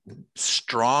are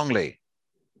strongly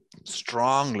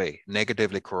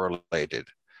negatively correlated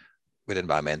with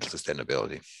environmental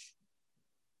sustainability,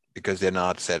 because they're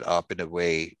not set up in a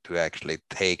way to actually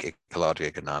take ecological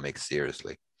economics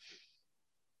seriously.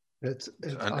 I've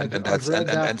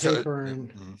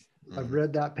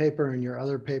read that paper and your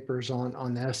other papers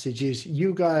on the SDGs.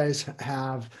 You guys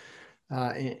have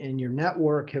in your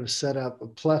network have set up a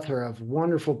plethora of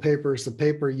wonderful papers. The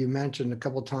paper you mentioned a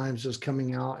couple of times is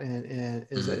coming out, and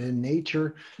is it in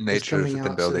Nature? Nature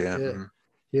Sustainability, yeah.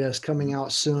 Yes, coming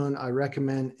out soon. I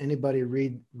recommend anybody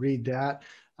read that.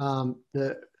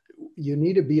 You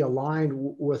need to be aligned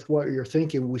with what you're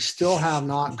thinking. We still have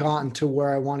not gotten to where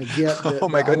I want to get. Oh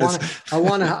my goodness! I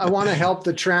want to help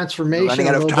the transformation running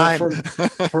out a little of time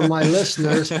bit for my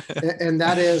listeners, and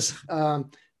that is,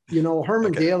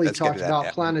 Herman Daly talked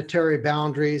about planetary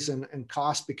boundaries and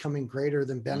cost becoming greater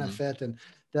than benefit, and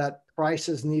that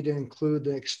prices need to include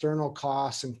the external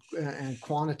costs and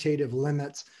quantitative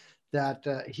limits. That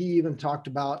he even talked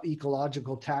about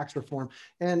ecological tax reform.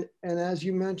 And as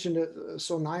you mentioned it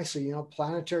so nicely,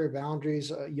 planetary boundaries,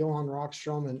 Johan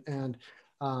Rockstrom and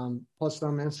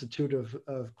Potsdam Institute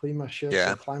of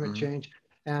Climate Change,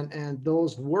 and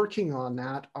those working on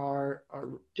that are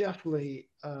definitely,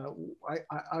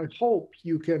 I hope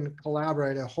you can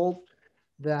collaborate. I hope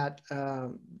that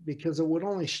because it would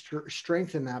only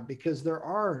strengthen that, because there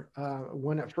are,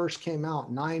 when it first came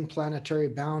out, 9 planetary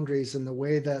boundaries, and the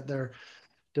way that they're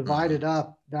divided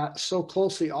up, that so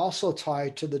closely also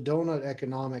tied to the donut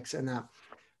economics, and that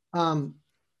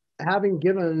having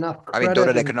given enough credit.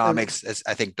 Donut economics,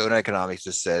 I think donut economics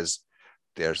just says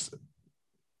there's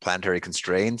planetary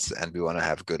constraints and we want to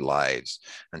have good lives.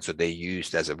 And so they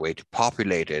used as a way to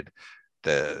populate it,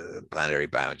 the planetary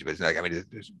boundary. But it's like,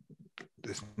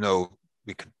 there's no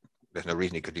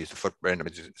reason you could use the footprint.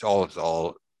 It's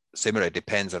all similar. It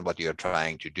depends on what you're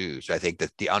trying to do. So I think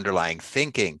that the underlying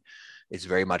thinking is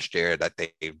very much there, that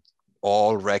they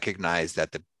all recognize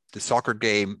that the soccer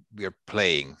game we're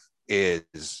playing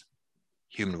is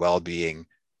human well-being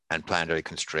and planetary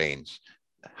constraints.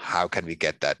 How can we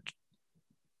get that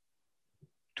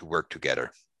to work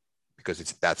together? Because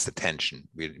that's the tension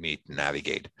we need to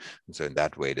navigate. And so in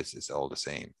that way, this is all the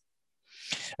same.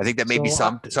 I think there may be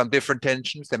some different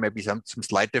tensions. There may be some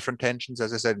slight different tensions,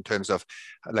 as I said, in terms of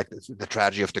like the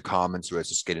tragedy of the commons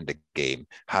versus skin in the game.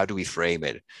 How do we frame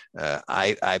it?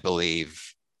 I believe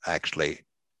actually,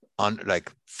 the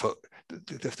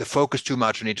focus too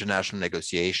much on international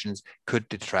negotiations could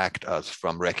detract us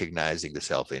from recognizing the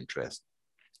self-interest.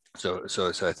 So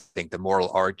I think the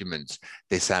moral arguments,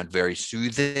 they sound very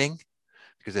soothing,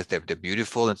 because they're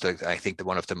beautiful. And so I think that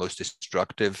one of the most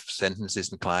destructive sentences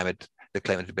in the climate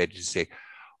debate is to say,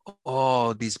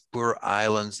 oh, these poor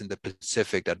islands in the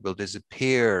Pacific that will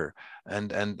disappear, and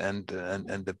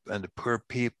the poor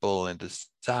people in the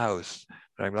South,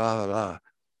 blah blah blah.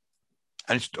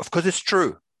 And of course it's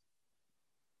true,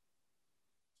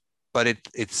 but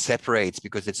it separates,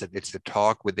 because it's a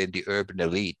talk within the urban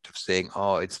elite of saying,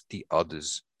 oh, it's the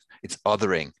others, it's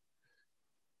othering.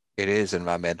 It is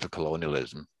environmental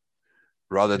colonialism,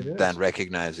 rather than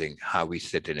recognizing how we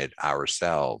sit in it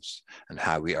ourselves and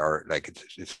how we are, like,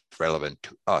 it's relevant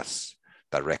to us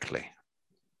directly.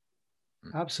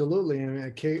 Absolutely.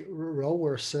 And Kate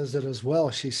Raworth says it as well.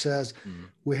 She says,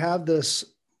 we have this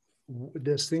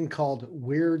thing called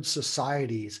weird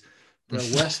societies. They're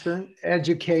Western,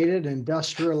 educated,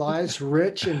 industrialized,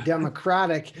 rich, and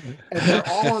democratic, and they're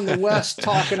all in the West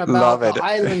talking about the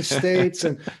island states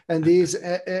and these.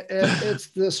 It's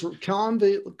this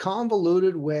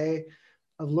convoluted way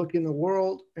of looking at the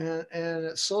world, and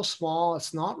it's so small,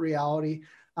 it's not reality.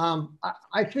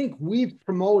 I think we've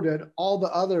promoted all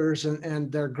the others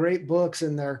and their great books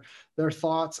and their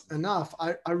thoughts enough.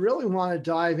 I really want to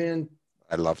dive in.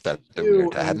 I love that.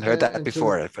 I hadn't heard that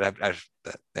before.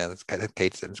 That's kind of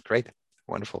Kate said. It's great,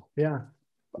 wonderful. Yeah,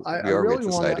 I really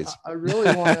want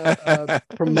to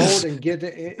promote and get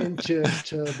into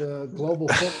the global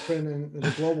footprint and the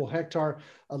global hectare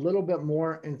a little bit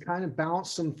more, and kind of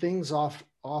bounce some things off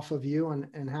of you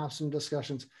and have some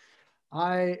discussions.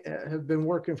 I have been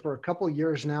working for a couple of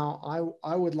years now.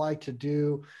 I would like to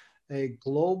do a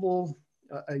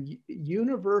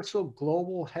universal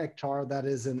global hectare that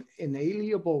is an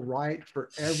inalienable right for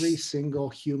every single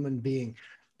human being.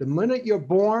 The minute you're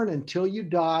born until you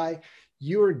die,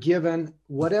 you are given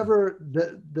whatever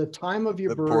the time of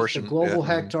your birth, portion, the global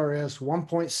hectare is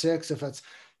 1.6. If it's,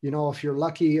 if you're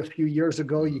lucky, a few years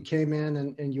ago, you came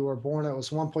in and you were born, it was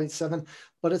 1.7,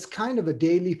 but it's kind of a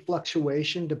daily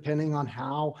fluctuation depending on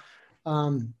how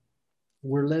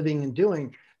we're living and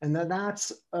doing. And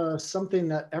that's something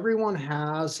that everyone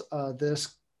has,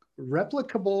 this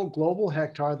replicable global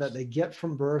hectare that they get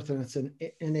from birth, and it's an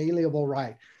inalienable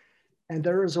right. And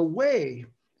there is a way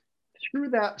through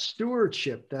that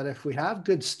stewardship, that if we have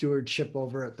good stewardship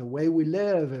over it, the way we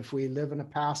live, if we live in a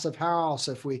passive house,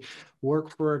 if we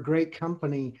work for a great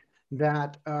company,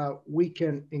 that we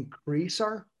can increase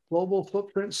our global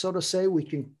footprint, so to say. We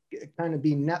can kind of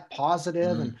be net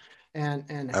positive and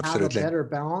have a better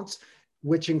balance,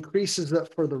 which increases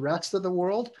it for the rest of the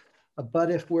world.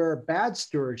 But if we're bad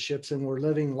stewardships and we're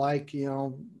living like,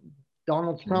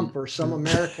 Donald Trump or some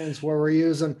Americans where we're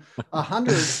using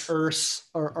 100 earths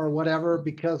or whatever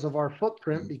because of our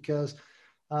footprint, because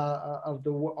of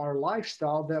our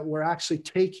lifestyle, that we're actually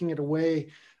taking it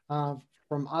away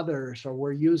from others, or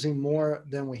we're using more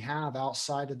than we have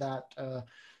outside of that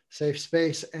safe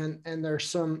space. And there's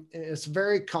some, it's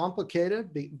very complicated,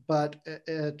 but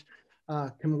it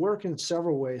can work in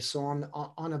several ways. So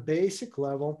on a basic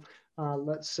level,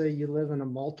 let's say you live in a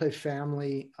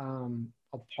multifamily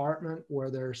apartment where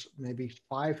there's maybe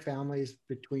 5 families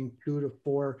between 2 to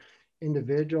 4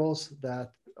 individuals,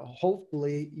 that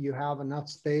hopefully you have enough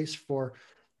space for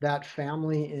that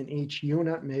family in each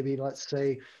unit. Maybe let's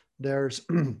say there's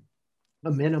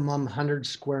a minimum 100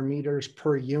 square meters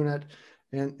per unit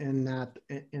in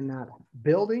that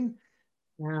building.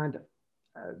 And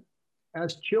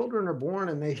as children are born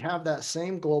and they have that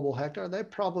same global hectare, they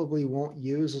probably won't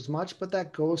use as much, but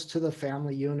that goes to the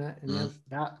family unit. And then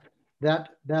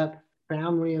that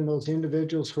family and those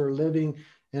individuals who are living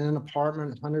in an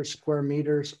apartment 100 square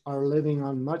meters are living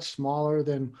on much smaller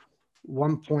than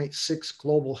 1.6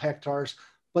 global hectares.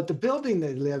 But the building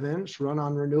they live in is run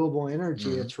on renewable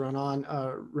energy. It's run on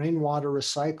rainwater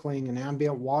recycling and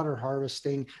ambient water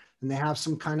harvesting. And they have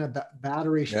some kind of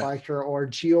battery speicher or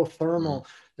geothermal.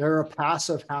 They're a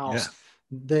passive house.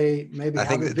 They maybe I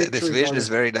think this vision garden. is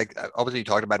very, like, obviously you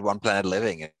talked about one planet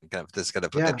living, and kind of this kind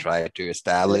of what they try to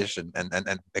establish and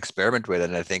experiment with.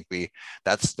 And I think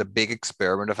that's the big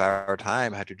experiment of our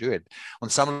time, how to do it. On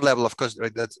some level, of course,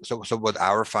 like that's so what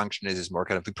our function is more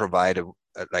kind of, we provide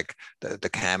like the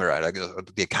camera, like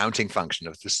the accounting function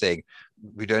of just saying,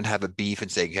 we don't have a beef and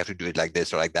saying you have to do it like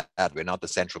this or like that. We're not the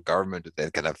central government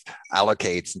that kind of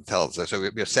allocates and tells us. So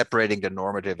we're separating the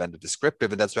normative and the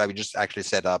descriptive. And that's why we just actually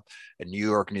set up a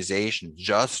new organization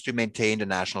just to maintain the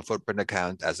national footprint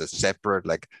account as a separate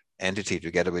like entity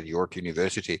together with York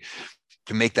University,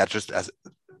 to make that just as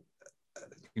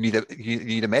you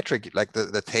need a metric, like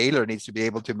the tailor needs to be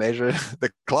able to measure the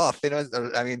cloth,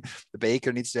 I mean, the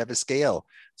baker needs to have a scale.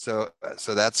 So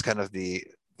that's kind of the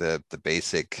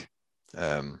basic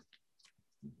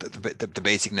the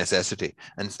basic necessity,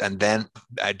 and then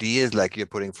ideas like you're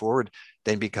putting forward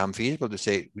then become feasible to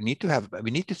say we need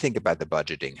to think about the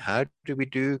budgeting. How do we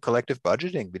do collective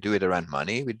budgeting? We do it around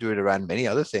money, we do it around many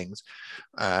other things.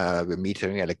 We're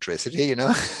metering electricity,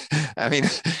 I mean,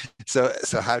 so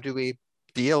how do we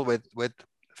deal with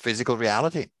physical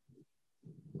reality?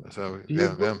 So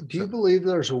do you believe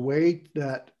there's a way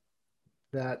that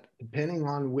depending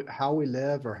on how we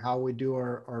live or how we do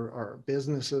our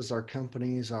businesses, our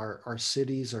companies, our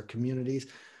cities, our communities,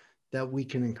 that we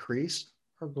can increase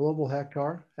our global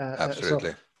hectare?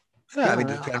 Absolutely.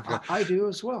 I do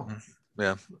as well.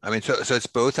 Yeah, I mean, so it's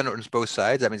both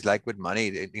sides. I mean, it's like with money,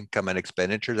 income and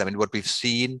expenditures. I mean, what we've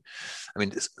seen, I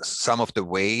mean, some of the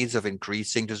ways of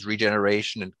increasing this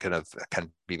regeneration and kind of can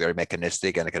be very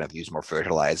mechanistic and kind of use more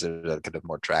fertilizer and kind of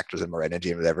more tractors and more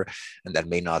energy and whatever, and that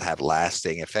may not have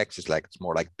lasting effects. It's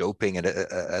more like doping and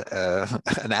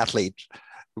an athlete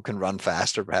who can run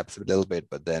faster, perhaps a little bit,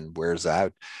 but then wears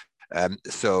out.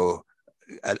 So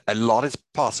a lot is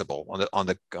possible on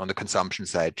the consumption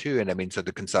side too. And I mean, so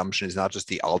the consumption is not just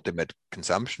the ultimate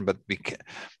consumption, but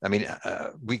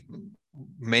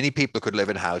many people could live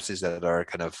in houses that are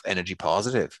kind of energy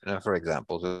positive, for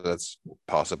example. So that's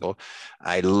possible.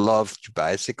 I love to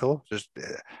bicycle.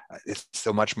 It's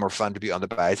so much more fun to be on the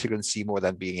bicycle and see more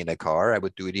than being in a car. I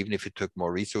would do it even if it took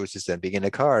more resources than being in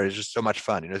a car. It's just so much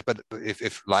fun, But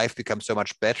if life becomes so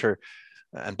much better,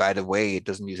 and by the way, it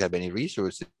doesn't use that many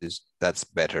resources, that's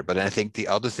better. But I think the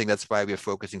other thing, that's why we're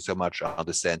focusing so much on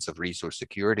the sense of resource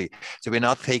security. So we're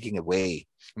not taking away.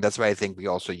 And that's why I think we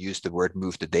also use the word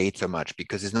move the date so much,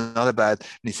 because it's not about,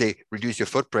 when you say reduce your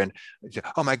footprint, you say,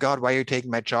 oh my God, why are you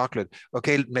taking my chocolate?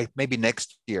 Okay, maybe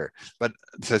next year. But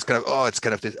so it's kind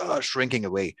of this shrinking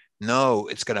away. No,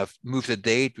 it's kind of move the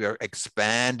date. We are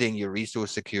expanding your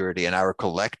resource security and our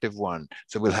collective one.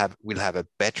 So we'll have a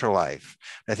better life.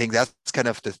 And I think that's kind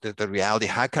of the reality.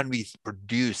 How can we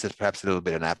produce, that's perhaps a little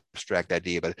bit an abstract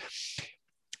idea, but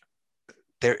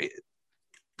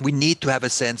we need to have a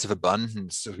sense of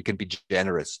abundance so we can be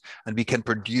generous, and we can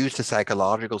produce a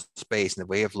psychological space and a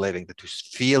way of living to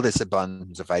feel this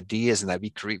abundance of ideas. And that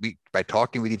by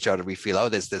talking with each other, we feel,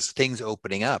 there's things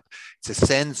opening up. It's a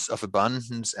sense of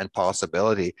abundance and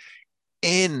possibility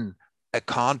in a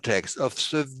context of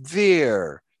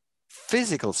severe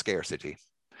physical scarcity.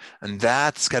 And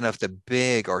that's kind of the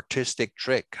big artistic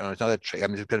trick. It's not a trick. I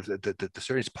mean, it's kind of the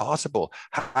series possible.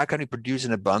 How can we produce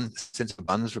an sense of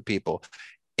abundance for people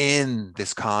in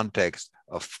this context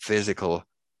of physical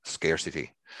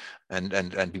scarcity?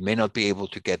 And we may not be able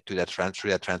to get to that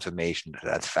transformation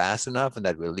that's fast enough, and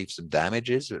that will leave some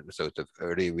damages. So the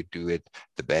earlier we do it,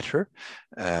 the better.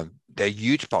 There are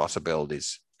huge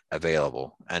possibilities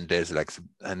available, and there's like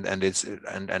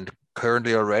and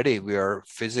currently already we are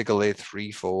physically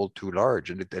threefold too large,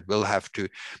 and it will have to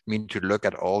mean to look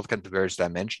at all kinds of various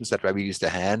dimensions. That's why we use the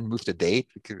hand, move the date.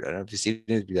 I don't know if you see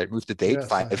it, move the date, Yes,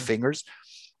 five fingers.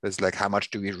 It's like, how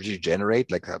much do we regenerate?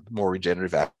 Like more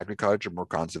regenerative agriculture, more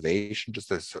conservation. Just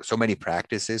there's so many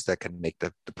practices that can make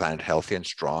the planet healthier and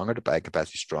stronger, the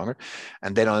biocapacity stronger.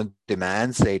 And then on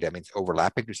demand side, I mean, it's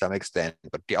overlapping to some extent,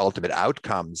 but the ultimate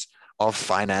outcomes of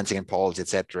financing and policy, et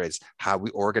cetera, is how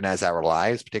we organize our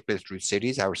lives, particularly through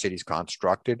cities, how our cities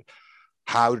constructed.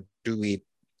 How do we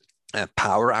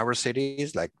power our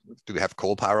cities? Like, do we have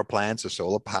coal power plants or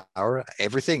solar power?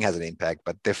 Everything has an impact,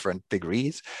 but different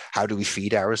degrees. How do we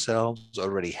feed ourselves?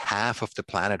 Already half of the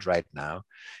planet right now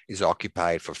is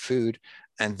occupied for food.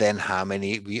 And then how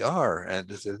many we are.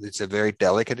 And it's a very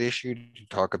delicate issue to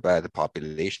talk about the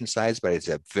population size, but it's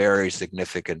a very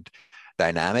significant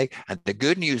dynamic. And the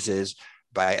good news is,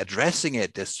 by addressing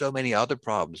it, there's so many other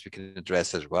problems we can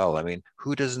address as well. I mean,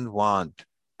 who doesn't want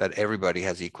that everybody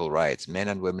has equal rights? Men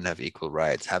and women have equal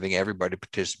rights. Having everybody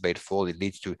participate fully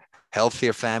leads to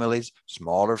healthier families,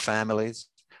 smaller families,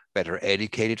 better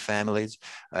educated families.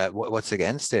 What's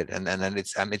against it? And then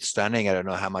it's stunning. I don't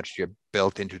know how much you're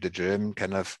built into the German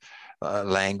kind of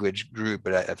language group,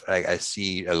 but I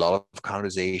see a lot of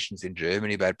conversations in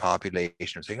Germany about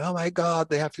population saying, oh my God,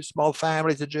 they have too small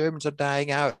families, the Germans are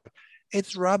dying out.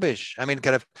 It's rubbish. I mean,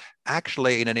 kind of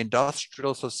actually in an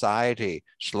industrial society,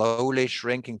 slowly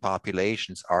shrinking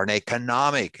populations are an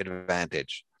economic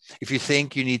advantage. If you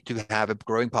think you need to have a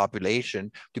growing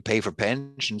population to pay for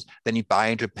pensions, then you buy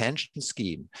into a pension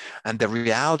scheme. And the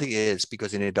reality is,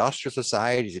 because in industrial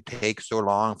societies, it takes so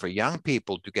long for young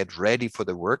people to get ready for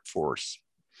the workforce.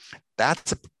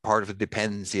 That's a part of the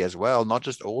dependency as well, not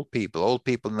just old people. Old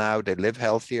people now, they live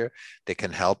healthier, they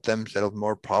can help themselves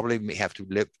more, probably may have to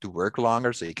live to work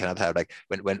longer. So you cannot have, like,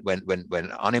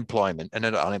 when unemployment and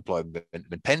not unemployment,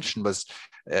 when pension was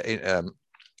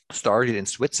started in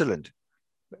Switzerland,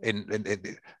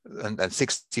 and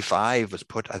 65 was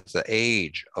put as the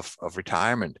age of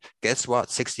retirement. Guess what?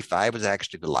 65 was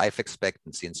actually the life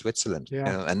expectancy in Switzerland.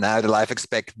 Yeah. And now the life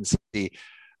expectancy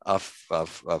of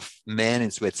men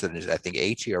in Switzerland is, I think,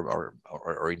 80 or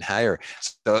even higher.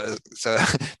 So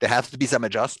there have to be some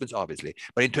adjustments, obviously.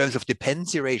 But in terms of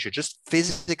dependency ratio, just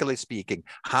physically speaking,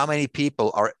 how many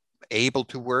people are able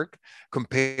to work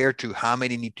compared to how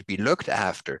many need to be looked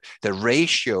after, the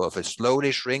ratio of a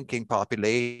slowly shrinking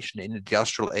population in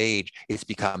industrial age is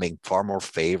becoming far more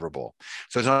favorable.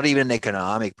 So it's not even an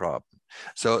economic problem.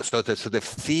 So the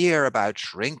fear about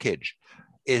shrinkage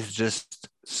is just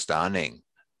stunning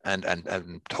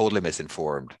and totally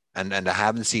misinformed. And I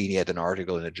haven't seen yet an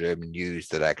article in the German news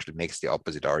that actually makes the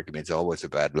opposite argument. It's always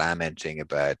about lamenting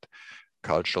about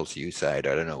cultural suicide.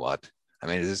 I don't know what. I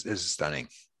mean, this is stunning.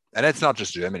 And it's not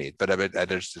just Germany, but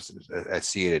I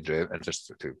see it in Germany,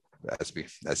 just to,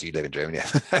 as you live in Germany,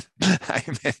 I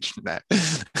mentioned that.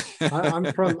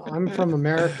 I'm from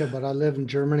America, but I live in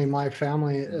Germany. My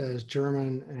family is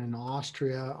German and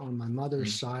Austria on my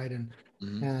mother's side, and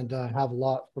have a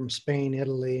lot from Spain,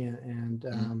 Italy,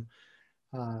 and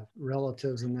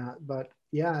relatives and that. But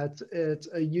yeah, it's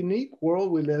a unique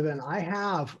world we live in. I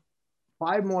have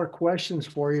 5 more questions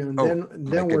for you, and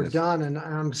then we're done. And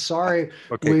I'm sorry,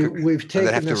 okay, we've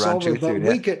taken this over, but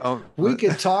we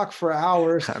could talk for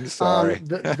hours. I'm sorry.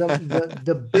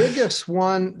 The biggest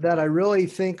one that I really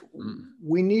think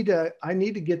I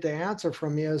need to get the answer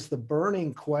from you is the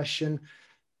burning question,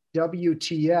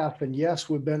 WTF? And yes,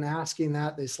 we've been asking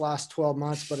that these last 12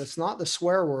 months, but it's not the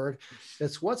swear word.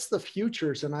 It's what's the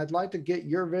futures? And I'd like to get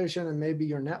your vision and maybe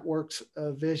your network's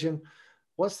vision.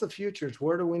 What's the futures?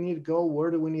 Where do we need to go?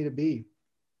 Where do we need to be?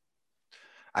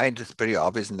 I think it's pretty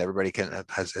obvious, and everybody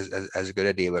has a good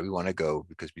idea where we want to go,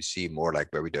 because we see more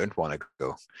like where we don't want to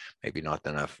go, maybe not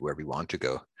enough where we want to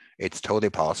go. It's totally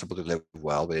possible to live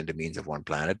well within the means of one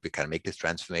planet. We can make this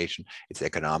transformation. It's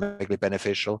economically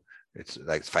beneficial. It's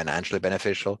like financially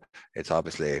beneficial. It's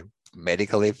obviously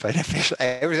medically beneficial.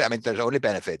 Everything. I mean, there's only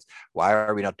benefits. Why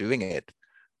are we not doing it?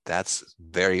 That's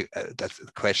that's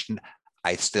the question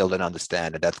I still don't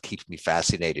understand, and that keeps me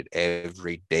fascinated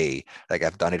every day. Like,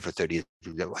 I've done it for 30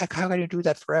 years. How can you do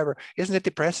that forever? Isn't it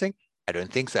depressing? I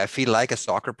don't think so. I feel like a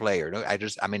soccer player. No,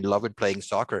 I'm in love with playing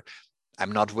soccer.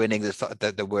 I'm not winning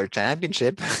the world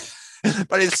championship,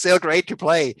 but it's still great to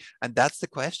play. And that's the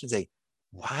question: say,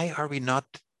 why are we not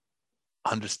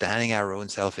understanding our own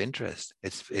self-interest.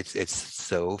 It's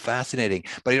so fascinating,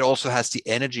 but it also has the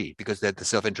energy, because the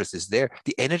self-interest is there.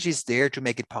 The energy is there to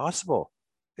make it possible.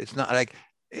 It's not like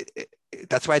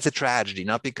that's why it's a tragedy,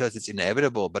 not because it's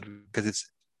inevitable, but because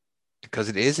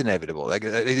it is inevitable. Like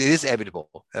it is inevitable,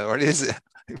 or it is.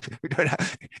 We don't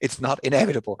have, it's not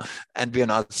inevitable, and we are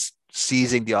not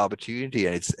seizing the opportunity,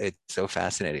 and it's so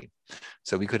fascinating.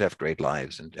 So we could have great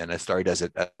lives. And I started as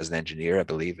an engineer, I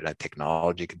believe, and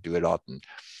technology could do a lot. And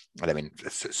I mean,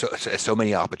 so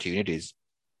many opportunities.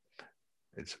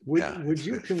 Would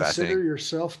you consider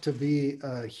yourself to be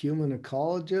a human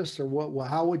ecologist, or what?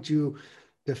 How would you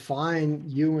define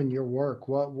you and your work?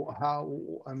 What's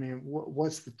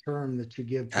the term that you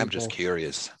give people? I'm just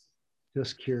curious.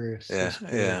 Just curious. Yeah, just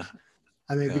curious. yeah.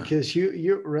 I mean, because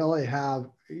you really have,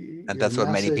 and that's what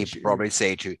many people probably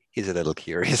say to, he's a little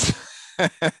curious.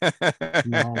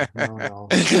 No.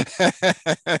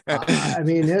 I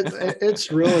mean,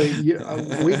 it's really,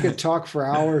 we could talk for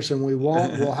hours and we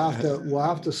won't. We'll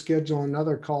have to schedule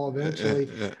another call eventually.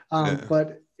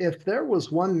 But if there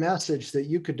was one message that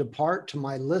you could depart to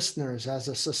my listeners as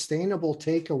a sustainable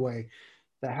takeaway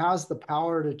that has the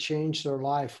power to change their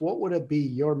life, what would it be,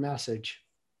 your message?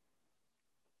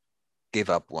 Give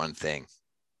up one thing.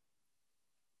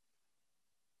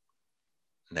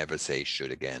 Never say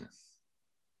should again.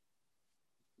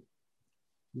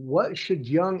 What should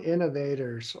young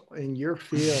innovators in your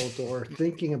field or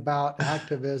thinking about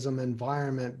activism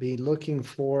environment be looking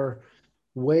for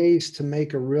ways to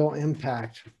make a real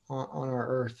impact on our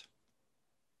earth?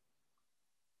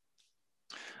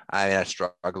 I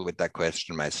struggle with that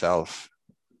question myself.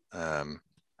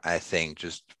 I think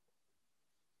just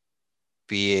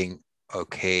being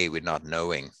okay with not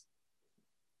knowing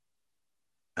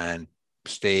and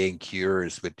staying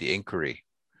curious with the inquiry,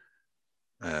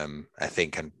 I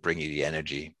think can bring you the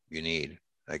energy you need,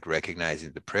 like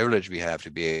recognizing the privilege we have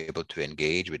to be able to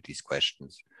engage with these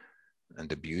questions and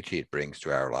the beauty it brings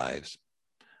to our lives,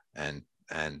 and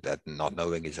that not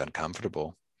knowing is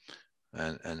uncomfortable,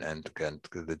 and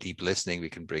the deep listening we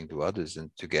can bring to others, and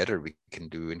together we can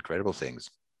do incredible things.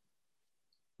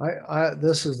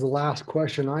 This is the last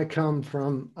question. I come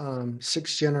from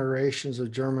 6 generations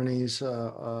of Germany's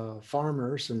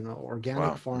farmers and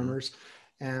organic farmers,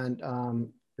 and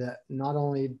that not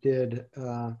only did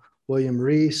William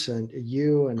Rees and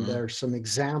you, and there's some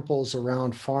examples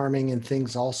around farming and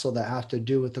things also that have to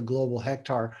do with the global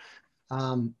hectare.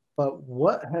 But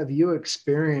what have you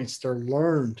experienced or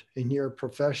learned in your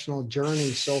professional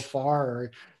journey so far,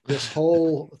 or this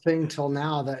whole thing till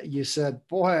now, that you said,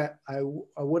 boy, I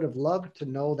would have loved to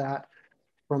know that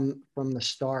from the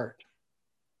start?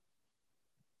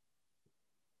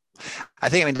 I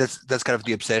think, I mean, that's kind of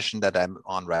the obsession that I'm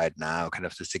on right now, kind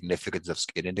of the significance of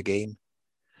skin in the game.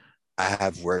 I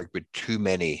have worked with too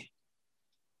many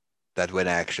that when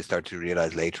I actually start to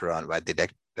realize later on, right, they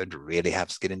don't really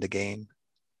have skin in the game.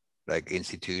 Like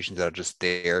institutions that are just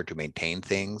there to maintain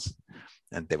things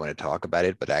and they want to talk about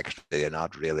it, but actually they're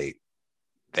not really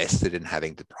vested in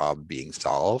having the problem being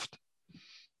solved.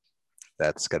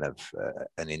 That's kind of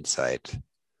an insight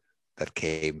that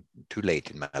came too late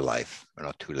in my life. Or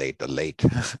not too late, but late.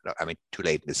 I mean, too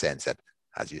late in the sense that,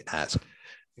 as you asked,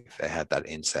 if I had that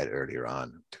insight earlier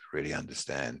on to really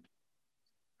understand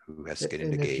who has skin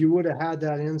in the game. And if you would have had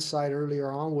that insight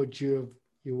earlier on, you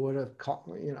would have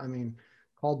called,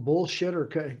 called bullshit, or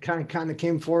kind of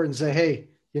came forward and say, hey,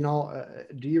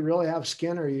 do you really have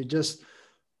skin, or are you just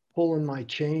pulling my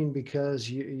chain because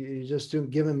you just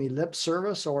giving me lip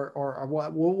service, or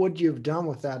what would you have done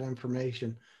with that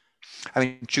information? I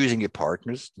mean, choosing your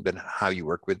partners, then how you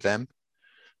work with them,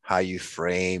 how you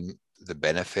frame the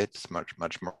benefits much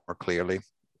more clearly.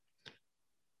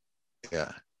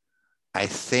 Yeah. I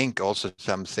think also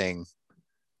something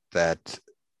that,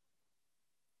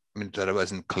 I mean, that it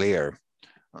wasn't clear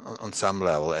on some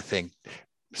level. I think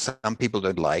some people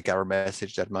don't like our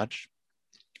message that much.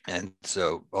 And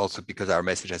so also because our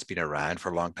message has been around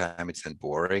for a long time, it's been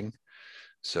boring.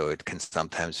 So it can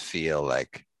sometimes feel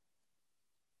like,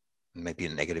 maybe a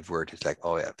negative word is like,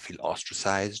 oh, I feel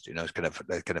ostracized. It's kind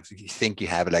of you think you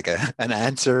have like an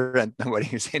answer and nobody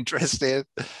is interested.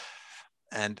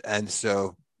 And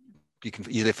so you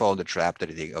can easily fall in the trap that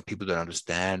you think, oh, people don't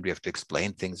understand, we have to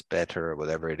explain things better, or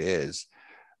whatever it is,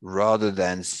 rather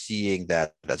than seeing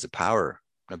that as a power.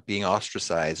 Being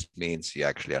ostracized means you're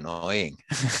actually annoying.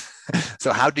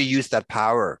 So how do you use that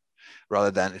power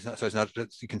rather than, it's not,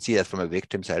 you can see that from a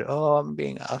victim side, oh, I'm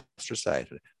being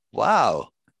ostracized. Wow,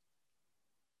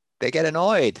 they get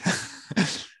annoyed.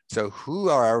 So who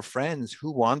are our friends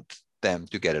who want them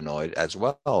to get annoyed as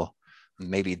well?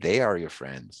 Maybe they are your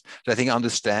friends. So I think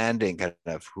understanding kind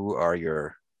of who are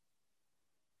your,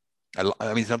 I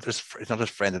mean, it's not just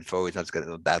friend and foe. It's not kind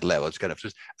of that level. It's kind of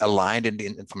just aligned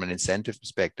from an incentive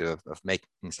perspective of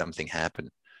making something happen,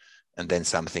 and then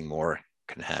something more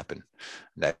can happen.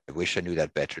 And I wish I knew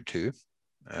that better too,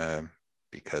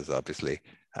 because obviously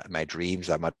my dreams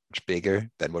are much bigger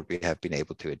than what we have been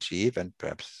able to achieve, and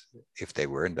perhaps if they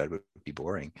weren't, that would be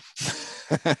boring.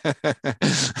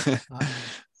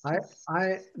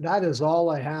 That is all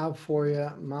I have for you,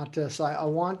 Matis. I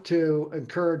want to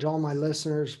encourage all my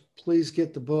listeners, please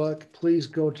get the book. Please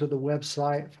go to the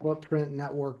website,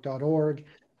 footprintnetwork.org.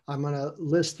 I'm going to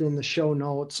list in the show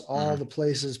notes all the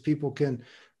places people can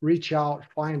reach out,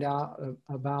 find out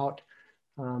about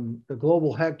the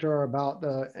global hectare, about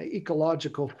the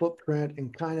ecological footprint,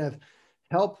 and kind of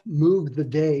help move the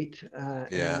date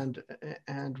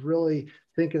and really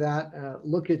think of that.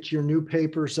 Look at your new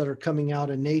papers that are coming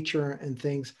out in Nature and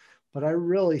things. But I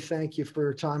really thank you for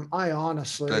your time. I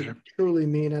honestly, truly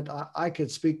mean it. I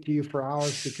could speak to you for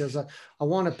hours because I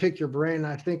want to pick your brain.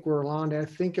 I think we're aligned. I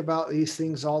think about these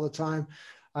things all the time.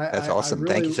 That's awesome.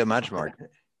 Thank you so much, Mark.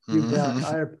 You bet.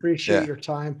 I appreciate your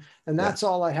time. And that's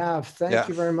all I have. Thank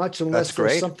you very much. Unless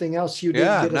there's something else you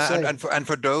didn't get to say. And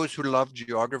for those who love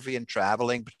geography and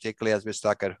traveling, particularly as we're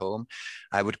stuck at home,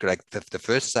 I would like the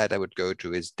first site I would go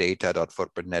to is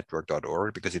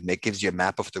data.footprintnetwork.org, because it gives you a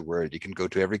map of the world. You can go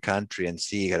to every country and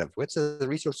see kind of what's the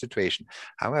resource situation,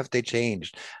 how have they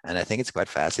changed, and I think it's quite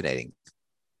fascinating.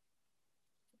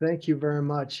 Thank you very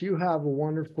much. You have a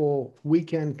wonderful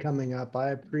weekend coming up. I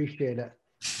appreciate it.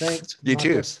 Thanks. You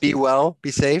too. Be well,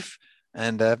 be safe,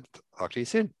 and talk to you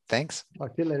soon. Thanks.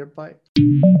 Talk to you later. Bye.